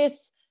that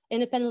this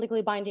independent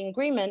legally binding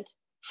agreement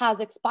has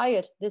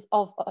expired as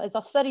of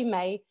 30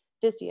 May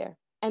this year,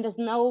 and there's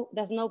no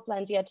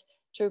plans yet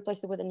to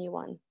replace it with a new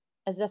one,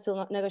 as there's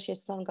still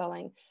negotiations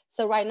ongoing.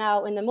 So right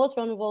now, in the most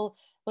vulnerable,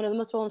 one of the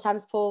most vulnerable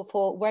times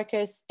for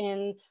workers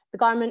in the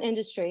garment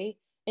industry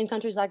in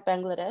countries like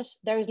Bangladesh,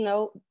 there's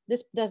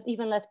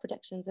even less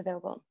protections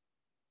available.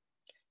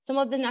 Some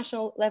of the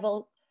national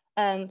level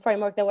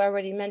framework that we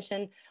already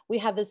mentioned, we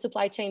have the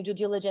supply chain due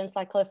diligence,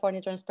 like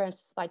California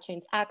Transparency Supply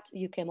Chains Act,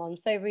 UK Modern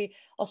Slavery,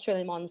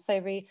 Australian Modern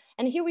Slavery.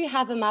 And here we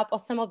have a map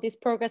of some of this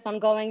progress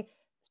ongoing,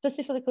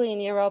 specifically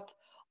in Europe.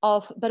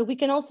 But we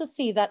can also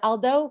see that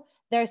although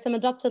there is some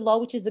adopted law,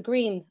 which is the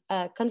green,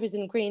 countries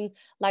in green,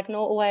 like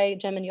Norway,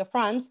 Germany, or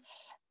France,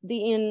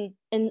 in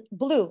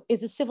blue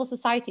is the civil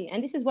society.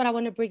 And this is what I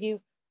want to bring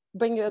you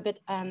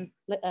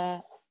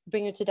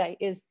today,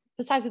 is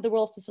precisely the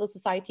role of civil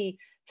society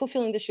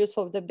fulfilling the shoes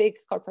for the big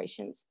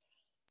corporations.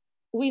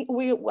 I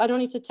don't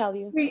need to tell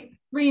you.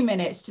 3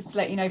 minutes, just to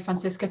let you know,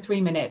 Francisca,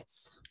 3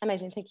 minutes.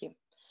 Amazing, thank you.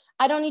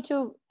 I don't need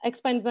to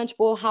explain much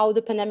more how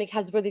the pandemic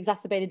has really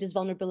exacerbated these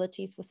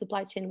vulnerabilities for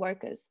supply chain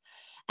workers.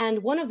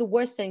 And one of the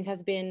worst things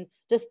has been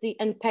just the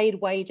unpaid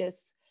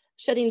wages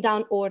shutting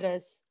down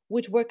orders,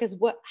 which workers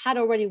had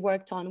already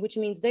worked on, which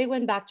means they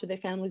went back to their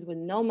families with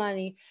no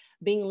money,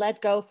 being let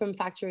go from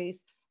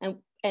factories,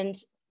 and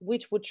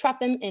which would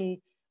trap them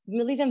in,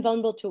 leave them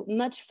vulnerable to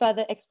much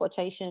further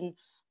exploitation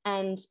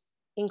and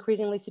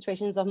increasingly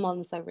situations of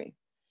modern slavery.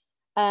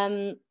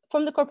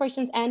 From the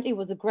corporation's end, it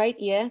was a great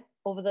year.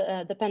 Over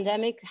the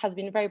pandemic has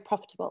been very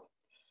profitable.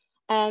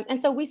 And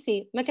so we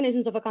see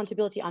mechanisms of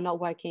accountability are not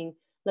working,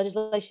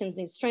 legislations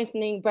need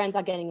strengthening, brands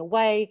are getting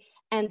away,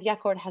 and the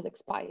accord has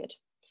expired.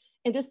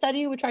 In this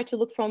study, we tried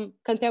to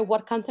compare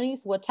what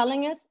companies were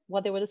telling us,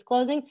 what they were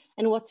disclosing,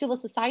 and what civil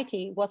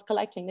society was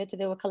collecting, data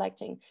they were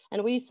collecting.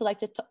 And we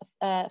selected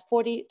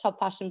 40 top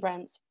fashion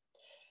brands.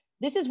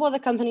 This is what the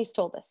companies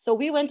told us. So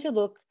we went to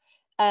look,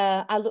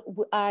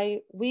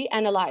 we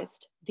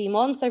analyzed the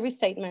modern slavery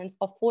statements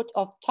of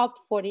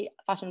top 40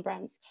 fashion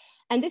brands.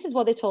 And this is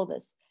what they told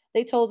us.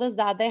 They told us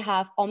that they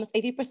have almost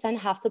 80%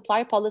 have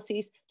supplier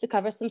policies to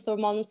cover some sort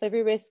of modern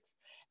slavery risks.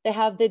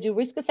 They do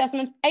risk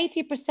assessments,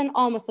 80%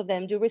 almost of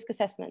them do risk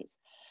assessments.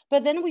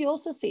 But then we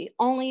also see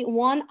only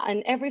 1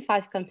 in every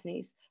 5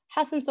 companies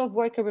has some sort of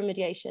worker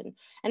remediation.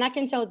 And I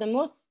can tell the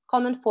most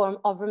common form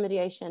of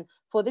remediation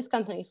for these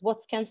companies,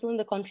 what's canceling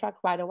the contract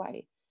right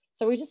away.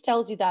 So it just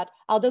tells you that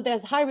although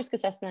there's high risk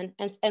assessment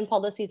and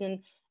policies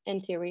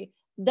in theory,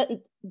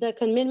 the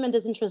commitment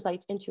doesn't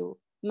translate into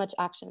much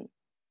action.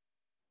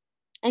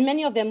 And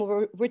many of them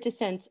were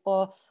reticent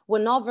or were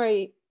not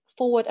very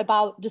forward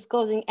about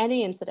disclosing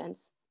any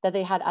incidents that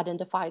they had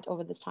identified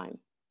over this time.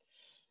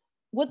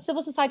 What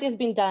civil society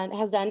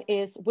has done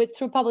is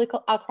through public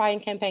outcry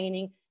and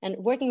campaigning and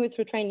working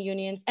through trade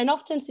unions, and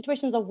often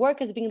situations of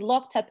workers being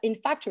locked up in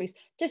factories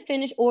to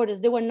finish orders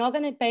they were not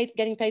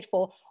getting paid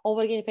for, or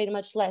were getting paid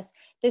much less.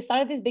 They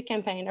started this big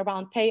campaign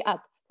around pay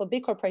up for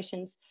big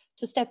corporations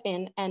to step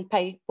in and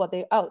pay what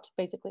they owed,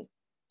 basically.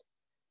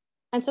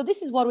 And so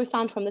this is what we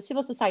found from the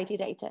civil society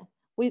data.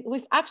 There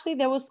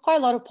was quite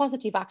a lot of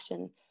positive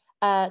action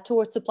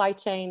towards supply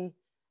chain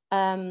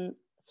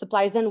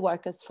suppliers and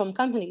workers from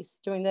companies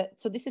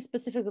so this is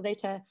specific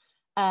data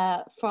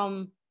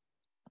from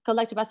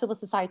collected by civil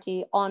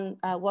society on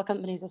what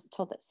companies have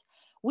told us.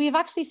 We've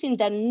actually seen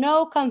that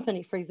no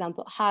company, for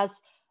example,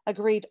 has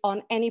agreed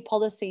on any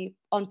policy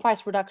on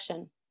price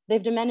reduction.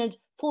 They've demanded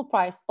full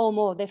price or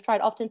more. They've tried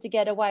often to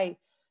get away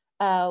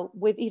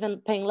with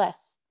even paying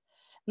less.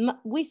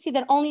 We see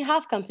that only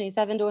half companies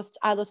have endorsed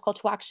ILO's call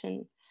to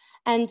action.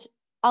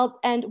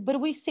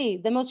 But we see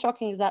the most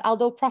shocking is that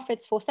although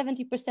profits for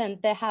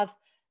 70% they have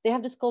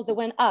disclosed they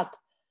went up,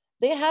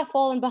 they have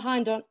fallen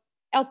behind on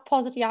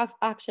positive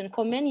action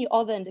for many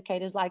other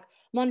indicators like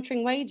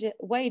monitoring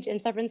wage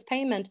and severance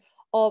payment,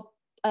 or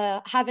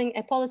having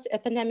a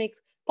pandemic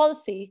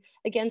policy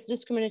against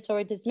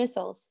discriminatory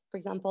dismissals, for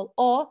example,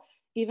 or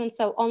even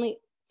so only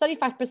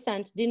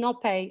 35% did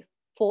not pay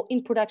for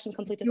in production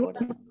completed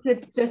orders. To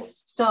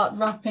just start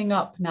wrapping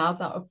up now,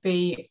 that would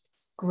be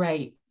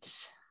great.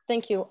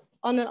 Thank you.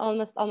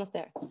 Almost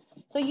there.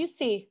 So you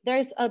see,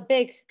 there's a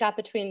big gap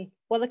between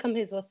what the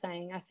companies were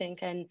saying, I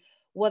think, and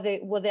what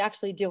they're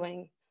actually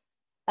doing.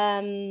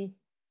 And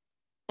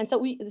so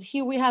we can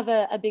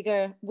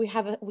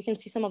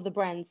see some of the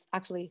brands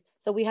actually.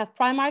 So we have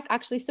Primark.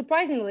 Actually,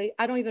 surprisingly,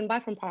 I don't even buy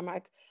from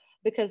Primark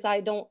because I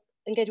don't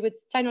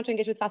try not to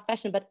engage with fast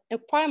fashion. But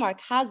Primark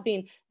has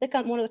been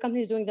one of the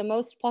companies doing the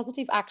most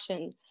positive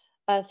action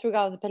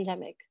throughout the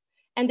pandemic,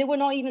 and they were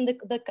not even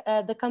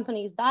the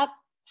companies that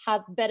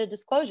had better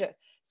disclosure.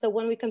 So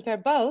when we compare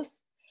both,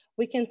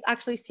 we can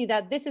actually see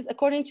that this is,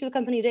 according to the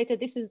company data,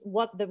 this is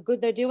what the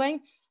good they're doing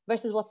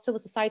versus what civil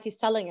society is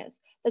telling us.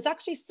 There's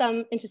actually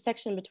some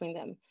intersection between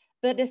them,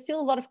 but there's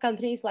still a lot of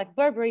companies like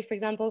Burberry, for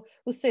example,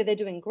 who say they're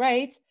doing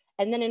great,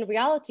 and then in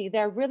reality,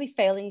 they're really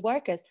failing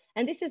workers.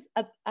 And this is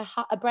a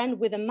brand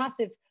with a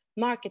massive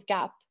market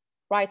gap,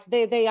 right?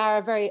 They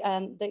are very,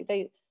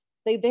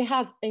 they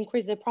have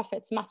increased their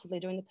profits massively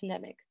during the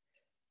pandemic.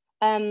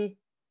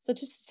 So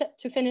just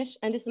to finish,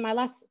 and this is my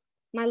last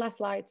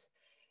slides,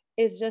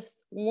 is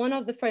just one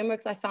of the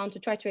frameworks I found to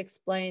try to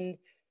explain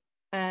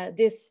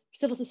this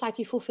civil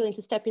society fulfilling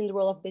to step in the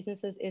role of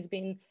businesses is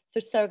being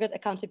through surrogate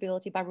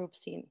accountability by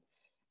Rupstein.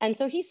 And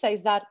so he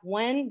says that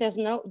when there's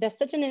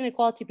such an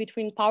inequality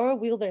between power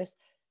wielders,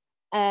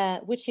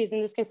 which is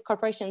in this case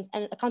corporations,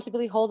 and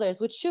accountability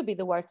holders, which should be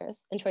the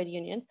workers and trade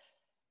unions,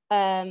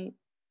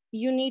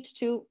 you need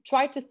to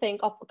try to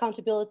think of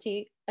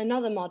accountability,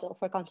 another model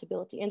for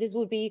accountability. And this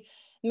would be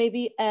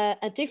maybe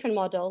a different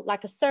model,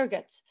 like a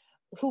surrogate,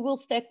 who will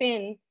step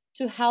in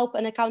to help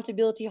an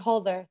accountability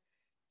holder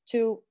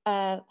to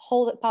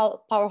hold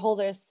power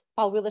wielders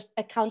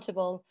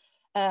accountable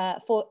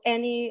for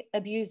any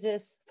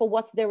abuses, for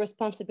what's their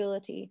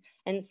responsibility.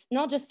 And it's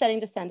not just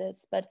setting the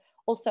standards, but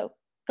also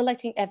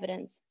collecting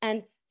evidence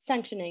and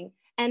sanctioning.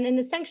 And in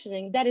the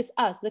sanctioning, that is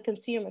us, the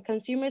consumer.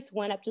 Consumers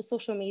went up to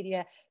social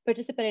media,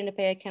 participated in the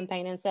pay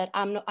campaign and said,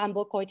 I'm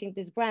boycotting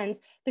these brands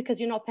because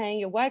you're not paying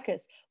your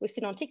workers. We've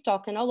seen on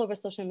TikTok and all over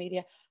social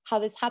media how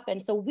this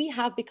happened. So we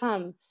have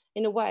become,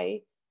 in a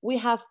way, we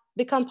have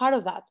become part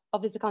of that,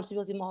 of this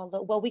accountability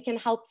model, where we can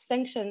help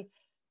sanction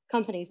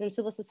companies, and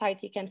civil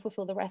society can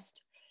fulfill the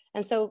rest.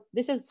 And so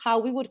this is how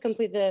we would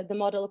complete the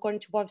model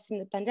according to what we've seen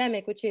in the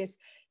pandemic, which is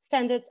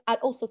standards are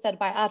also set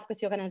by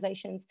advocacy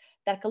organizations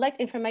that collect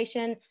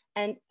information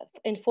and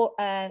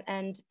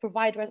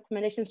provide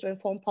recommendations to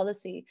inform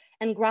policy,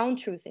 and ground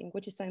truthing,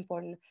 which is so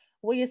important.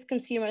 We as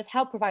consumers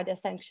help provide their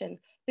sanction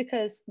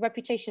because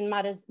reputation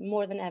matters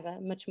more than ever,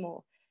 much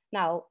more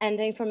now. And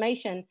the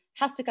information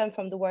has to come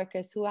from the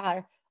workers who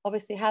are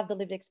obviously have the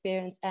lived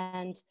experience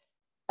and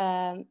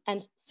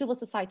civil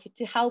society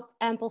to help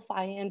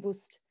amplify and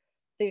boost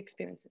the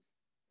experiences.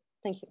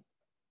 Thank you.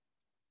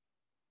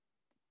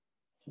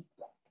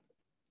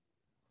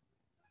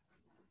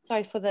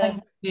 Sorry for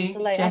the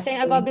delay. Jessie. I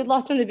think I got a bit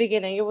lost in the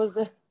beginning. It was,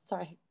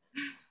 sorry.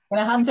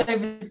 I'm going to hand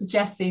over to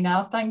Jessie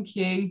now. Thank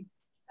you.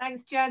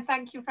 Thanks, Jen.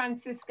 Thank you,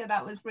 Francisca.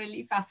 That was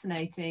really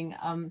fascinating.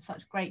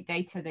 Such great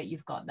data that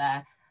you've got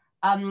there.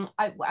 I'm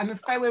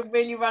afraid we're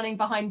really running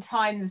behind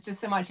time. There's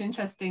just so much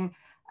interesting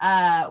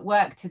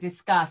work to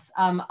discuss.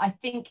 I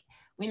think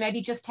we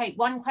maybe just take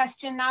one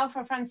question now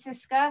for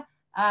Francisca.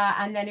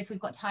 And then if we've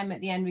got time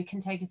at the end, we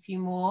can take a few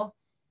more.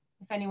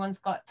 If anyone's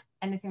got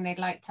anything they'd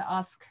like to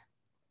ask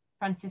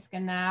Francisca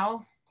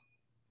now.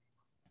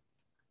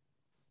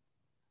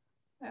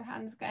 No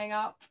hands going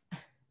up.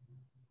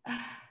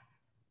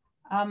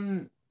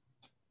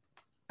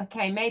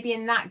 Okay, maybe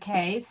in that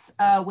case,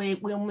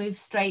 we'll move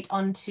straight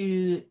on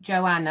to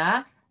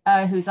Joanna,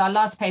 who's our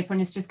last paper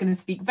and is just going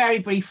to speak very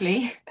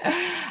briefly.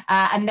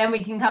 And then we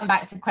can come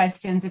back to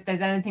questions. If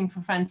there's anything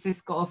for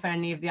Francisca or for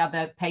any of the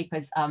other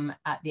papers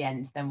at the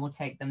end, then we'll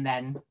take them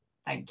then.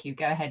 Thank you.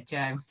 Go ahead,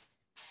 Jo.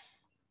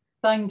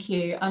 Thank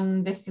you.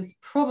 And this is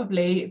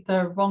probably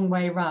the wrong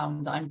way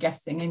around, I'm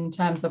guessing, in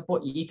terms of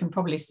what you can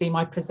probably see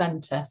my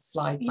presenter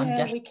slides, I'm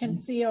guessing. Yeah, we can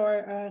see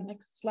our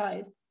next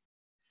slide.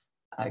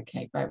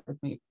 Okay, bear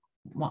with me.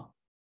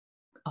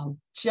 I'll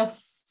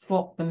just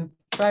swap them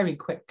very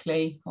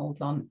quickly.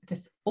 Hold on.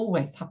 This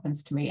always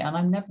happens to me and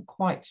I'm never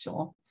quite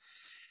sure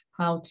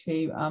how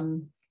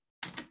to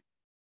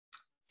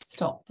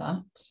stop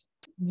that.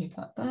 Move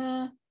that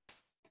there.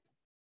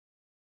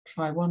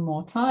 Try one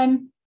more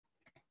time.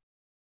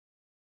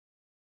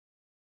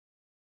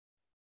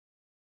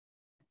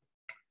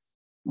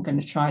 I'm going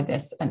to try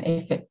this, and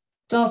if it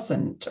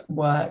doesn't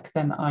work,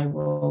 then I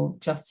will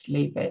just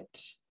leave it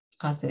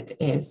as it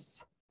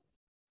is.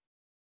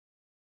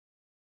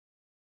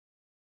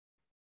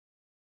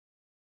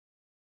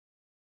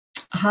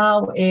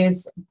 How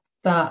is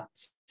that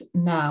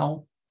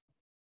now?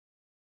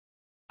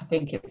 I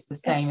think it's the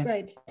same. That's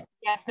great.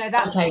 Yes, no,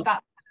 that's okay.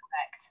 That's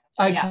perfect.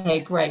 Okay,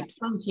 yeah. Great.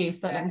 Thank you.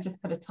 So let me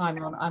just put a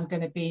timer on. I'm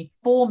going to be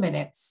 4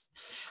 minutes.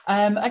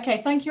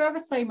 Okay, thank you ever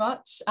so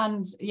much.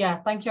 And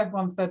yeah, thank you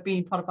everyone for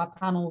being part of our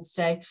panel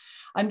today.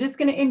 I'm just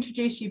going to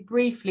introduce you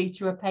briefly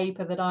to a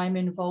paper that I'm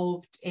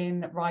involved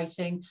in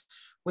writing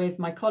with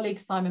my colleague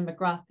Simon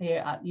McGrath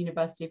here at the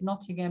University of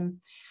Nottingham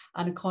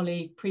and a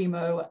colleague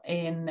Primo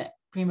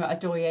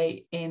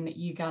Adoye in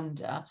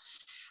Uganda.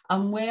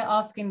 And we're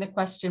asking the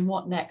question,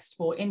 what next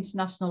for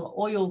international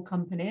oil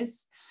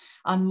companies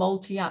and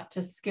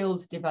multi-actor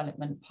skills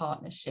development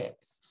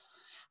partnerships?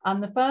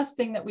 And the first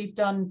thing that we've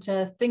done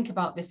to think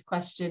about this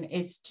question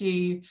is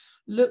to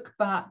look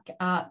back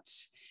at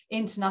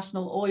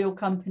international oil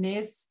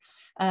companies.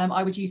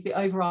 I would use the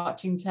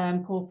overarching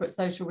term corporate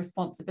social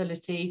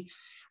responsibility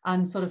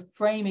and sort of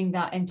framing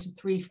that into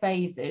 3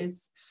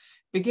 phases,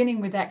 beginning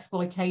with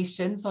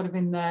exploitation, sort of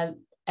in the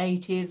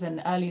 80s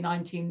and early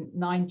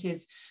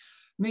 1990s,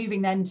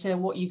 moving then to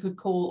what you could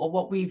call, or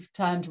what we've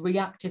termed,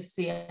 reactive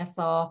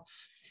CSR,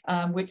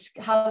 which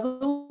has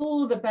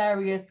all the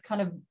various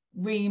kind of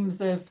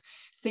reams of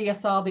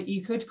CSR that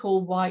you could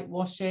call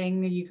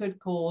whitewashing, you could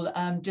call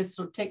just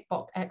sort of tick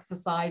box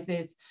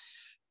exercises,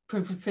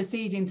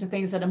 proceeding to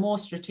things that are more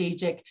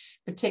strategic,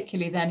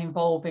 particularly then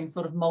involving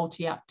sort of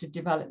multi-actor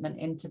development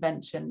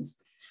interventions.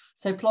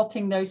 So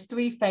plotting those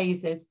 3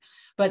 phases,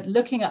 but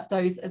looking at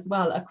those as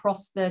well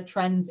across the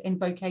trends in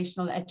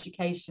vocational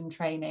education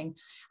training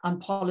and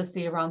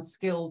policy around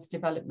skills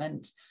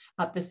development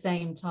at the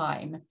same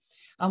time.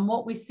 And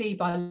what we see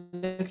by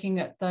looking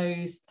at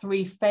those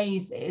 3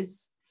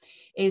 phases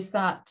is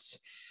that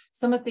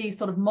some of these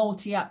sort of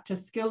multi-actor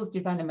skills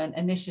development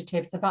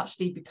initiatives have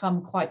actually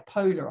become quite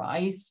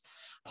polarized,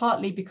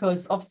 partly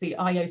because obviously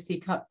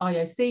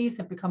IOCs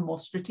have become more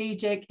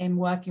strategic in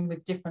working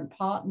with different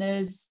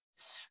partners,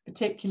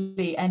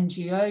 particularly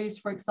NGOs,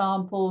 for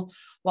example,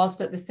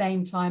 whilst at the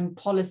same time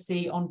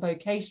policy on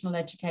vocational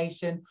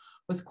education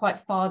was quite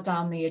far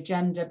down the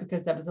agenda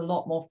because there was a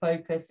lot more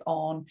focus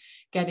on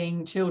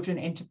getting children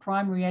into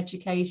primary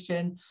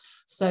education.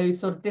 So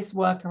sort of this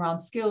work around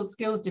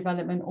skills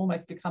development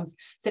almost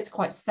sits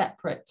quite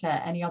separate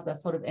to any other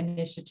sort of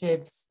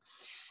initiatives.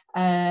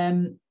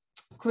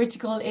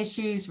 Critical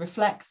issues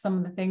reflect some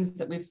of the things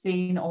that we've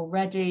seen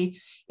already,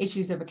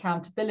 issues of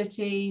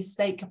accountability,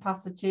 state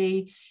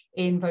capacity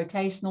in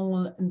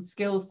vocational and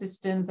skills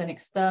systems and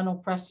external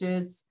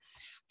pressures,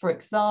 for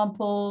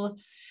example.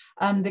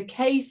 The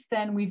case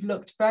then, we've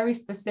looked very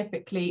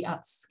specifically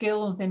at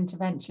skills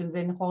interventions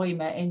in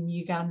Hoima in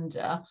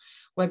Uganda,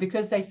 where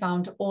because they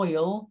found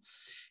oil,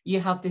 you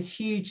have this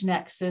huge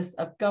nexus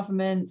of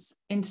governments,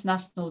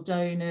 international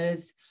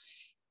donors,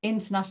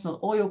 international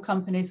oil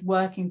companies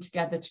working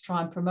together to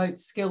try and promote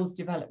skills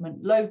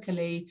development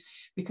locally,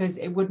 because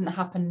it wouldn't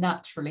happen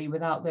naturally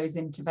without those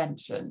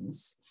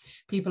interventions.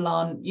 People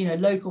aren't, you know,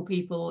 local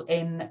people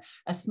in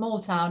a small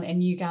town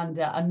in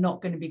Uganda are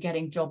not going to be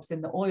getting jobs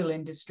in the oil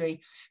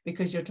industry,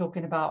 because you're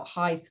talking about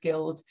high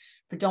skilled,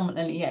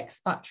 predominantly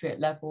expatriate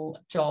level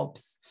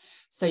jobs.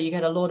 So you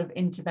get a lot of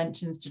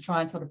interventions to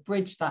try and sort of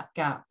bridge that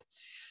gap.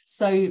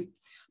 So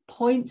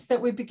points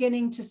that we're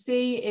beginning to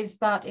see is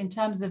that in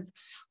terms of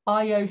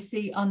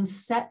IOC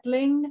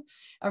unsettling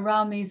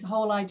around these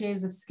whole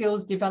ideas of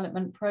skills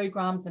development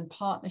programs and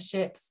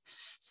partnerships,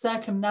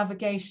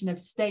 circumnavigation of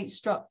state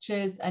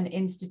structures and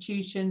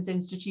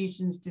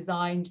institutions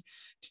designed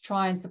to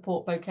try and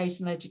support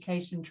vocational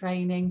education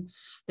training,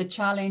 the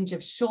challenge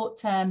of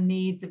short-term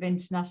needs of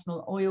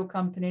international oil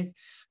companies,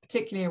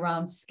 particularly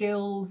around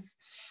skills,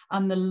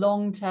 and the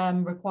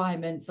long-term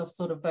requirements of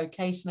sort of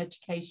vocational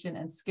education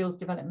and skills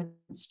development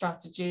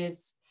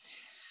strategies.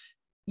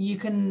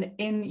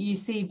 You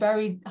see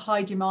very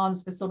high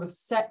demands for sort of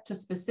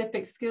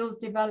sector-specific skills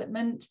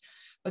development,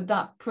 but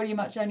that pretty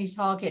much only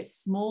targets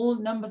small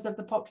numbers of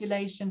the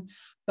population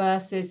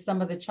versus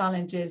some of the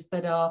challenges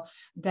that are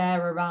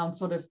there around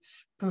sort of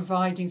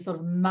providing sort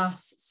of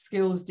mass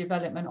skills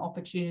development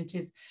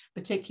opportunities,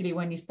 particularly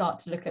when you start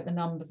to look at the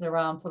numbers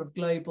around sort of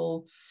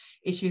global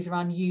issues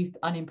around youth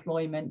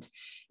unemployment.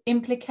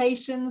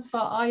 Implications for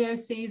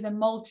IOCs and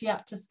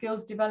multi-actor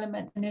skills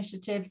development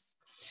initiatives.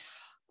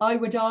 I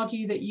would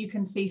argue that you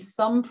can see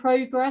some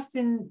progress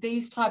in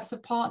these types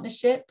of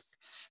partnerships,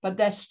 but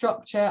their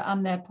structure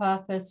and their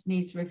purpose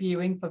needs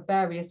reviewing for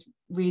various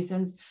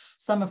reasons,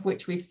 some of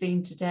which we've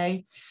seen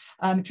today.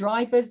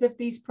 Drivers of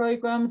these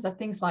programs are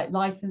things like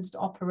license to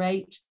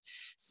operate,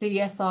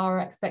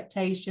 CSR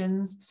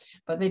expectations,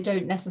 but they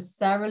don't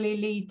necessarily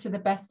lead to the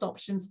best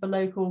options for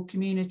local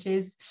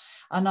communities.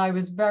 And I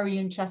was very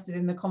interested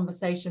in the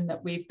conversation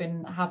that we've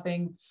been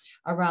having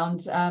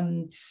around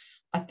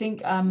I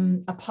think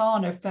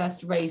Aparna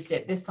first raised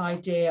it, this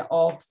idea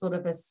of sort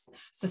of a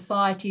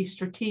society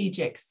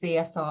strategic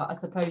CSR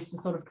as opposed to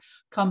sort of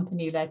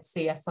company-led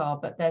CSR,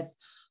 but there's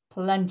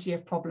plenty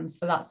of problems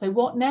for that. So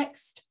what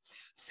next?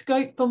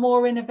 Scope for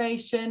more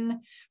innovation.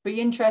 Be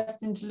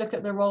interesting to look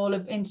at the role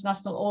of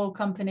international oil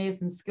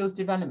companies and skills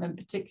development,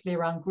 particularly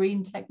around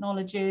green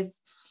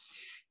technologies.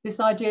 This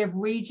idea of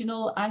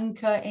regional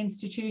anchor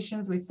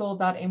institutions, we saw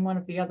that in one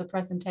of the other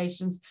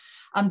presentations,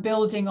 and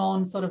building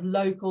on sort of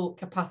local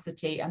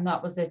capacity. And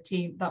that was a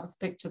team, that was a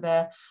picture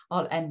there.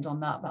 I'll end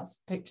on that. That's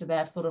a picture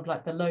there, sort of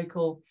like the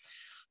local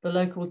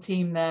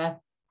team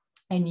there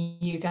in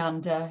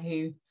Uganda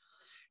who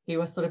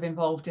are sort of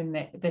involved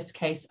in this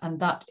case. And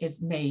that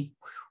is me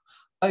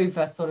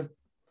over sort of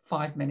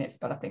 5 minutes,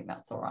 but I think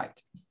that's all right.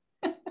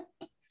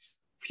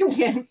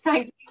 Brilliant.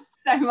 Thank you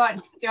so much,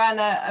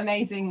 Joanna.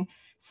 Amazing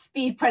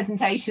speed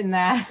presentation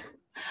there.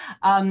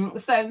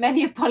 So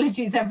many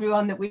apologies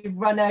everyone that we've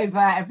run over.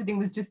 Everything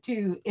was just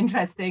too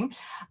interesting.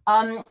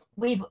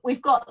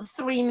 We've got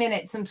 3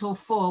 minutes until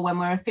 4 when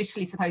we're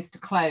officially supposed to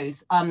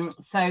close.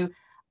 So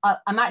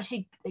I'm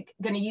actually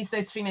going to use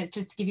those 3 minutes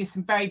just to give you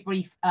some very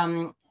brief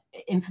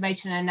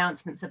information and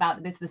announcements about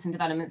the Business and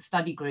Development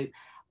Study Group.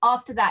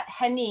 After that,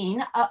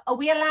 Heneen, are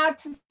we allowed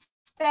to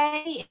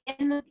stay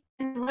in the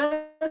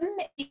room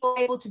if you're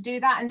able to do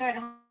that and don't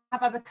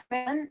have other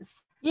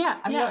commitments? Yeah,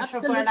 I'm not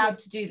sure if we're allowed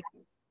to do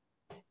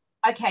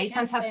that. Okay,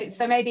 fantastic.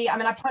 So maybe, I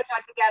mean, I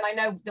apologize again. I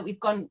know that we've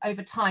gone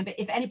over time, but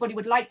if anybody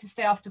would like to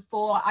stay after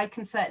 4, I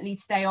can certainly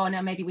stay on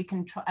and maybe we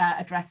can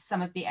address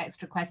some of the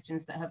extra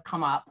questions that have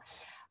come up.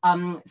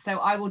 So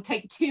I will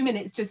take 2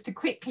 minutes just to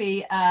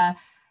quickly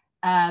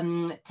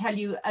tell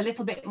you a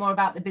little bit more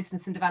about the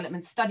Business and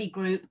Development Study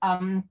Group.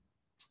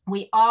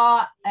 We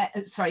are,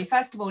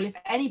 first of all, if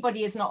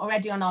anybody is not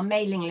already on our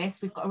mailing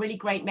list, we've got a really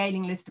great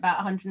mailing list, about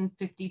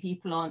 150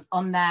 people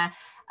on there.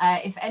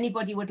 If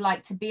anybody would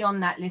like to be on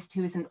that list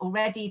who isn't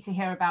already, to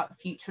hear about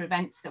future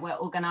events that we're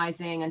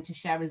organizing and to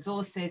share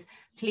resources,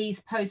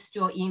 please post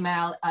your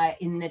email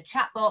in the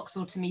chat box,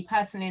 or to me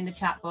personally in the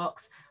chat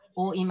box,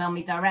 or email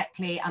me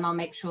directly and I'll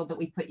make sure that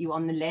we put you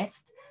on the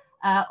list.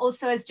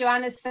 Also, as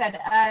Joanna said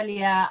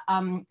earlier,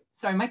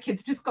 sorry, my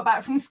kids just got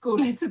back from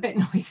school, it's a bit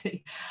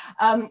noisy.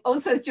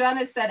 Also, as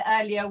Joanna said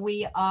earlier,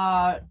 we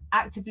are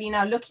actively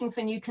now looking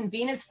for new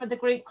conveners for the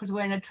group because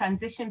we're in a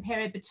transition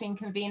period between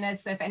conveners.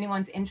 So if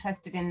anyone's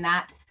interested in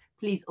that,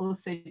 please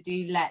also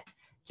do let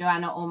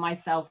Joanna or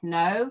myself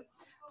know.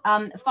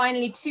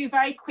 Finally, 2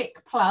 very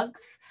quick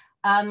plugs.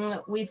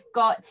 We've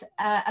got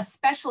a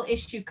special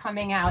issue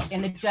coming out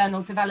in the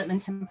journal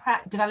Development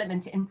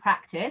in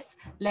Practice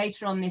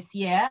later on this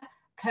year,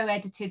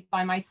 co-edited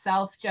by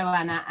myself,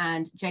 Joanna,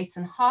 and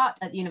Jason Hart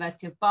at the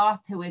University of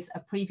Bath, who is a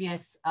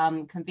previous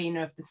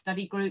convener of the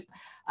study group.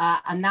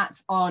 And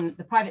that's on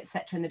the private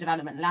sector in the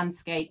development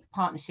landscape,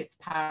 partnerships,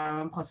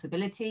 power and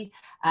possibility.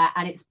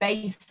 And it's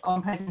based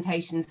on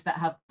presentations that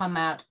have come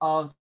out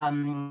of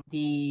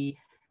the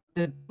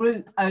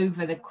group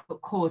over the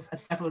course of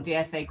several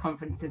DSA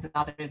conferences and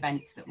other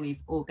events that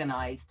we've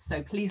organized.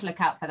 So please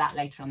look out for that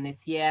later on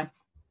this year.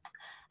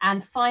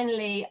 And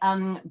finally,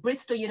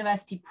 Bristol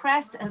University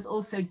Press has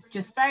also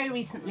just very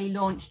recently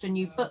launched a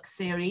new book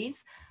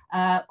series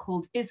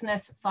called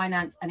Business,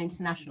 Finance and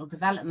International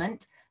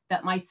Development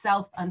that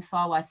myself and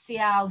Farwa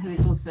Sial, who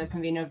is also a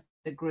convener of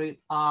the group,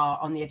 are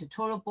on the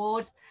editorial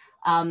board.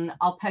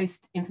 I'll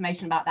post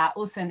information about that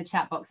also in the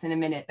chat box in a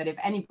minute, but if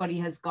anybody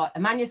has got a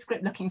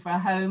manuscript looking for a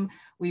home,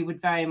 we would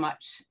very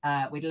much,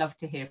 we'd love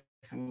to hear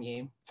from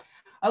you.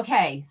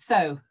 Okay,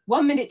 so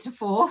 1 minute to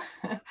 4.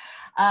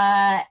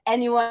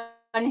 Anyone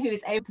who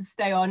is able to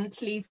stay on,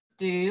 please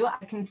do.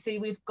 I can see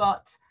we've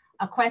got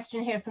a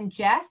question here from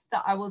Jeff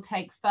that I will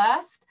take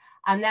first.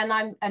 And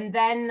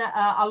then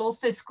I'll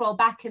also scroll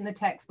back in the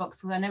text box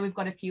because I know we've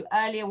got a few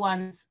earlier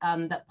ones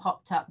that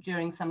popped up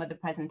during some of the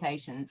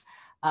presentations.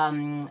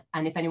 And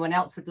if anyone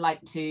else would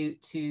like to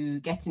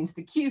get into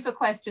the queue for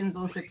questions,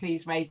 also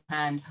please raise your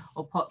hand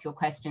or pop your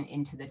question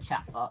into the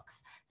chat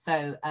box.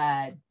 So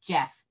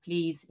Jeff,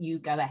 please, you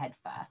go ahead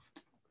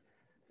first.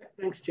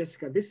 Thanks,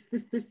 Jessica.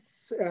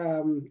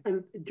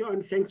 And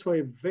John, thanks for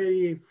a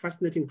very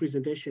fascinating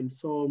presentation.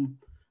 So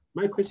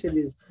my question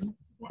is,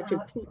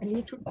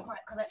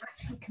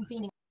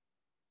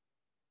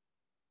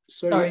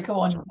 Sorry, go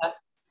on.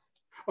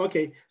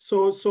 Okay,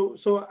 so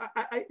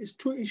it's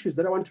 2 issues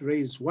that I want to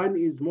raise. One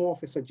is more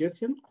of a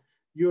suggestion.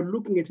 You're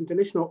looking at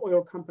international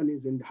oil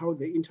companies and how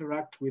they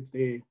interact with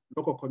the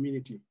local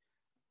community.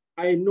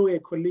 I know a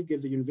colleague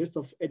at the University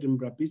of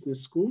Edinburgh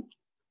Business School.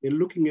 They're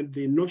looking at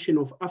the notion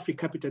of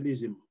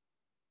Africapitalism.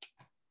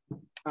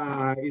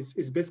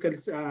 It's basically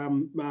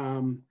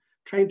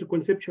trying to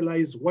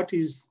conceptualize what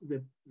is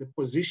the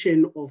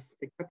position of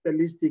a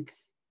capitalistic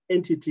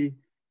entity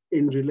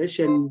in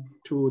relation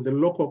to the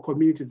local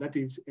community that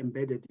is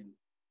embedded in.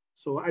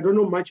 So I don't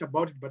know much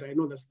about it, but I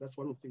know that's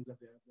one of the things that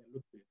they're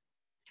looking at.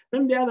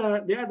 Then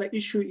the other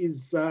issue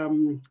is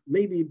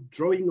maybe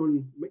drawing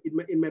on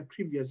in my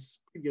previous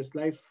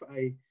life.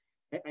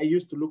 I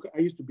used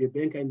to be a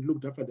banker and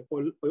looked after the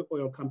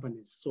oil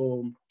companies.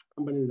 So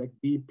companies like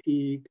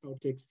BP,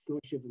 Caltex,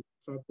 Snowshift,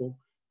 Saco,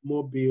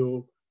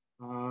 Mobil,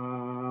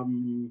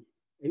 and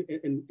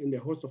a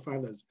host of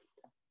others.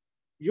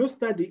 Your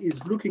study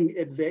is looking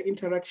at their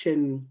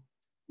interaction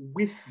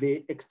with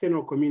the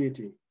external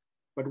community.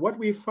 But what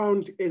we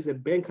found as a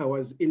banker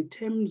was in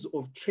terms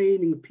of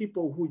training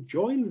people who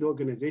joined the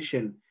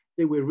organization,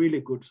 they were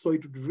really good. So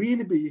it would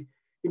really be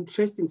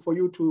interesting for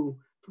you to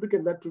look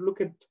at that, to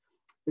look at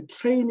the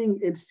training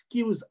and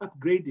skills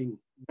upgrading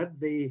that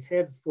they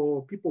have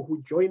for people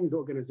who join the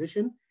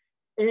organization,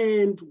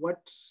 and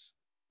what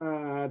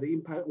the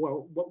impact.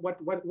 Well,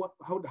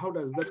 how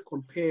does that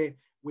compare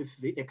with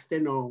the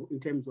external in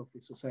terms of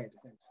the society?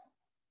 Thanks.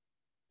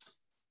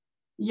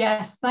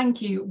 Yes,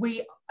 thank you.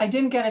 I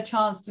didn't get a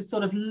chance to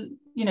sort of,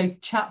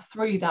 chat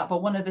through that,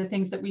 but one of the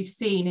things that we've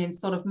seen in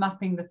sort of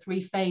mapping the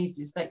 3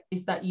 phases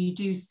is that you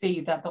do see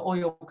that the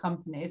oil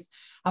companies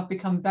have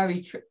become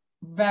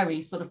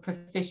very sort of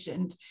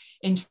proficient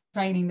in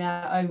training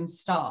their own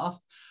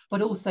staff,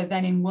 but also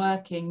then in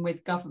working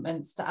with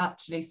governments to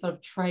actually sort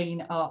of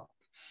train up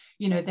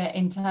their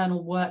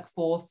internal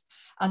workforce.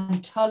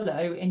 And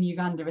Tullow in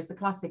Uganda is a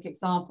classic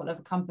example of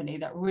a company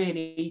that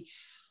really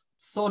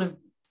sort of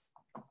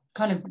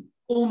kind of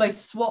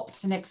almost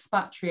swapped an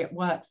expatriate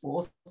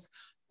workforce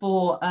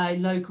for a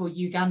local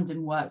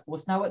Ugandan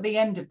workforce. Now, at the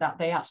end of that,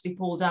 they actually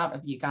pulled out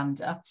of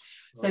Uganda.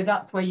 So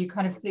that's where you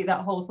kind of see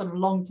that whole sort of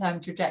long-term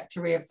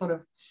trajectory of sort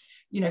of,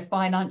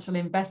 financial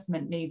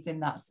investment needs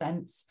in that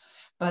sense.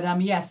 But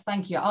yes,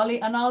 thank you.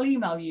 I'll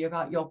email you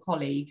about your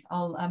colleague.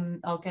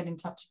 I'll get in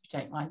touch if you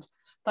don't mind.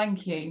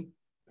 Thank you.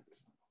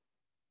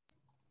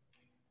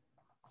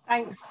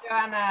 Thanks,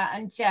 Joanna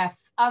and Jeff.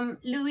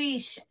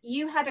 Luis,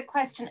 you had a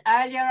question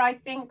earlier, I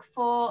think,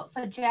 for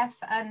Jeff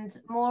and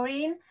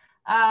Maureen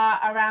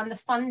around the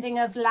funding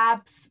of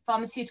labs,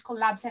 pharmaceutical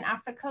labs in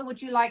Africa.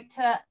 Would you like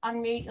to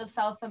unmute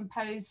yourself and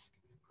pose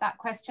that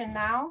question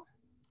now?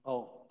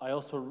 Oh,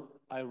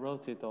 I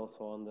wrote it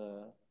also on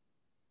the...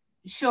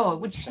 Sure,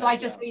 shall I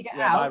just read it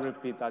out?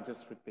 I'll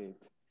just repeat.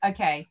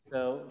 Okay.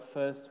 So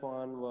first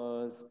one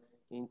was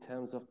in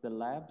terms of the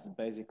labs,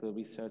 basically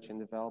research and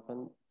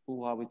development.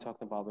 Who are we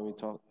talking about when we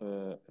talk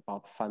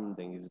about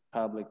funding? Is it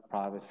public,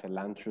 private,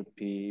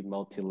 philanthropy,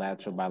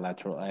 multilateral,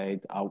 bilateral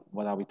aid?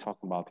 What are we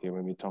talking about here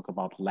when we talk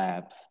about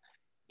labs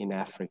in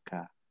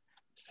Africa?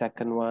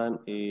 Second one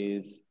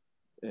is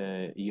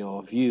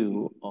your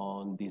view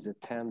on this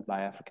attempt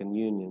by African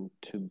Union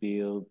to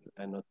build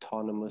an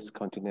autonomous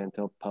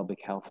continental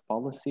public health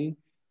policy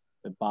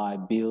by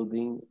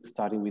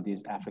starting with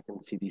this African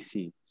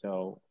CDC.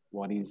 So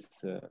what is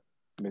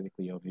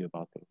basically your view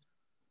about this?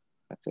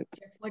 That's it.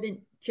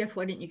 Jeff,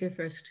 why didn't you go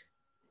first?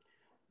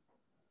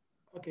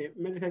 Okay,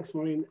 many thanks,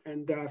 Maureen,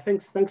 and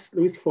thanks,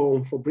 Louis,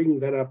 for bringing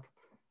that up.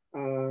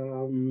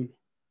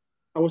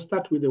 I will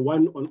start with the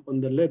one on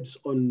the labs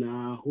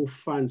on who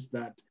funds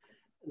that.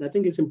 And I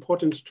think it's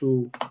important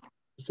to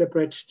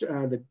separate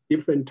the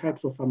different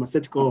types of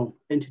pharmaceutical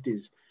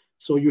entities.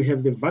 So you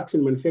have the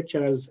vaccine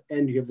manufacturers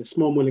and you have the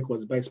small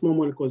molecules. By small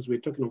molecules, we're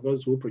talking of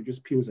those who produce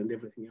pills and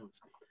everything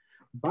else.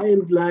 By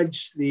and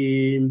large,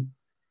 the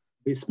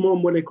small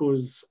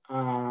molecules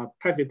are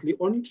privately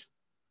owned,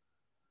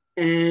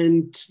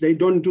 and they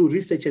don't do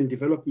research and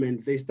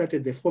development. They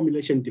started the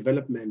formulation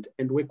development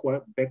and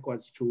work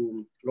backwards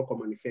to local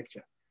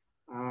manufacture.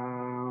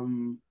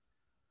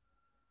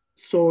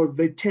 So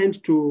they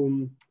tend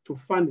to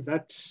fund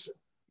that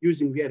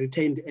using their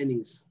retained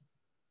earnings.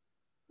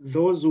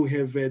 Those who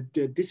have a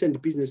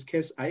decent business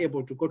case are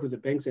able to go to the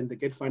banks and they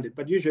get funded.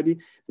 But usually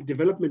the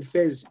development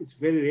phase, it's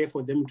very rare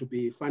for them to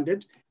be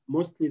funded.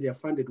 Mostly they're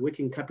funded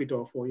working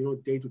capital for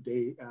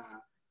day-to-day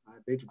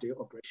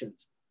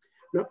operations.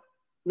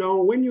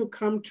 Now, when you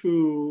come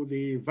to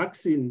the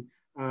vaccine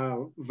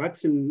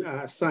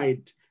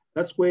side,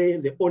 that's where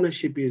the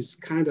ownership is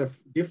kind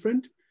of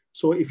different.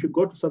 So if you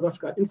go to South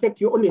Africa, in fact,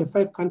 you only have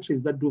 5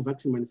 countries that do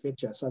vaccine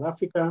manufacture: South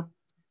Africa,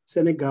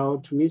 Senegal,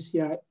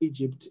 Tunisia,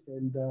 Egypt,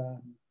 and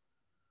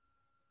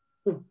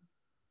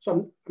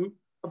so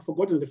I've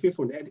forgotten the 5th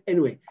one.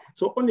 Anyway,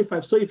 so only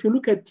 5. So if you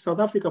look at South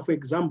Africa, for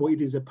example,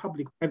 it is a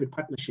public-private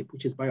partnership,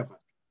 which is BioVac.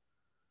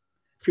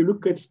 If you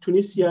look at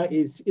Tunisia,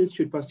 it's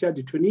Institut Pasteur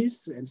de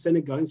Tunis, and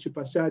Senegal, Institut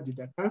Pasteur de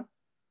Dakar,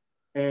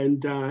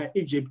 and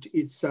Egypt,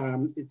 it's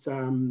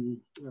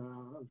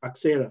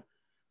Vaxera.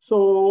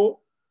 So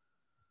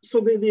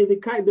the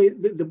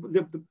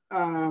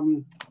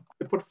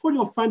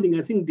portfolio funding,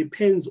 I think,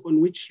 depends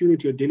on which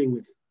unit you're dealing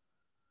with.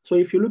 So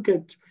if you look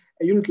at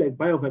a unit like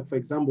BioVac, for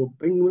example,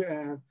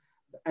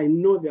 I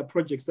know there are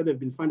projects that have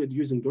been funded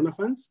using donor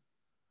funds,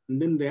 and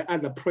then there are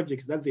other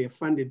projects that they have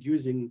funded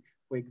using,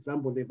 for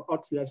example, they've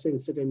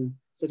out-licensed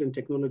certain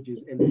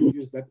technologies and they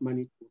use that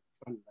money to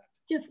fund that.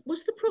 Jeff,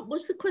 what's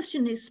the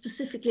question is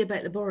specifically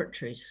about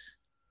laboratories?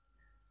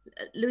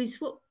 Louis,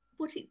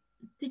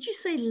 did you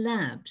say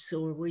labs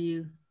or were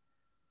you?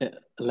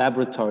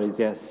 Laboratories,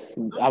 yes.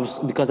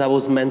 Because I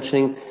was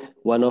mentioning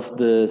one of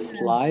the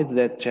slides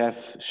that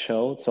Jeff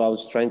showed, so I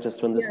was trying just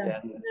to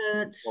understand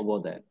what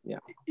about that. Yeah.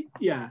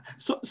 Yeah.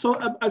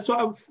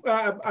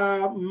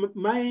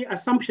 My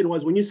assumption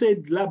was when you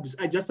said labs,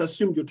 I just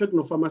assumed you're talking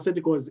of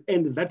pharmaceuticals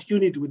and that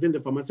unit within the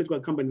pharmaceutical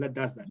company that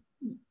does that.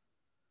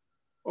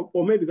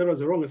 Or maybe that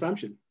was a wrong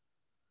assumption.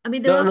 I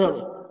mean,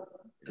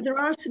 there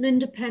are some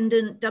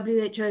independent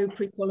WHO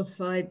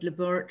pre-qualified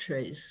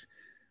laboratories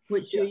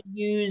which are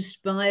used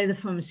by the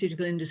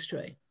pharmaceutical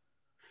industry.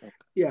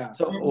 Yeah.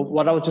 So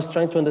what I was just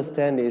trying to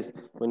understand is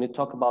when you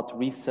talk about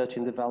research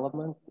and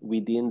development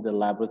within the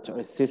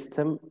laboratory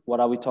system, what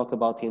are we talking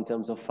about in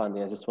terms of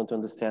funding? I just want to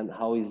understand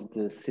how is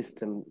the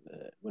system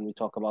when we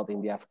talk about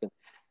in the African.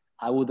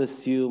 I would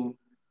assume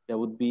there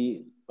would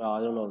be, I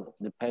don't know,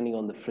 depending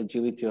on the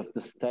fragility of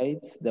the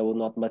states, there will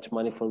not much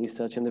money for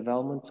research and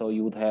development. So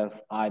you would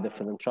have either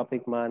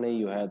philanthropic money,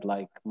 you had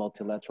like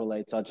multilateral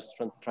aid. So I just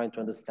trying to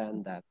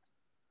understand that.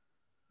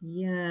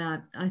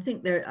 Yeah, I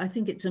think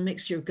it's a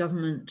mixture of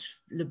government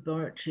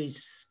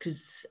laboratories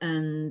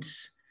and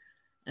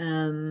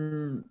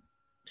some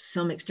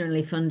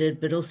externally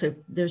funded, but also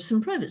there's some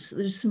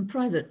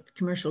private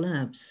commercial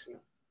labs.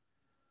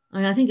 I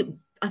mean, I think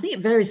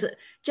it varies.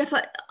 Jeff,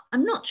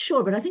 I'm not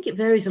sure, but I think it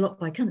varies a lot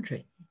by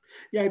country.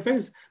 Yeah, it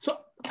varies. So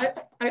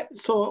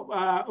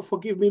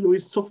forgive me,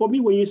 Louis. So for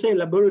me, when you say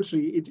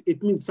laboratory,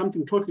 it means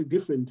something totally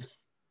different.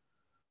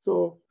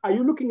 So are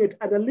you looking at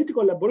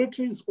analytical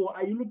laboratories or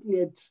are you looking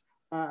at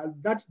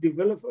that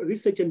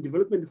research and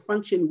development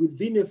function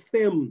within a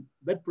firm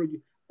that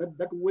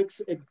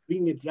works at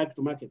bringing a drug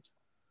to market?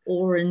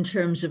 Or in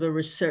terms of a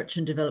research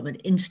and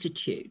development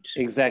institute?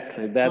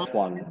 Exactly, that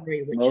one.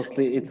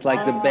 Mostly it's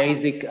like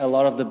a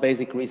lot of the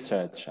basic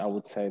research, I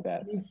would say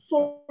that.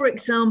 For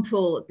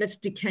example, let's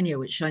do Kenya,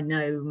 which I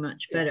know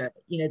much better.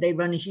 You know, they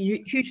run a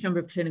huge number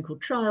of clinical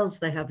trials,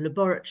 they have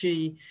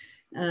laboratory,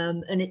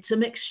 and it's a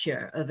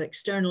mixture of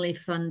externally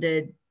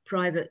funded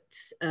private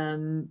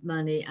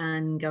money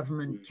and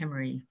government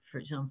chemistry, for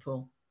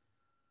example,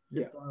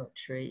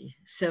 laboratory.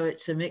 So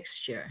it's a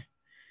mixture.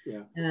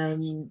 Yeah.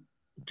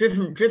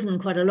 Driven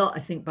quite a lot,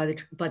 I think, by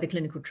the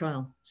clinical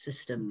trial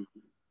system.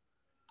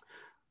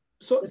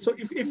 So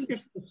if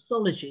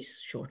pathology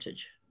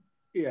shortage.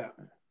 Yeah.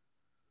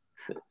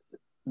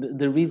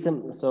 The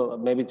reason, so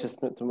maybe just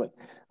to,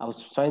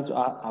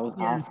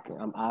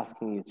 I'm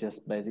asking you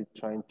just basically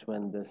trying to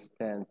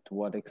understand to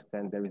what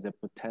extent there is a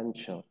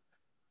potential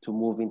to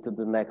move into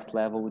the next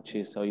level, which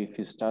is, so if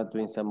you start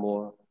doing some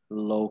more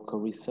local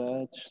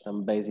research,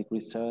 some basic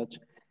research,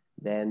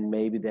 then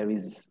maybe there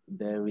is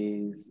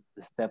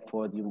a step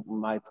forward. You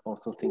might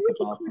also think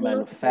about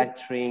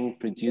manufacturing,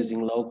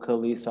 producing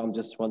locally. So I'm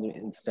just wondering,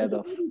 instead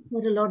of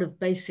quite a lot of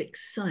basic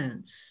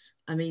science.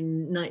 I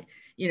mean,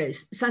 you know,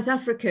 South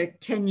Africa,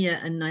 Kenya,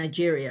 and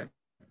Nigeria,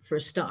 for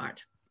a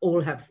start,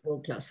 all have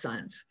world-class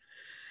science.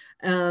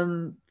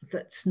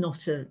 That's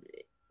not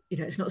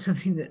it's not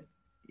something that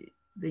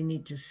they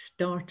need to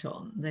start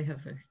on. They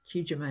have a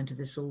huge amount of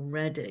this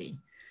already.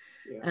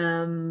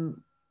 Yeah.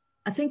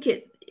 I think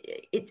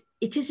it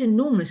is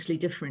enormously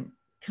different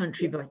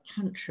country by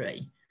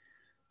country,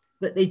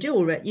 but they do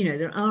already,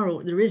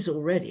 there is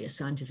already a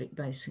scientific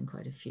base in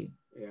quite a few.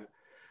 Yeah,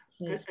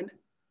 yes. And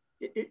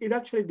it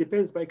actually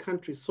depends by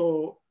country.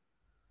 So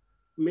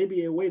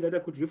maybe a way that I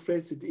could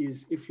rephrase it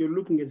is, if you're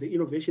looking at the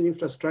innovation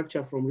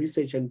infrastructure from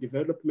research and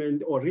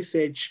development, or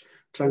research,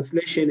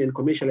 translation, and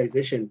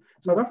commercialization,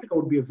 South Africa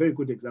would be a very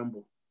good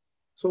example.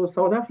 So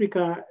South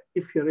Africa,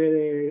 if you're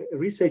a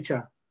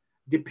researcher,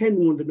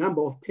 depending on the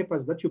number of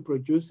papers that you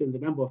produce and the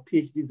number of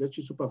PhDs that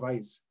you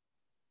supervise,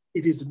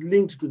 it is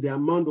linked to the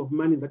amount of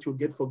money that you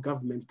get for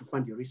government to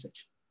fund your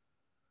research.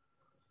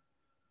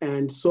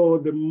 And so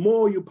the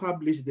more you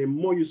publish, the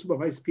more you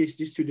supervise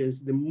PhD students,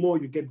 the more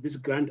you get this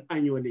grant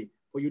annually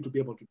for you to be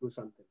able to do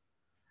something.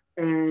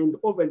 And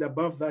over and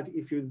above that,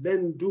 if you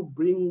then do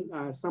bring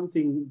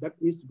something that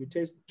needs to be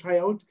tried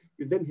out,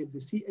 you then have the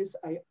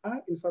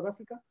CSIR in South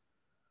Africa,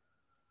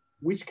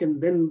 which can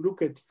then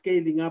look at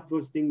scaling up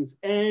those things.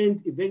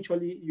 And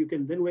eventually you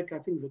can then work, I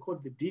think they call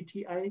it the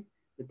DTI,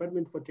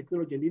 Department for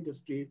Technology and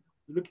Industry,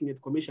 looking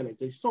at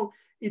commercialization. So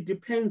it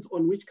depends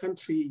on which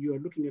country you are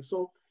looking at.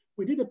 So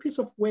we did a piece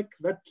of work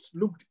that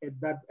looked at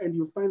that, and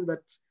you find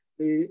that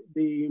the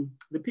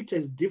picture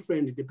is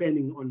different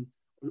depending on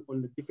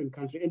the different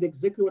country. And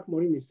exactly what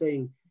Maureen is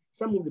saying,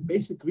 some of the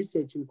basic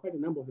research in quite a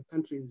number of the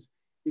countries,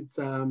 it's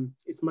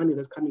money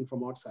that's coming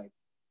from outside.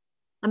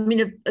 I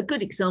mean, a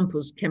good example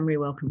is Kemri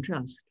Wellcome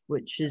Trust,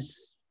 which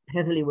is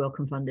heavily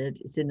Wellcome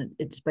funded.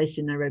 It's based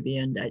in Nairobi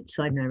and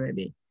outside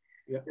Nairobi.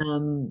 Yeah.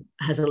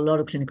 Has a lot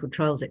of clinical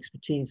trials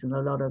expertise and a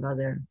lot of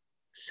other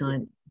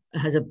science.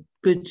 Has a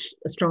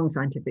strong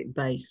scientific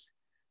base.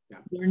 Yeah.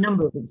 There are a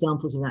number of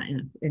examples of that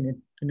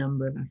in a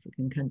number of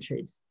African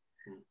countries.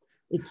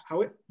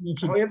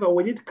 However,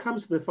 when it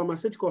comes to the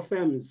pharmaceutical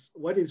firms,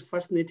 what is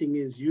fascinating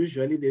is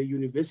usually the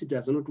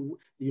universities are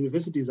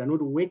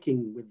not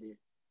working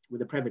with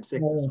the private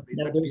sector. So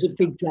there's a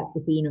big gap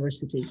with the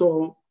universities.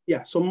 So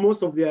yeah, so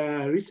most of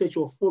their research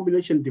or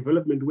formulation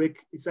development work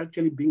is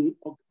actually being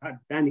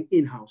done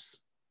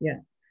in-house. Yeah.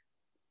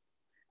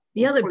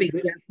 The other big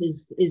gap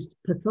is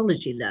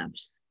pathology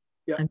labs.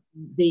 Yeah. And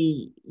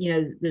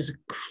there's a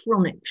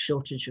chronic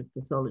shortage of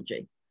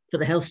pathology for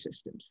the health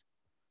systems.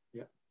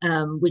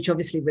 Yeah. Which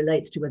obviously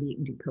relates to whether you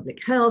can do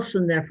public health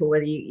and therefore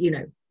whether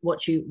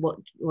what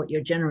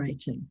you're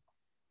generating.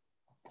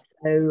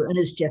 So, and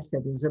as Jeff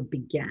said, there's a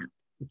big gap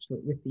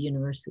with the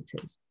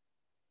universities.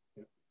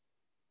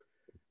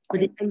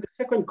 Yeah. And the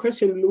second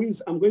question,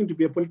 Louise, I'm going to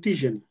be a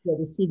politician. Yeah,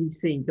 the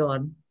CDC, go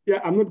on.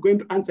 Yeah, I'm not going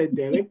to answer it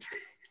direct.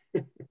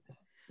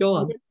 Go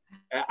on.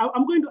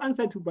 I'm going to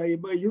answer it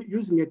by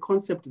using a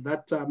concept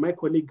that my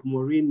colleague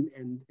Maureen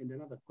and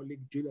another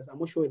colleague Julius, I'm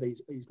not sure whether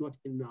he's not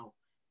in now,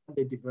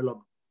 they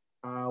developed,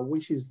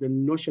 which is the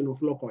notion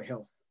of local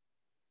health.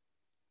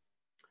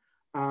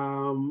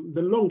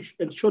 The long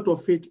and short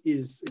of it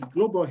is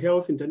global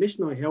health,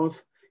 international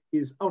health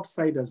is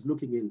outsiders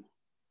looking in.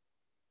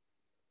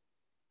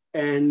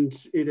 And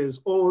it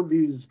has all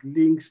these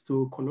links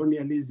to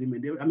colonialism.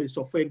 And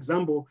so for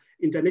example,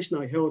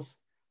 international health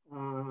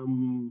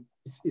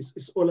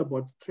is all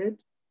about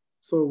trade.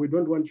 So we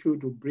don't want you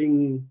to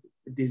bring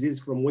disease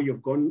from where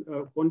you've gone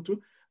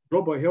to.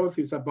 Global health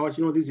is about,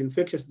 these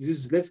infectious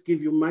diseases, let's give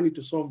you money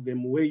to solve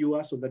them where you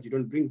are so that you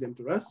don't bring them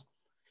to us.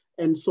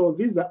 And so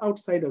these are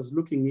outsiders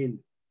looking in.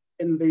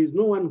 And there is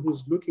no one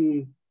who's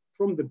looking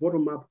from the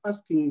bottom up,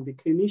 asking the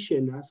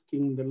clinician,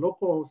 asking the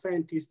local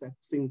scientist,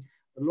 asking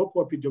the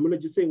local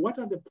epidemiologist, saying, what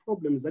are the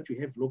problems that you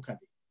have locally?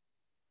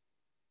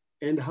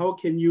 And how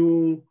can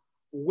you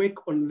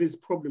work on these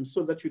problems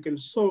so that you can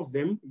solve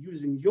them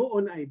using your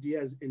own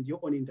ideas and your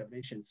own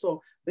intervention?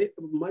 So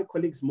my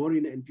colleagues,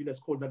 Maureen and Julius,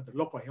 call that the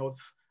local health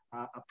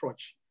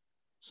approach.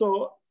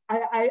 So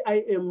I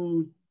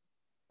am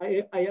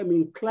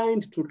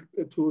inclined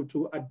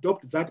to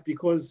adopt that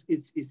because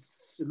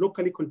it's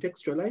locally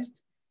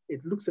contextualized.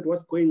 It looks at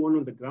what's going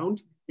on the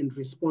ground in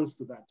response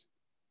to that.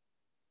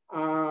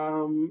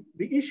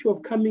 The issue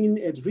of coming in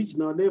at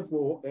regional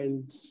level,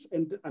 and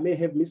I may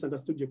have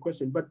misunderstood your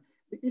question, but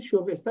the issue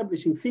of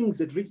establishing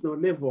things at regional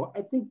level,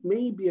 I think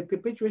may be a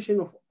perpetuation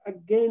of,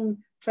 again,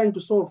 trying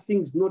to solve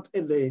things not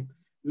at the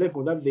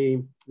level that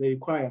they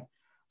require.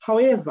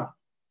 However,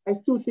 I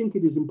still think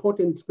it is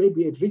important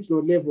maybe at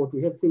regional level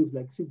to have things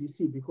like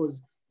CDC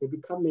because they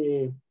become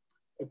a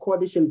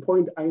coalition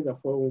point either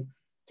for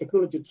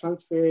technology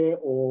transfer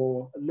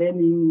or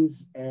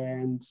learnings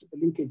and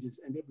linkages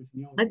and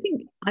everything else.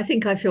 I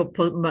think I feel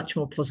much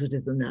more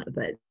positive than that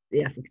about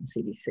the African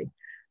CDC.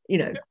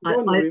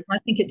 I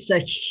think it's a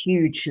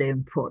hugely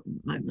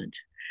important moment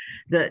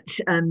that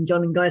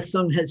John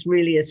N'Guessan has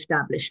really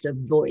established a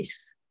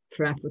voice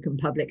for African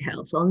public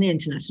health on the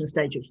international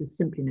stage, which has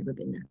simply never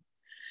been there.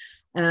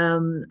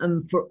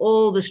 And for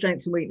all the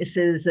strengths and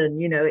weaknesses,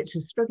 and it's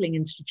a struggling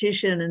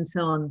institution and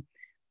so on,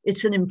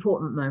 it's an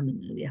important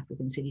moment at the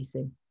African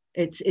CDC.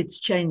 it's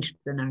changed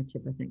the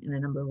narrative, I think, in a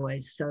number of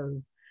ways.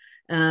 So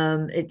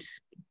it's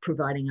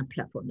providing a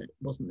platform that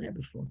wasn't there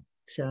before.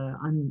 So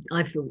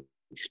I feel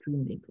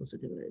extremely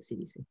positive about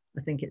CDC.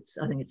 I think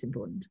it's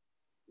important.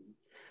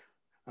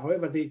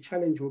 However, the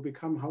challenge will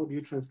become, how do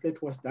you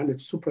translate what's done at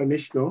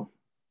supranational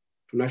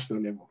to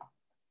national level?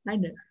 I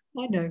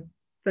know,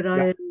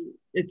 but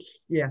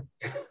it's yeah.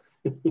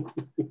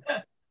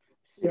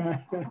 Yeah,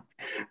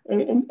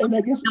 and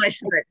I guess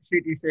nice about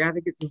CDC. I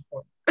think it's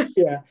important.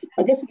 Yeah,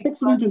 I guess it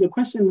takes me to the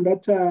question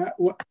that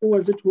who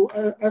was it who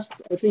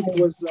asked? I think it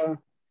was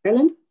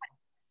Helen.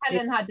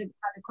 Helen had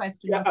a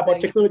question. Yeah, about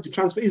technology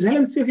transfer. Is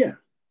Helen still here?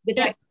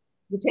 Yes.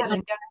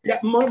 Helen, yeah,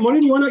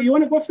 Maureen, you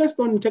wanna go first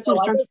on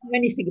technology transfer? I don't know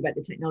anything about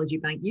the technology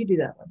bank. You do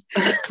that one.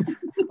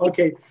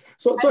 Okay,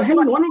 so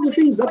Helen, one of the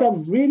things that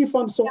I've really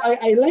found, so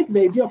I like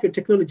the idea of a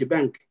technology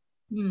bank,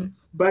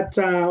 but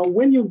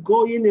when you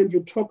go in and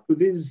you talk to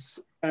these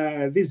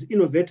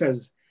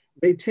innovators,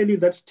 they tell you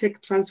that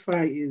tech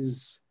transfer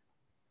is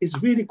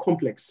really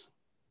complex.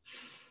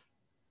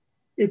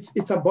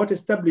 It's about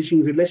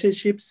establishing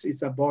relationships,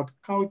 it's about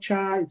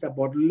culture, it's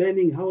about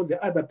learning how the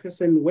other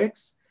person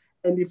works.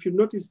 And if you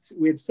noticed,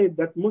 we had said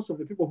that most of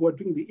the people who are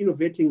doing the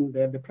innovating,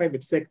 the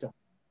private sector.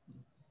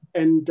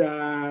 And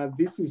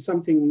this is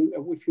something,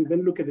 if you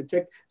then look at the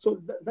tech, so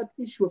that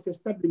issue of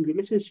establishing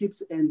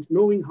relationships and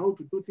knowing how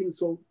to do things.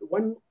 So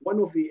one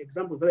of the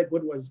examples that I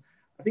got was,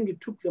 I think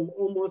it took them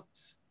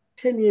almost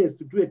 10 years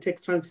to do a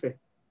tech transfer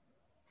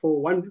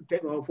for one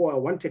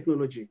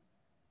technology.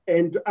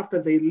 And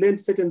after they learned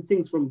certain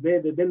things from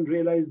there, they then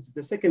realized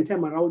the second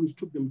time around, it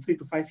took them 3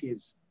 to 5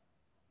 years.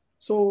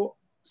 So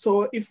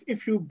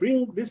if you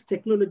bring this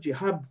technology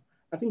hub,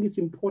 I think it's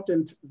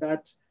important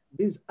that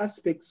these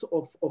aspects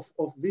of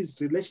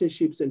these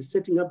relationships and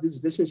setting up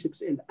these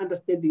relationships and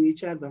understanding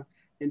each other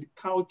and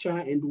culture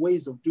and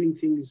ways of doing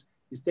things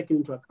is taken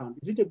into account.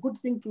 Is it a good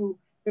thing to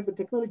have a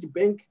technology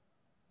bank?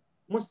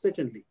 Most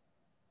certainly,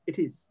 it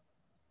is.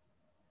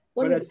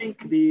 But I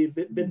think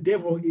the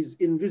devil is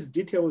in these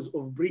details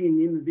of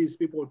bringing in these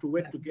people to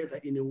work together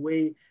in a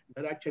way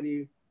that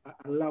actually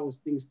allows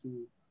things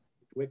to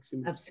work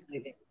seamlessly.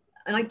 Absolutely.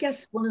 And I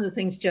guess one of the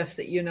things, Jeff,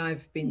 that you and I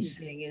have been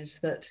seeing is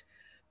that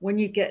when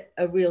you get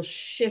a real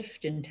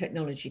shift in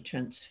technology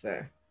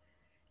transfer,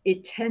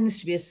 it tends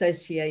to be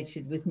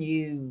associated with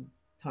new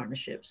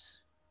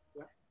partnerships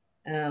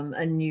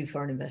and new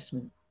foreign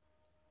investment.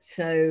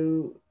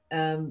 So,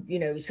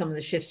 some of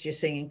the shifts you're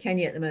seeing in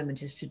Kenya at the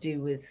moment is to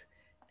do with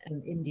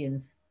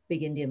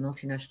big Indian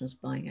multinationals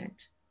buying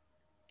out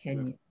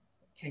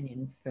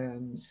Kenyan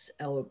firms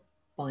or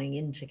buying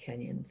into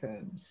Kenyan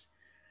firms.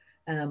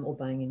 Or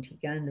buying into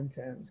Ugandan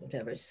firms,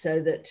 whatever, so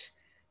that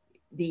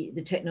the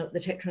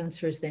tech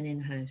transfer is then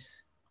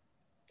in-house,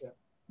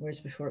 whereas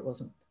before it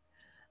wasn't,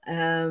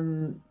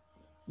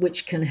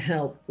 which can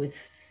help with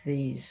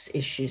these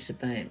issues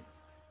about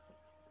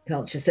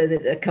culture. So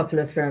that a couple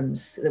of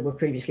firms that were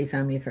previously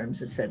family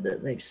firms have said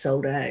that they've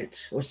sold out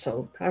or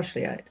sold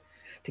partially out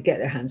to get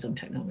their hands on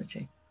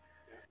technology.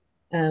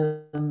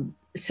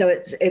 So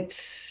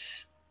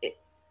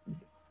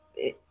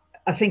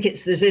I think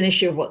there's an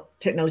issue of what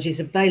technology is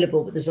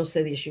available, but there's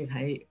also the issue of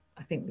how,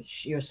 I think,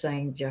 which you're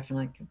saying, Jeff,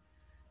 and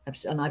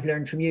I've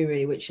learned from you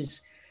really, which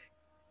is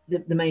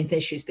the main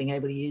issue is being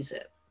able to use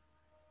it.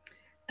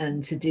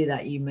 And to do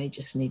that, you may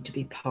just need to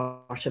be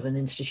part of an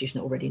institution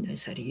that already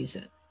knows how to use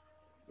it.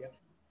 Yeah.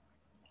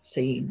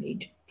 So you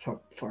need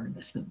foreign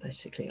investment,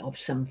 basically, of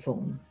some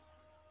form.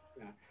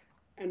 Yeah.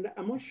 And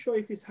I'm not sure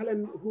if it's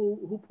Helen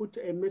who put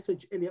a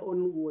message earlier on,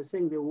 who was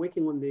saying they were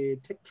working on the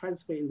tech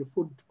transfer in the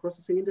food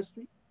processing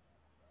industry.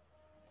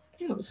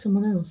 Yeah, it was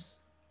someone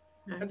else.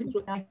 No, I think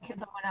it was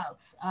someone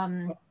else.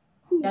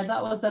 Yeah,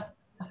 that was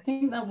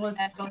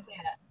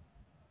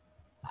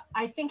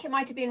I think it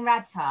might have been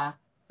Radha.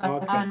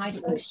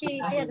 Okay. She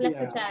had left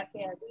the chat.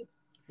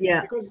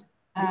 Yeah. Because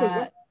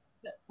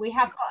we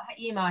have got her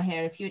email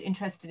here if you're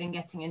interested in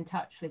getting in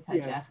touch with her,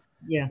 Jeff.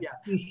 Yeah,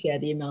 you share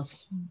the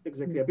emails.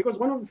 Exactly, because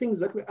one of the things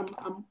that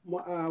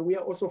we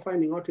are also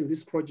finding out in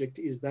this project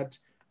is that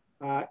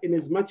in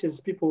as much as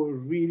people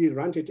really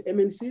run at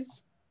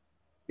MNCs,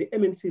 the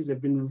MNCs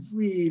have been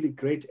really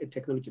great at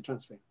technology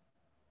transfer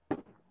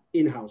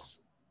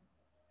in-house.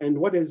 And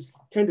what has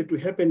tended to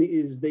happen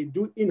is they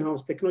do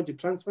in-house technology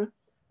transfer,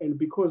 and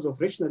because of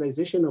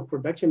rationalization of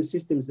production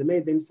systems, they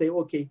may then say,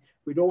 okay,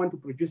 we don't want to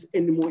produce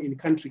anymore in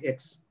country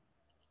X.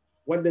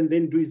 What they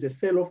then do is they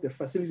sell off the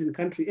facility in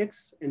country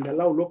X and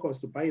allow locals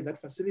to buy that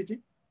facility.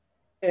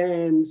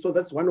 And so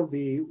that's one of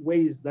the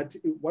ways that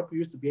what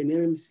used to be an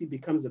MNC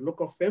becomes a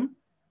local firm,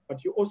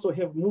 but you also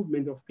have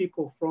movement of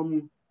people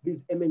from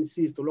these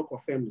MNCs to local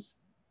firms,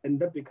 and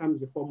that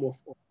becomes a form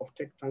of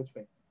tech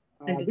transfer.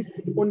 This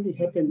only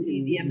happened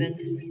in the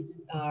MNCs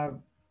are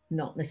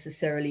not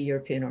necessarily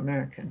European or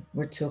American.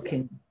 We're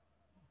talking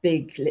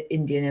big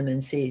Indian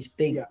MNCs,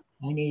 big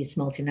Chinese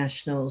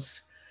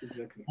multinationals.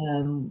 Exactly.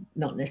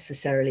 Not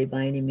necessarily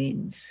by any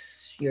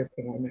means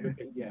European or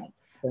American. Yeah.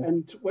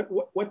 And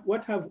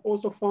what I've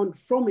also found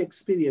from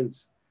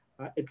experience,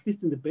 at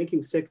least in the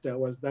banking sector,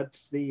 was that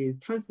the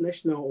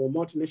transnational or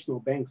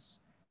multinational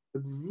banks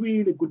had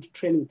really good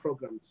training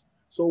programs.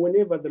 So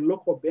whenever the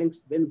local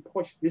banks then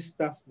poached this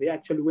stuff, they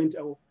actually went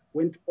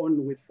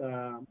on with,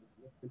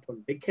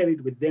 they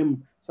carried with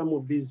them some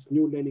of these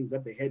new learnings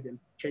that they had and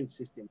changed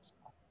systems.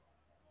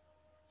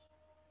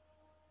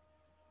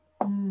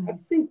 I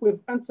think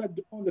we've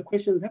answered all the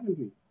questions, haven't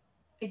we?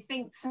 I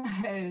think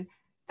so.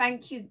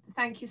 Thank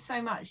you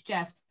so much,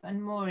 Jeff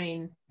and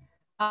Maureen.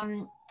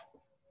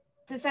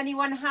 Does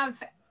anyone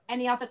have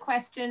any other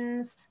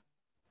questions,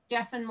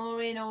 Jeff and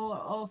Maureen,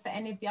 or for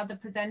any of the other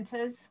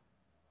presenters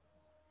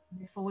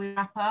before we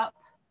wrap up?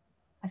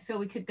 I feel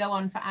we could go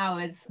on for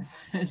hours.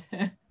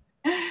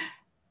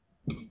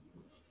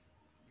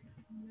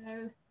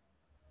 No.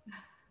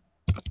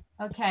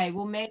 Okay,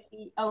 well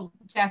maybe, oh,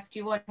 Jeff, do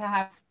you want to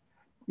have?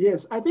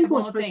 Yes, I think it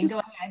was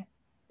Francisca.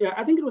 Yeah,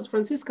 I think it was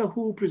Francisca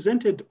who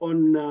presented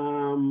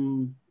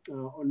on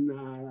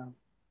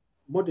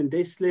modern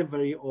day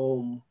slavery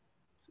or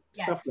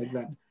stuff like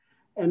that.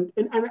 And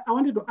I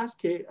wanted to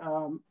ask her,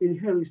 in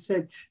her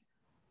research,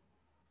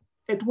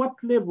 at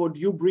what level do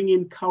you bring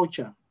in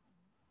culture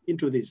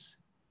into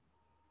this?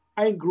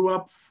 I grew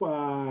up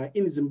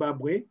in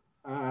Zimbabwe.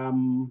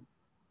 When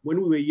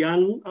we were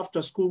young,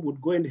 after school, we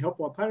would go and help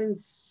our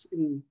parents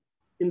in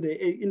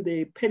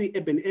the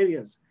peri-urban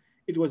areas.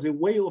 It was a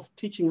way of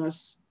teaching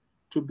us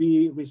to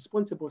be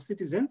responsible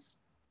citizens.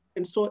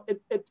 And so at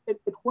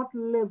what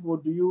level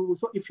do you,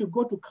 so if you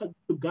go to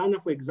Ghana,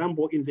 for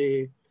example, when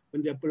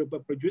they're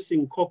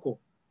producing cocoa,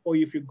 or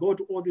if you go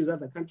to all these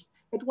other countries,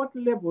 at what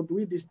level do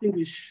we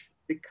distinguish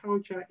the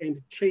culture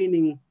and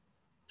training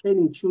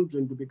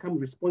children to become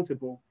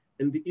responsible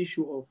and the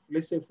issue of,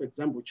 let's say, for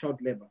example,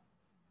 child labor?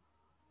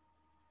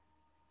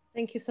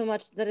 Thank you so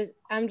much. That is,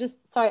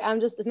 it's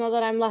not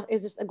that I'm laughing,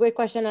 it's just a great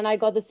question. And I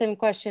got the same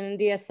question in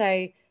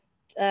DSA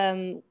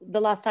the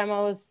last time I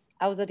was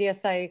at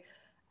DSA,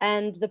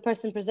 and the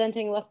person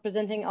presenting was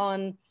presenting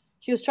on,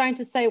 he was trying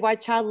to say why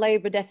child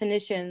labor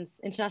definitions,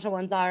 international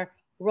ones, are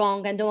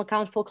wrong and don't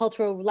account for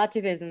cultural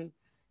relativism.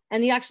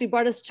 And he actually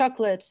brought us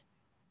chocolate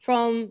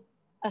from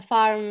a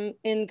farm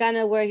in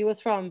Ghana where he was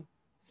from.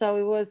 So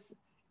it was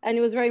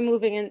very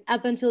moving. And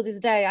up until this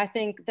day, I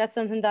think that's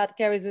something that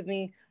carries with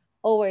me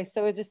always.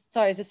 So it's just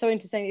so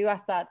interesting you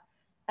asked that.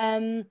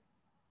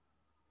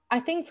 I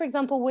think, for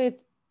example,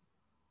 with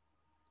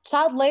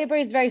child labor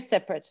is very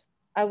separate,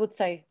 I would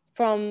say,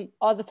 from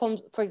other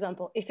forms. For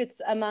example, if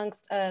it's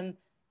amongst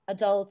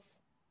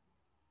adults,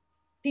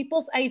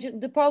 people's age,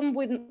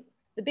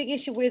 the big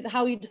issue with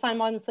how you define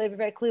modern slavery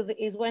very clearly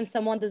is when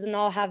someone does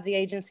not have the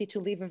agency to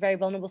leave a very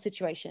vulnerable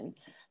situation.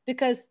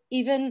 Because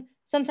even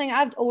something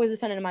I've always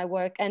defended in my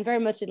work, and very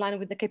much in line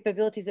with the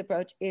capabilities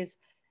approach, is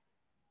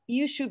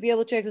you should be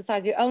able to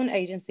exercise your own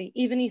agency,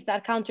 even if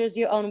that counters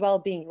your own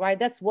well-being, right?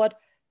 That's what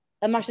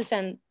Amartya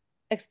Sen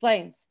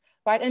explains,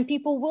 right? And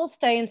people will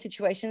stay in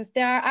situations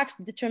that are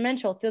actually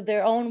detrimental to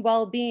their own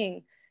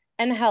well-being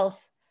and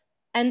health.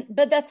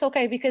 But that's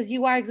okay, because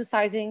you are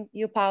exercising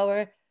your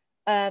power,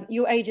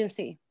 your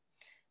agency.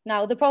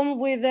 Now, the problem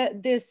with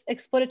this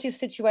exploitative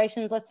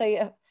situations, let's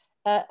say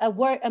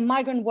a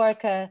migrant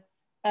worker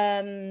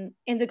in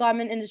the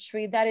garment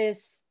industry that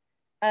is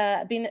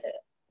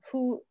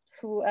who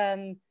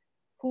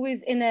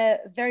is in a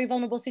very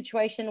vulnerable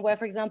situation where,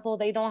 for example,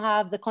 they don't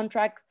have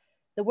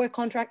the work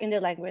contract in their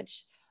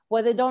language,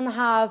 where they don't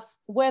have,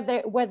 where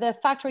the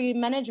factory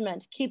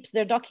management keeps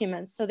their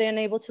documents so they're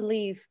unable to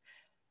leave,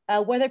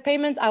 where their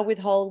payments are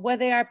withheld, where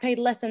they are paid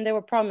less than they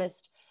were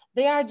promised.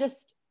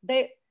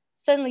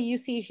 Suddenly you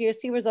see here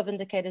series of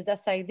indicators that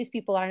say these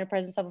people are in the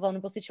presence of a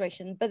vulnerable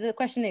situation. But the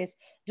question is,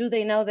 do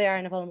they know they are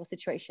in a vulnerable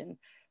situation?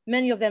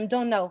 Many of them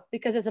don't know,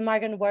 because as a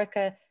migrant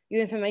worker,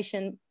 your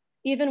information,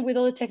 even with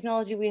all the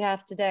technology we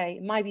have today,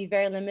 might be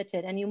very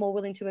limited, and you're more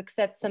willing to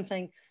accept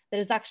something that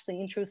is actually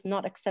in truth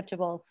not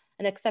acceptable,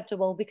 and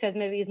acceptable because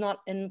maybe it's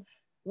not in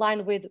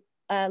line with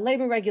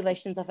labor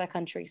regulations of that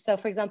country. So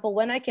for example,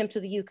 when I came to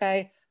the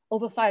UK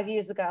over 5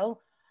 years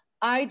ago,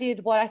 I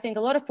did what I think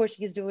a lot of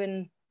Portuguese do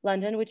in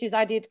London, which is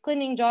I did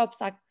cleaning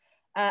jobs.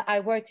 I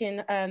worked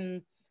in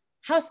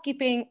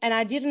housekeeping, and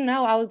I didn't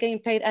know I was getting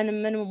paid at a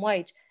minimum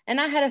wage. And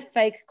I had a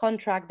fake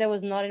contract that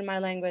was not in my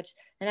language,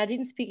 and I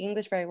didn't speak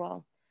English very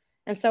well.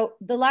 And so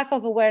the lack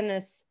of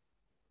awareness,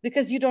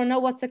 because you don't know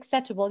what's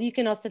acceptable, you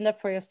cannot stand up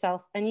for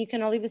yourself, and you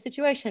cannot leave a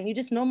situation, you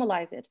just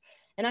normalize it.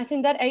 And I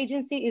think that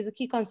agency is a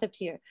key concept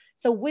here.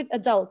 So with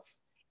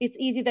adults, it's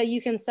easy that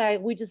you can say,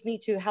 we just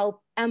need to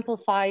help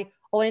amplify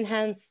or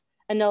enhance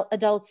an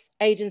adult's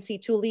agency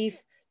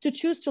to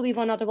choose to leave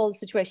or not of all the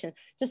situation.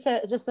 Just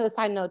a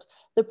side note,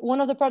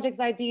 one of the projects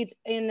I did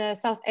in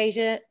South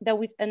Asia,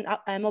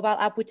 a mobile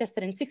app we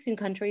tested in 16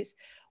 countries,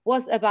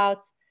 was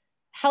about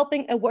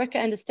helping a worker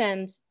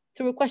understand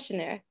through a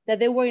questionnaire that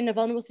they were in a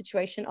vulnerable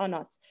situation or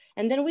not.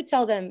 And then we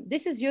tell them,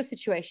 this is your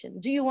situation.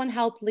 Do you want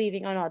help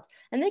leaving or not?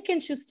 And they can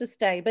choose to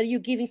stay, but you're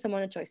giving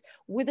someone a choice.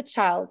 With a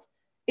child,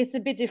 it's a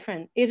bit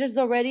different. It is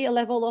already a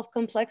level of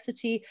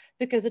complexity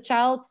because the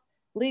child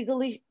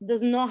legally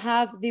does not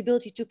have the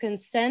ability to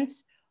consent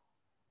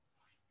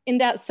in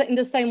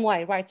the same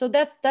way, right? So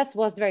that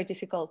was very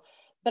difficult.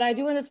 But I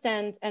do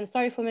understand, and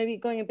sorry for maybe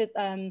going a bit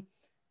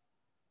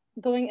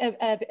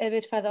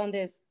bit further on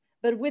this.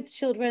 But with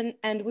children,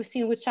 and we've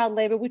seen with child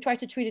labor, we try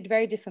to treat it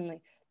very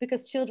differently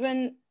because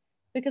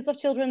because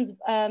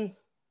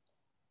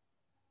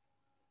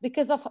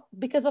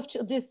of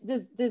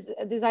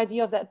this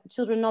idea of that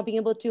children not being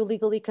able to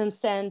legally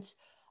consent.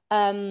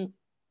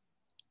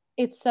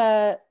 It's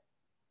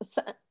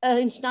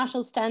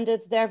international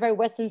standards, they're very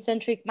Western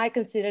centric. Might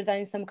consider that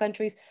in some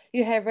countries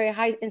you have very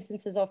high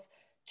instances of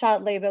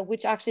child labor,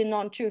 which actually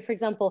not true. For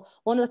example,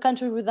 one of the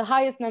countries with the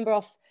highest number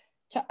of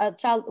one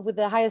of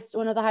the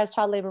highest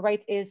child labor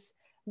rates is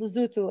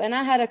Lesotho. And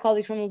I had a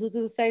colleague from Lesotho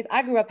who says,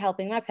 I grew up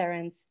helping my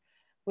parents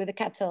with the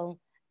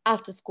cattle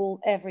after school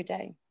every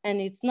day.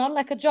 And it's not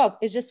like a job,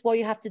 it's just what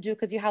you have to do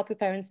because you help your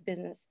parents'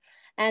 business.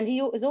 And he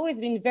has always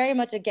been very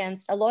much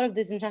against a lot of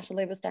these international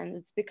labor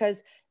standards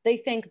because they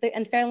think they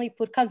unfairly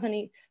put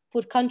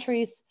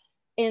countries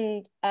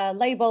in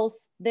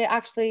labels. They're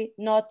actually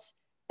not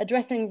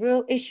addressing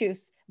real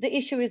issues. The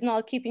issue is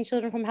not keeping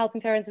children from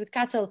helping parents with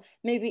cattle,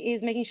 maybe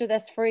is making sure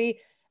there's free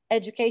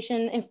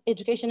education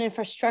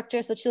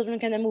infrastructure so children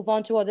can then move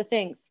on to other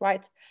things,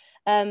 right?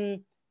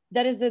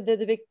 That is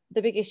the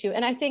big issue.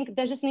 And I think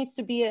there just needs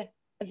to be a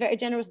very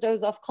generous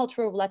dose of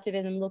cultural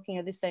relativism looking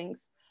at these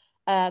things,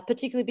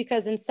 particularly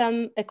because in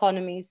some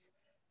economies,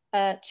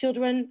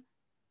 children,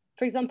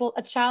 for example,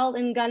 a child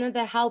in Ghana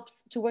that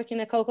helps to work in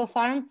a cocoa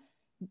farm,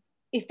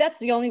 if that's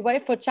the only way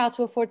for a child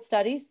to afford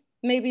studies,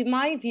 maybe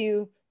my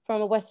view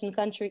from a Western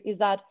country is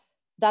that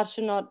that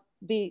should not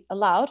be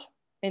allowed,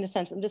 in a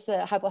sense, just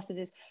a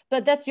hypothesis,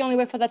 but that's the only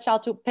way for that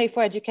child to pay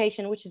for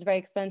education, which is very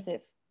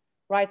expensive,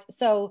 right?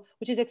 So,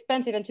 which is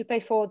expensive, and to pay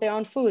for their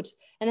own food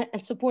and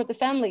support the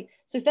family.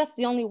 So if that's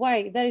the only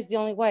way, that is the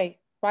only way,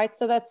 right?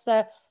 So that's,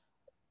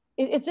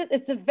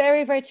 it's a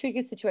very, very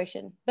tricky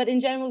situation. But in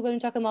general, when we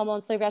talk about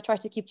modern slavery, I try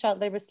to keep child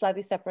labor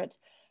slightly separate.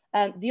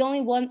 The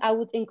only one I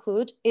would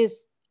include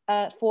is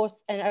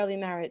forced and early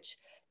marriage,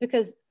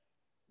 because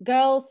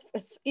girls,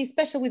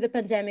 especially with the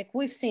pandemic,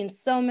 we've seen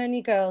so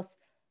many girls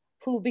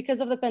who,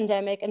 because of the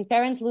pandemic and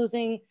parents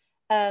losing,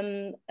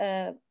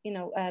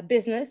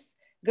 business,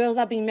 girls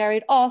are being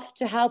married off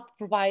to help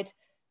provide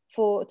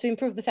to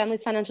improve the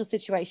family's financial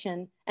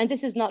situation. And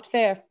this is not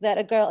fair that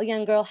a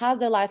young girl has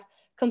their life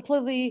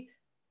completely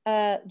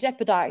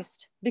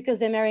jeopardized because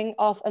they're marrying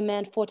off a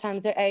man 4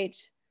 times their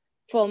age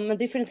from a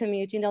different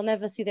community, and they'll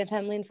never see their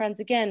family and friends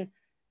again.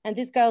 And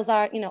these girls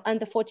are,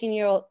 under 14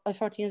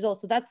 years old.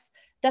 So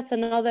that's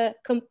another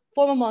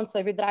form of modern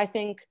slavery that I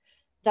think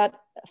that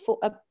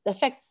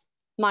affects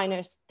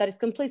minors, that is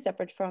completely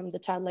separate from the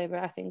child labor,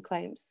 I think,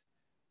 claims.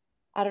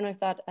 I don't know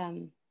if that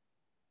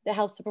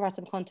helps to provide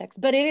some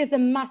context, but it is a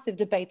massive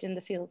debate in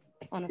the field,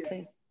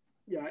 honestly.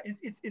 Yeah,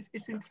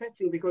 it's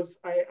interesting because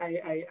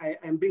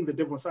I'm being the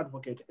devil's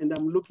advocate, and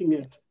I'm looking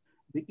at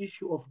the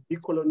issue of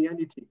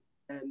decoloniality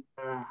and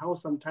how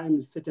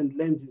sometimes certain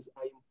lenses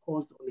are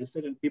imposed on a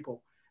certain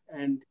people.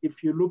 And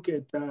if you look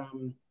at,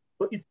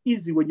 well, it's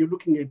easy when you're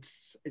looking at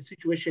a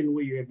situation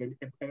where you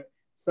have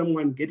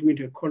someone getting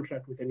into a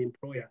contract with an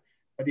employer.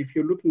 But if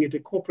you're looking at a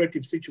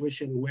cooperative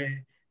situation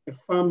where a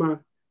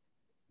farmer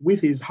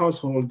with his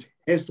household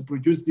has to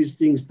produce these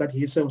things that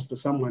he sells to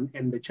someone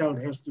and the child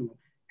has to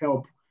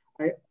help,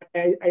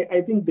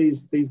 I think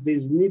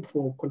there's need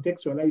for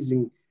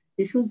contextualizing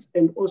issues.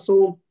 And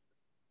also,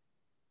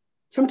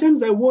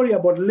 sometimes I worry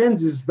about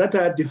lenses that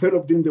are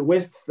developed in the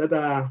West that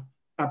are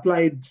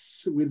applied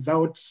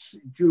without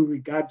due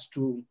regard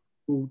to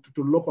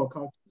local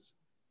cultures.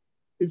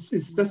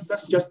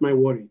 That's just my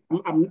worry.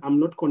 I'm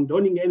not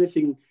condoning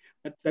anything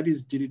that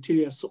is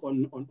deleterious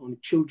on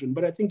children,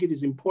 but I think it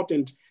is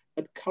important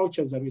that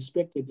cultures are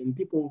respected and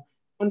people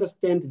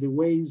understand the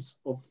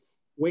ways of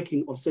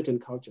working of certain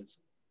cultures.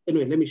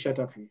 Anyway, let me shut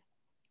up here.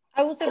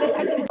 I will say this,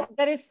 I think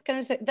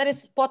that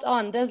is spot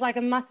on. There's like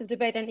a massive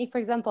debate. And if, for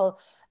example,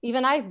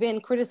 even I've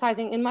been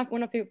criticizing in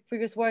one of my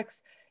previous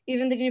works,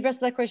 even the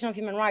Universal Declaration of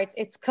Human Rights,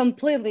 it's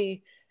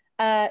completely,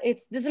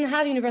 it doesn't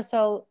have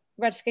universal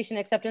ratification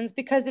acceptance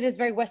because it is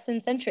very Western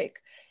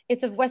centric.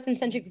 It's a Western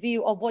centric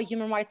view of what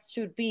human rights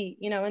should be,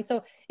 and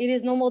so it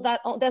is normal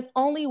that there's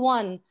only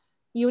one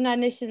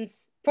United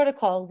Nations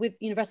protocol with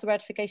universal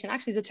ratification,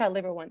 actually it's a child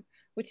labor one,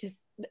 which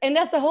is, and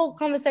that's the whole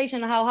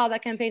conversation, how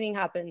that campaigning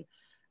happened.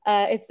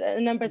 It's a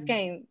numbers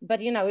game,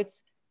 but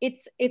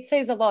it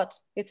says a lot.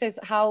 It says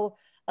how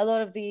a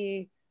lot of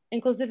the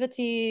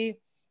inclusivity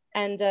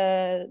and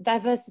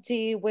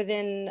diversity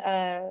within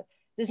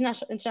these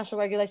international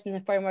regulations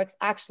and frameworks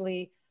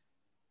actually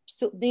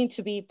need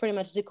to be pretty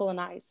much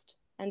decolonized,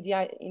 and the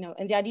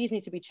ideas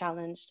need to be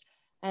challenged.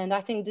 And I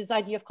think this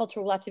idea of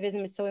cultural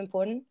relativism is so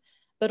important.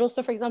 But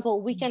also, for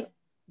example,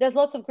 there's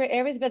lots of gray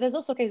areas, but there's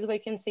also cases where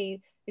you can say,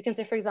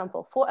 for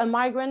example, for a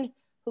migrant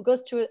who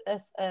goes to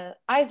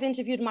I've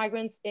interviewed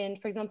migrants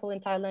for example, in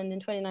Thailand in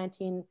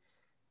 2019,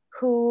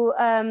 who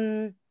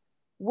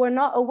were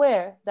not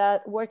aware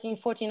that working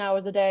 14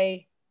 hours a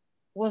day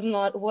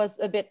was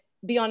a bit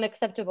beyond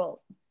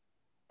acceptable.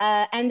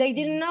 And they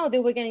didn't know they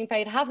were getting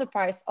paid half the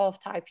price of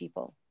Thai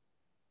people,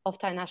 of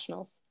Thai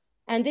nationals.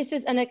 And this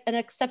is an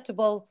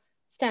acceptable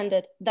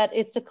standard, that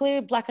it's a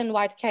clear black and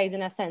white case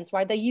in a sense,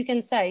 right? That you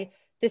can say,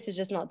 this is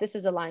just not, this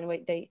is a line where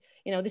they,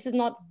 you know, this is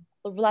not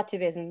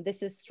relativism,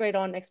 this is straight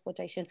on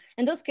exploitation.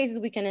 In those cases,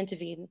 we can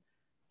intervene.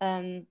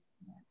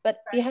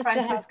 But it has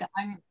Francisca,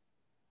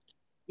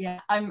 to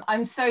have...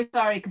 I'm so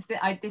sorry, because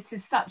this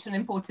is such an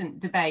important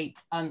debate,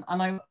 and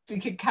we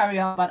could carry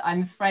on, but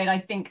I'm afraid I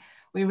think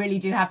we really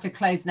do have to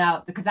close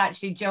now, because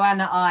actually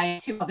Joanna, I,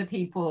 two other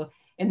people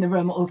in the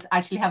room also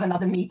actually have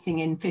another meeting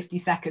in 50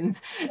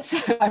 seconds. So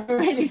I'm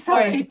really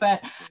sorry,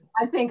 but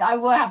I think I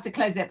will have to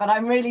close it. But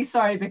I'm really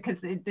sorry,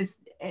 because this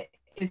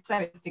is so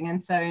interesting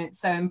and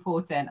so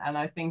important. And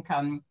I think,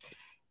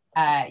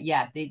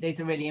 yeah, these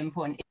are really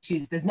important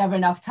issues. There's never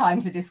enough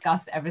time to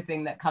discuss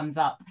everything that comes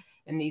up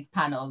in these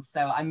panels. So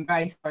I'm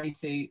very sorry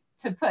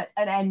to put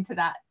an end to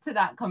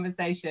that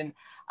conversation.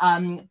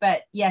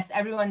 But yes,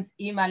 everyone's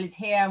email is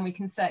here, and we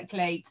can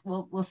circulate.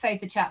 We'll save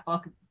the chat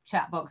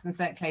box and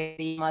circulate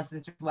the emails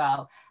as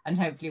well, and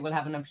hopefully we'll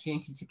have an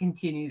opportunity to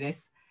continue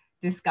this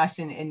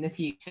discussion in the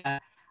future.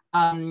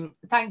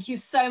 Thank you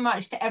so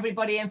much to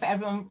everybody, and for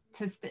everyone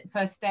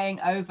for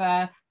staying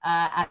over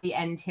at the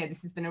end here.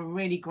 This has been a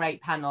really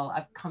great panel.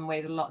 I've come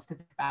away with lots to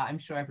think about. I'm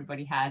sure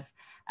everybody has,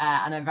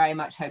 and I very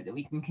much hope that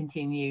we can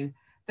continue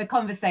the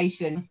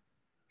conversation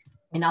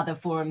in other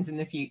forums in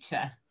the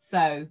future.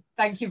 So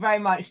thank you very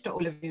much to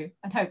all of you,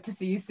 and hope to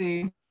see you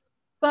soon.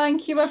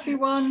 Thank you,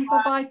 everyone.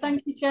 Bye-bye.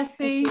 Thank you,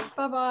 Jessie.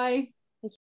 Bye-bye.